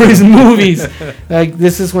his movies. Like,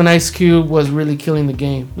 this is when Ice Cube was really killing the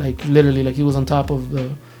game. Like, literally, like he was on top of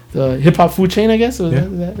the hip-hop food chain, I guess. Was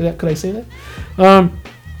that, could I say that?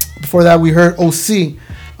 Before that, we heard OC.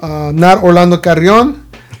 Not Orlando Carrion,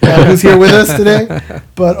 who's here with us today,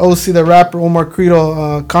 but OC the rapper. Omar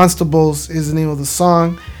Credo, Constables is the name of the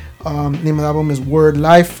song. Name of the album is Word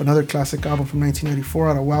Life, another classic album from 1994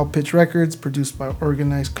 out of Wild Pitch Records, produced by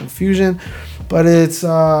Organized Confusion. But it's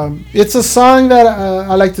a song that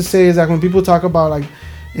I like to say is that when people talk about, like,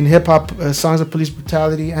 in hip hop, songs of police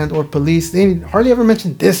brutality and or police, they hardly ever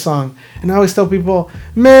mention this song. And I always tell people,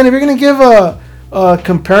 man, if you're gonna give a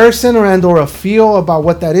comparison or a feel about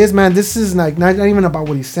what that is, man, this is like not even about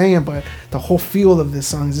what he's saying, but the whole feel of this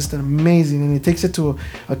song is just amazing, and it takes it to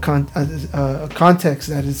a context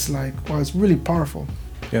that it's like, wow, it's really powerful.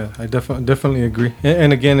 Yeah, I definitely agree.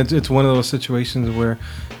 And again, it's one of those situations where,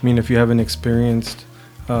 I mean, if you haven't experienced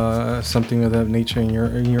something of that nature in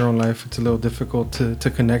your own life, it's a little difficult to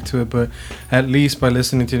connect to it. But at least by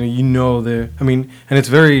listening to it, you know that, I mean, and it's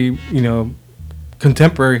very,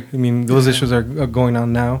 contemporary. I mean, those issues are going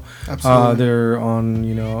on now. Absolutely. They're on,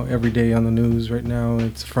 every day on the news right now.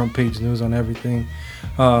 It's front page news on everything.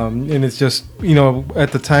 And it's just,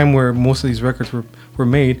 at the time where most of these records were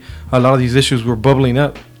made, a lot of these issues were bubbling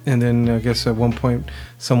up. And then I guess at one point,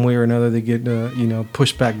 some way or another, they get,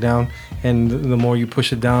 pushed back down. And the more you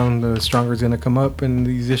push it down, the stronger it's going to come up. And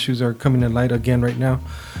these issues are coming to light again right now.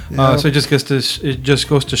 Yeah. So it just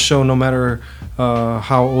goes to show, no matter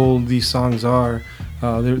how old these songs are,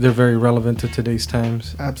 they're very relevant to today's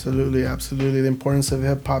times. Absolutely, absolutely. The importance of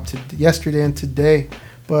hip hop yesterday and today.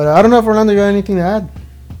 But I don't know if Orlando, you got anything to add?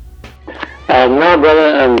 No,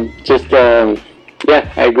 brother.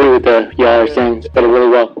 Yeah, I agree with y'all are saying. Spelled it really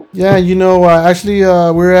well. Yeah, actually,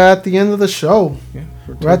 we're at the end of the show. Yeah,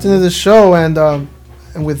 we're at the end of the show, and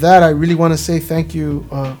with that, I really want to say thank you,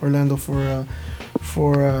 Orlando, for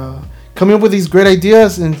coming up with these great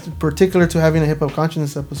ideas, in particular to having a hip hop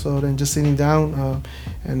consciousness episode and just sitting down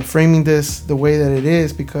and framing this the way that it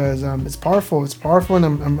is, because it's powerful. It's powerful, and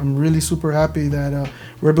I'm really super happy that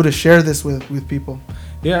we're able to share this with people.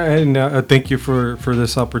 Yeah, and thank you for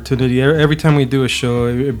this opportunity. Every time we do a show,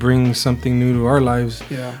 it brings something new to our lives.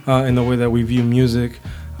 Yeah. In the way that we view music.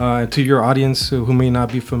 To your audience who may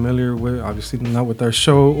not be familiar with, obviously not with our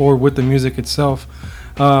show or with the music itself,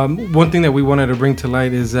 one thing that we wanted to bring to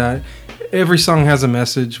light is that every song has a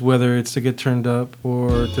message, whether it's to get turned up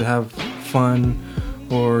or to have fun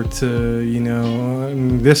or to,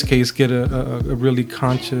 in this case, get a really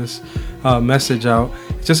conscious message out.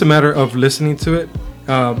 It's just a matter of listening to it.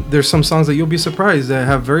 There's some songs that you'll be surprised that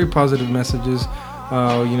have very positive messages.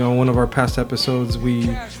 One of our past episodes,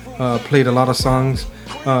 we played a lot of songs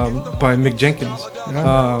by Mick Jenkins,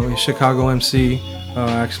 Chicago MC.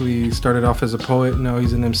 Actually started off as a poet. Now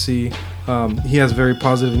he's an MC. He has very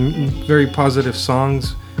positive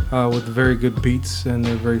songs with very good beats, and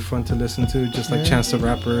they're very fun to listen to, just like Chance the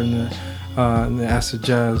Rapper and the Acid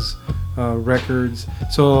Jazz records.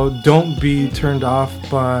 So don't be turned off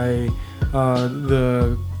by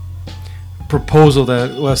the proposal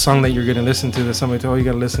that a song that you're going to listen to, that somebody told you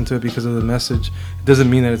got to listen to it because of the message. It doesn't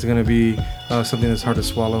mean that it's going to be something that's hard to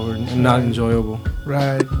swallow or not enjoyable.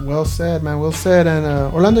 Right. Well said, man. Well said. And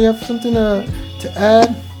Orlando, you have something to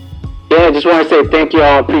add? Yeah, I just want to say thank you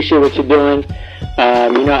all. I appreciate what you're doing.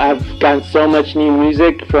 I've gotten so much new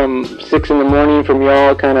music from 6 in the morning from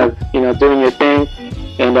y'all kind of, doing your thing.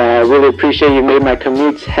 And I really appreciate you made my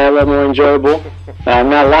commutes hella more enjoyable. I'm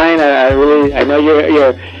not lying. I know you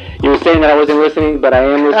were saying that I wasn't listening, but I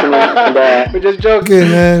am listening. And, we're just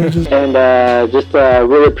joking, man.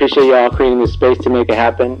 Really appreciate y'all creating this space to make it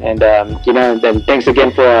happen. And and thanks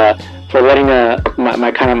again for letting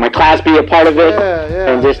my class be a part of it.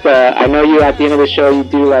 Yeah. And just I know you at the end of the show you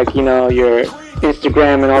do your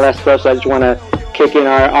Instagram and all that stuff. So I just want to kick in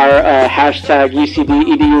our hashtag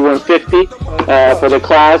UCD-EDU150 for the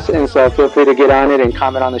class, and so feel free to get on it and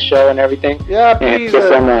comment on the show and everything. Yeah, please.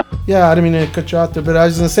 And I didn't mean to cut you out there, but I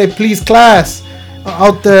was going to say, please, class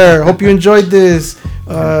out there, hope you enjoyed this.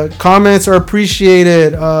 Comments are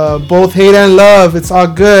appreciated, both hate and love. It's all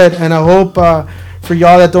good, and I hope for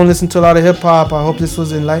y'all that don't listen to a lot of hip-hop, I hope this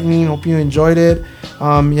was enlightening. Hope you enjoyed it.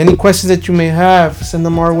 Any questions that you may have, send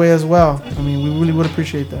them our way as well. I mean, we really would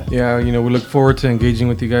appreciate that. Yeah, we look forward to engaging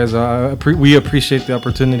with you guys. We appreciate the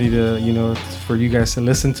opportunity to, for you guys to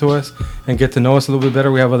listen to us and get to know us a little bit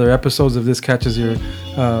better. We have other episodes if this catches your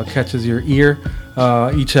ear.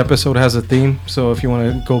 Each episode has a theme, so if you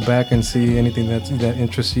want to go back and see anything that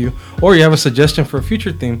interests you, or you have a suggestion for a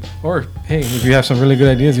future theme, or hey, if you have some really good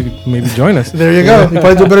ideas, you could maybe join us. There you go. You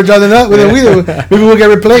probably do a better job than we do. Maybe we'll get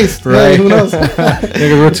replaced. Right? Yeah, who knows?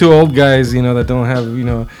 We're two old guys, that don't have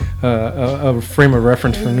a frame of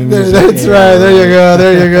reference for new music. That's right.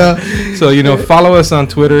 There you go. So follow us on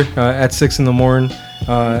Twitter at 6 in the morning,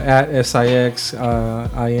 at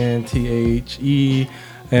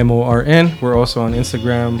SIXINTHEMORN. We're also on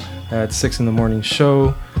Instagram at 6 in the morning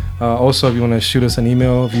show. Also, if you want to shoot us an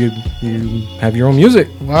email, if you have your own music.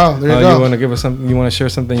 Wow, there you go. You want to give us something, you want to share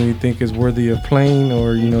something you think is worthy of playing,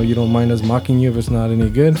 or you don't mind us mocking you if it's not any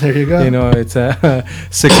good. There you go. It's at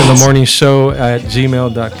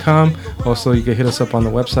 6inthemorningshow@gmail.com. Also, you can hit us up on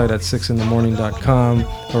the website at 6inthemorning.com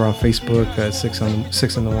or on Facebook at 6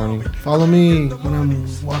 in the morning. Follow me when I'm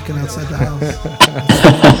walking outside the house.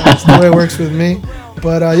 That's the way it works with me.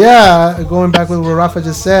 But going back with what Rafa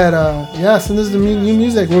just said, send us the new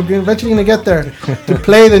music. We're eventually going to get there to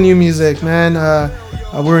play the new music, man.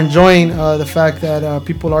 We're enjoying the fact that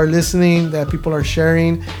people are listening, that people are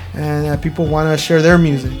sharing, and that people want to share their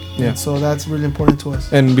music. Yeah. And so that's really important to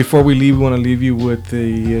us. And before we leave, we want to leave you with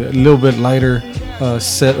a little bit lighter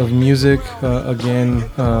set of music. Again,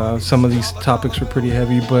 some of these topics were pretty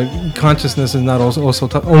heavy, but consciousness is not also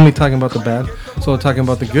only talking about the bad, so talking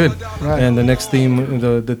about the good. Right. And the next theme,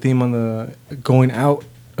 the theme on the going out.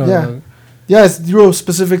 Yeah, it's real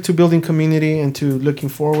specific to building community and to looking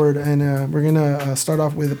forward. And we're going to start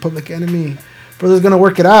off with Public Enemy. Brother's going to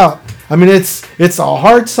work it out. I mean, it's a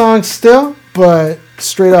hard song still, but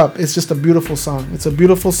straight up, it's just a beautiful song. It's a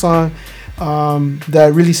beautiful song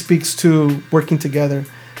that really speaks to working together.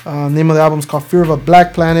 Name of the album is called Fear of a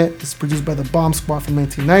Black Planet. It's produced by the Bomb Squad from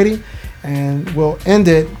 1990. And we'll end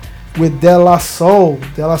it with De La Soul.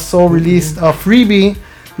 De La Soul released a freebie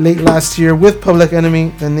late last year with Public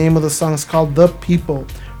Enemy. The name of the song is called The People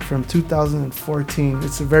from 2014.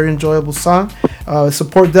 It's a very enjoyable song.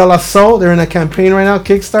 Support De La Soul. They're in a campaign right now,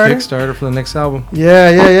 Kickstarter for the next album.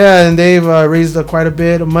 Yeah. And they've raised quite a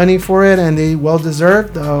bit of money for it, and they well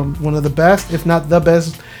deserved. One of the best, if not the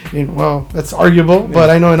best. That's arguable, but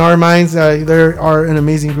I know in our minds they are an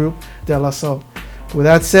amazing group, De La Soul. With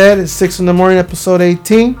that said, it's 6 in the morning, episode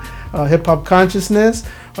 18, Hip Hop Consciousness.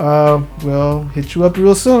 We'll hit you up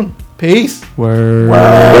real soon. Peace. Word.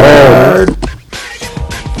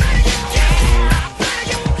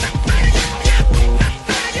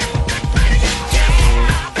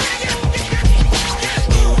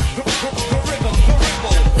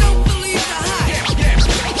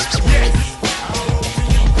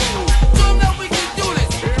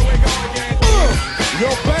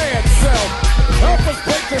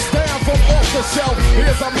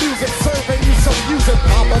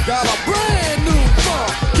 got a brand new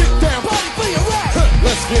funk. Get down, party for your right.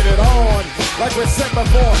 Let's get it on, like we said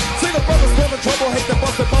before. See the brothers causing trouble, hate the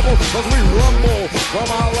busted bubble, cause we rumble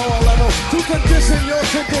from our lower level. To condition your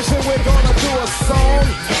condition, we're gonna do a song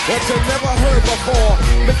that you never heard before.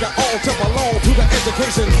 Make it all jump along to the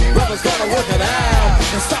education. Brothers gonna work it out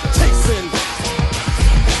and stop chasing.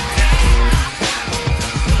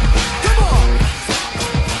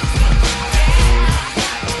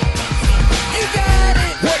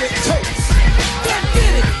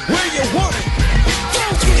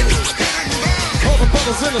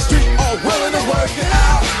 In the street, all willing to work it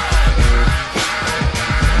out.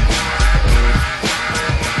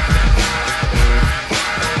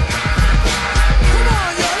 Come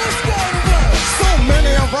on, yo, let's go to work. So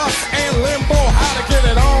many of us in limbo, how to get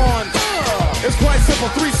it on. It's quite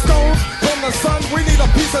simple, 3 stones from the sun. We need a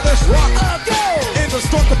piece of this rock. Go!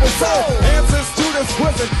 Indestructible soul. Answers to this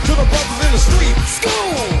prison, to the brothers in the street,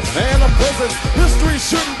 school, and the prisons. History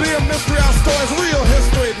shouldn't be a mystery. Our story's real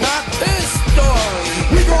history, not this story.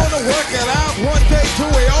 We gonna work it out one day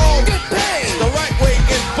till we all get paid the right way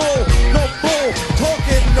in full. No bull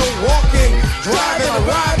talking, no walking, driving,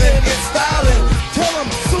 arriving, and styling. Tell them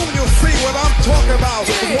soon you'll see what I'm talking about.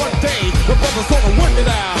 Yeah. One day the brothers gonna work it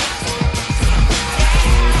out.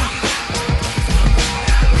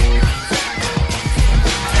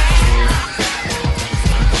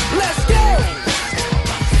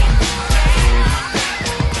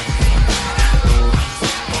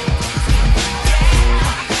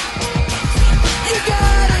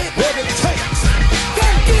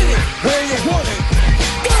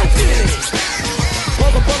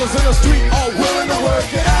 In the street, all willing to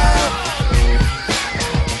work it out.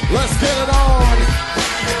 Let's get it on.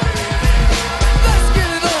 Let's get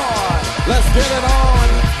it on. Let's get it on.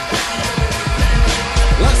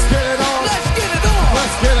 Let's get it on. Let's get it on.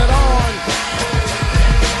 Let's get it on.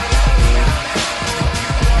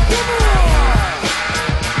 Come on.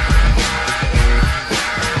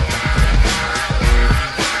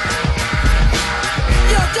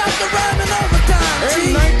 Yo, drop the rhyme in overtime. In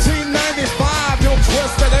 1995, you'll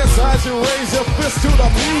twist it as you raise your fist to the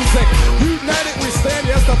music. United we stand,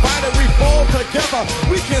 yes, divided we fall together.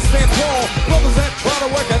 We can stand tall. Brothers that try to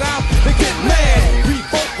work it out, they get mad.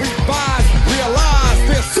 Revolt, revise, realize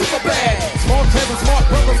they're super bad. Small chance and smart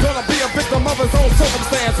brothers gonna be a victim of his own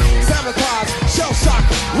circumstance. Sabotage, shell shock,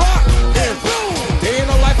 rock, and boom. They ain't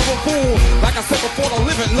no life of a fool. Like I said before, the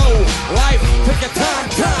living low. Life, take your time,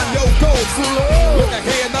 yo, go slow. Look at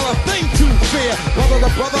here, another thing to fear. Brother to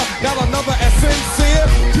brother, not another as sincere.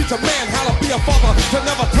 Teach a man how to be a father, to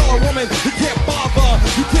never tell a woman he can't bother.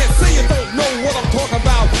 You can't say you don't know what I'm talking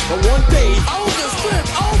about, but one day, older script,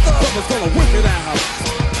 older, brother's gonna whip it out.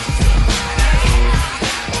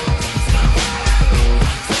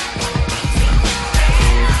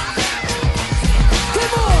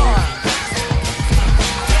 Come on!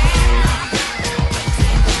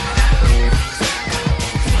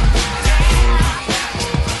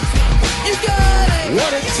 You got it!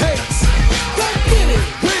 What it takes!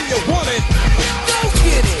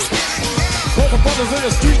 Brothers in the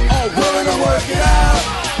street all willing to work it out.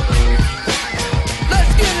 Let's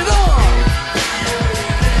get it on.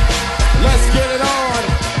 Let's get it on.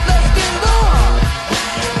 Let's get it on.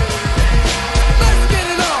 Let's get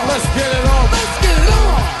it on. Let's get it on. Let's get it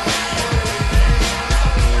on.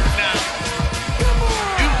 Now,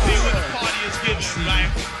 you see what the party is given, right?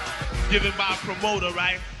 Given by a promoter,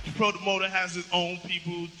 right? The promoter has his own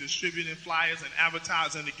people distributing flyers and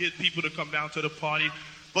advertising to get people to come down to the party.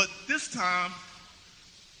 But this time,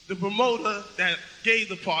 the promoter that gave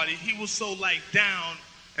the party, he was so like down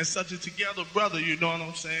and such a together brother, you know what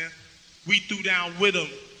I'm saying? We threw down with him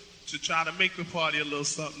to try to make the party a little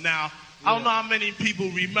something. Now, I don't know how many people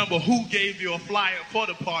remember who gave you a flyer for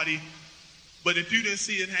the party, but if you didn't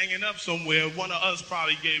see it hanging up somewhere, one of us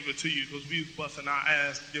probably gave it to you because we was busting our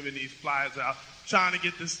ass giving these flyers out, trying to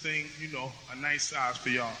get this thing, you know, a nice size for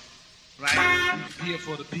y'all. Right? Here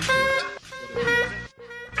for the people. For the people.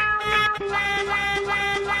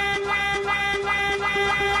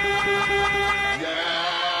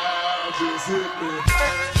 Yeah, just hit me.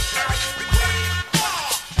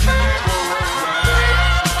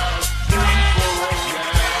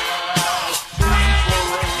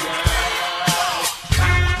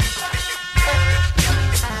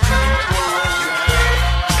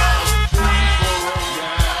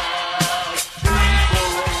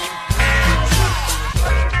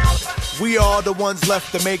 We are the ones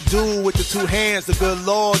left to make do with the 2 hands the good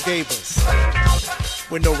Lord gave us.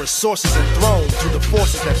 With no resources and thrown to the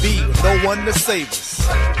forces that be, with no one to save us.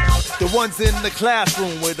 The ones in the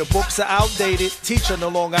classroom where the books are outdated, teacher no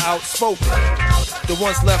longer outspoken. The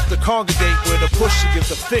ones left to congregate where the pusher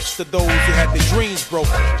gives a fix to those who had their dreams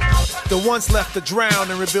broken. The ones left to drown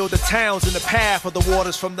and rebuild the towns in the path of the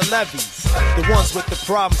waters from the levees. The ones with the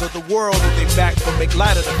problems of the world that they back but make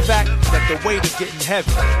light of the fact that the weight is getting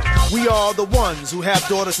heavy. We are the ones who have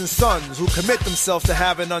daughters and sons who commit themselves to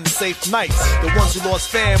having unsafe nights. The ones who lost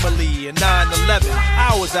family in 9/11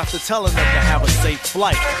 hours after telling them to have a safe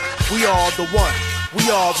flight. We are the ones. We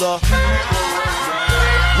are the.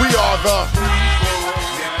 We are the.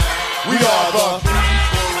 We are the.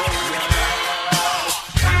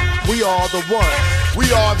 We are the ones.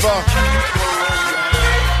 We are the.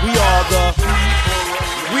 We are the.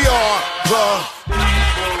 We are the.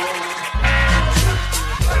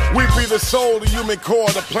 We be the soul, the human core,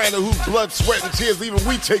 the planet whose blood, sweat, and tears even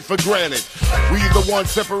we take for granted. We the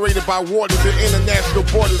ones separated by waters and international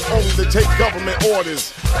borders only to take government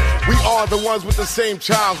orders. We are the ones with the same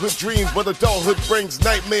childhood dreams, but adulthood brings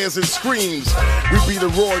nightmares and screams. We be the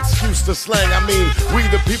raw excuse to slang. I mean, we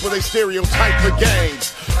the people they stereotype for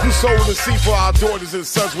gangs. Who sold the sea for our daughters and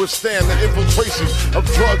sons withstand the infiltration of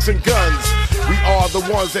drugs and guns. We are the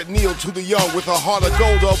ones that kneel to the young with a heart of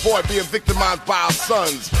gold to avoid being victimized by our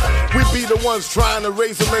sons. We be the ones trying to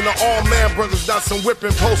raise them into all-man brothers, not some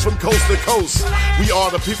whipping posts from coast to coast. We are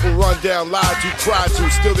the people run down, lied to, cried to,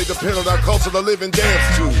 still they depend on our culture to live and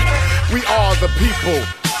dance to. We are the people,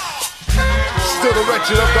 still the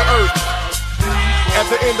wretched of the earth. At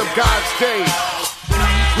the end of God's day,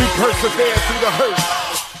 we persevere through the hurt.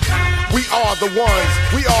 We are the ones,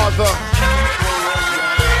 we are the,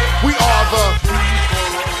 we are the,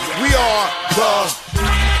 we are the.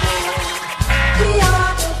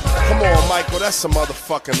 Come on, Michael, that's a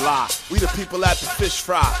motherfucking lie. We the people at the fish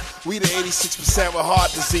fry. We the 86% with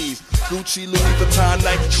heart disease. Gucci, Louis Vuitton,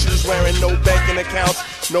 Nike shoes, wearing no banking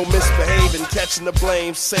accounts, no misbehaving, catching the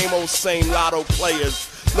blame. Same old same lotto players.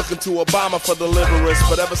 Looking to Obama for deliverance,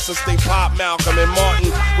 but ever since they popped Malcolm and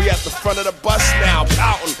Martin, we at the front of the bus now,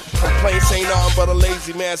 pouting. Complaints ain't nothing but a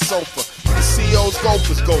lazy man's sofa. The CEO's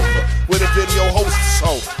Gopher's Gopher. We're the video hostess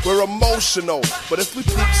hoe. We're emotional, but if we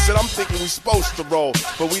peep shit, I'm thinking we supposed to roll.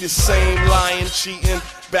 But we the same lying, cheating,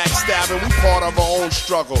 backstabbing, we part of our own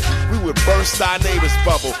struggle. We would burst our neighbor's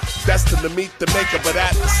bubble, destined to meet the maker, but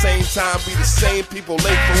at the same time be the same people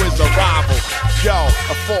late for his arrival. Yo,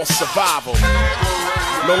 a false survival.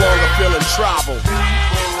 No longer feeling tribal.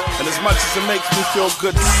 And as much as it makes me feel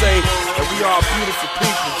good to say that we are beautiful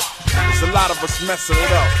people, there's a lot of us messing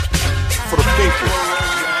it up for the people.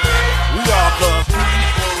 We are the.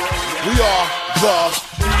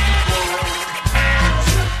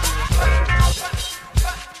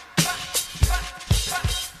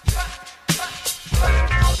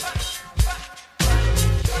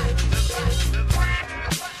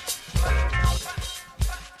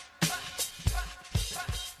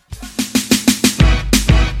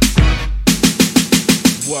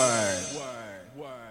 Word.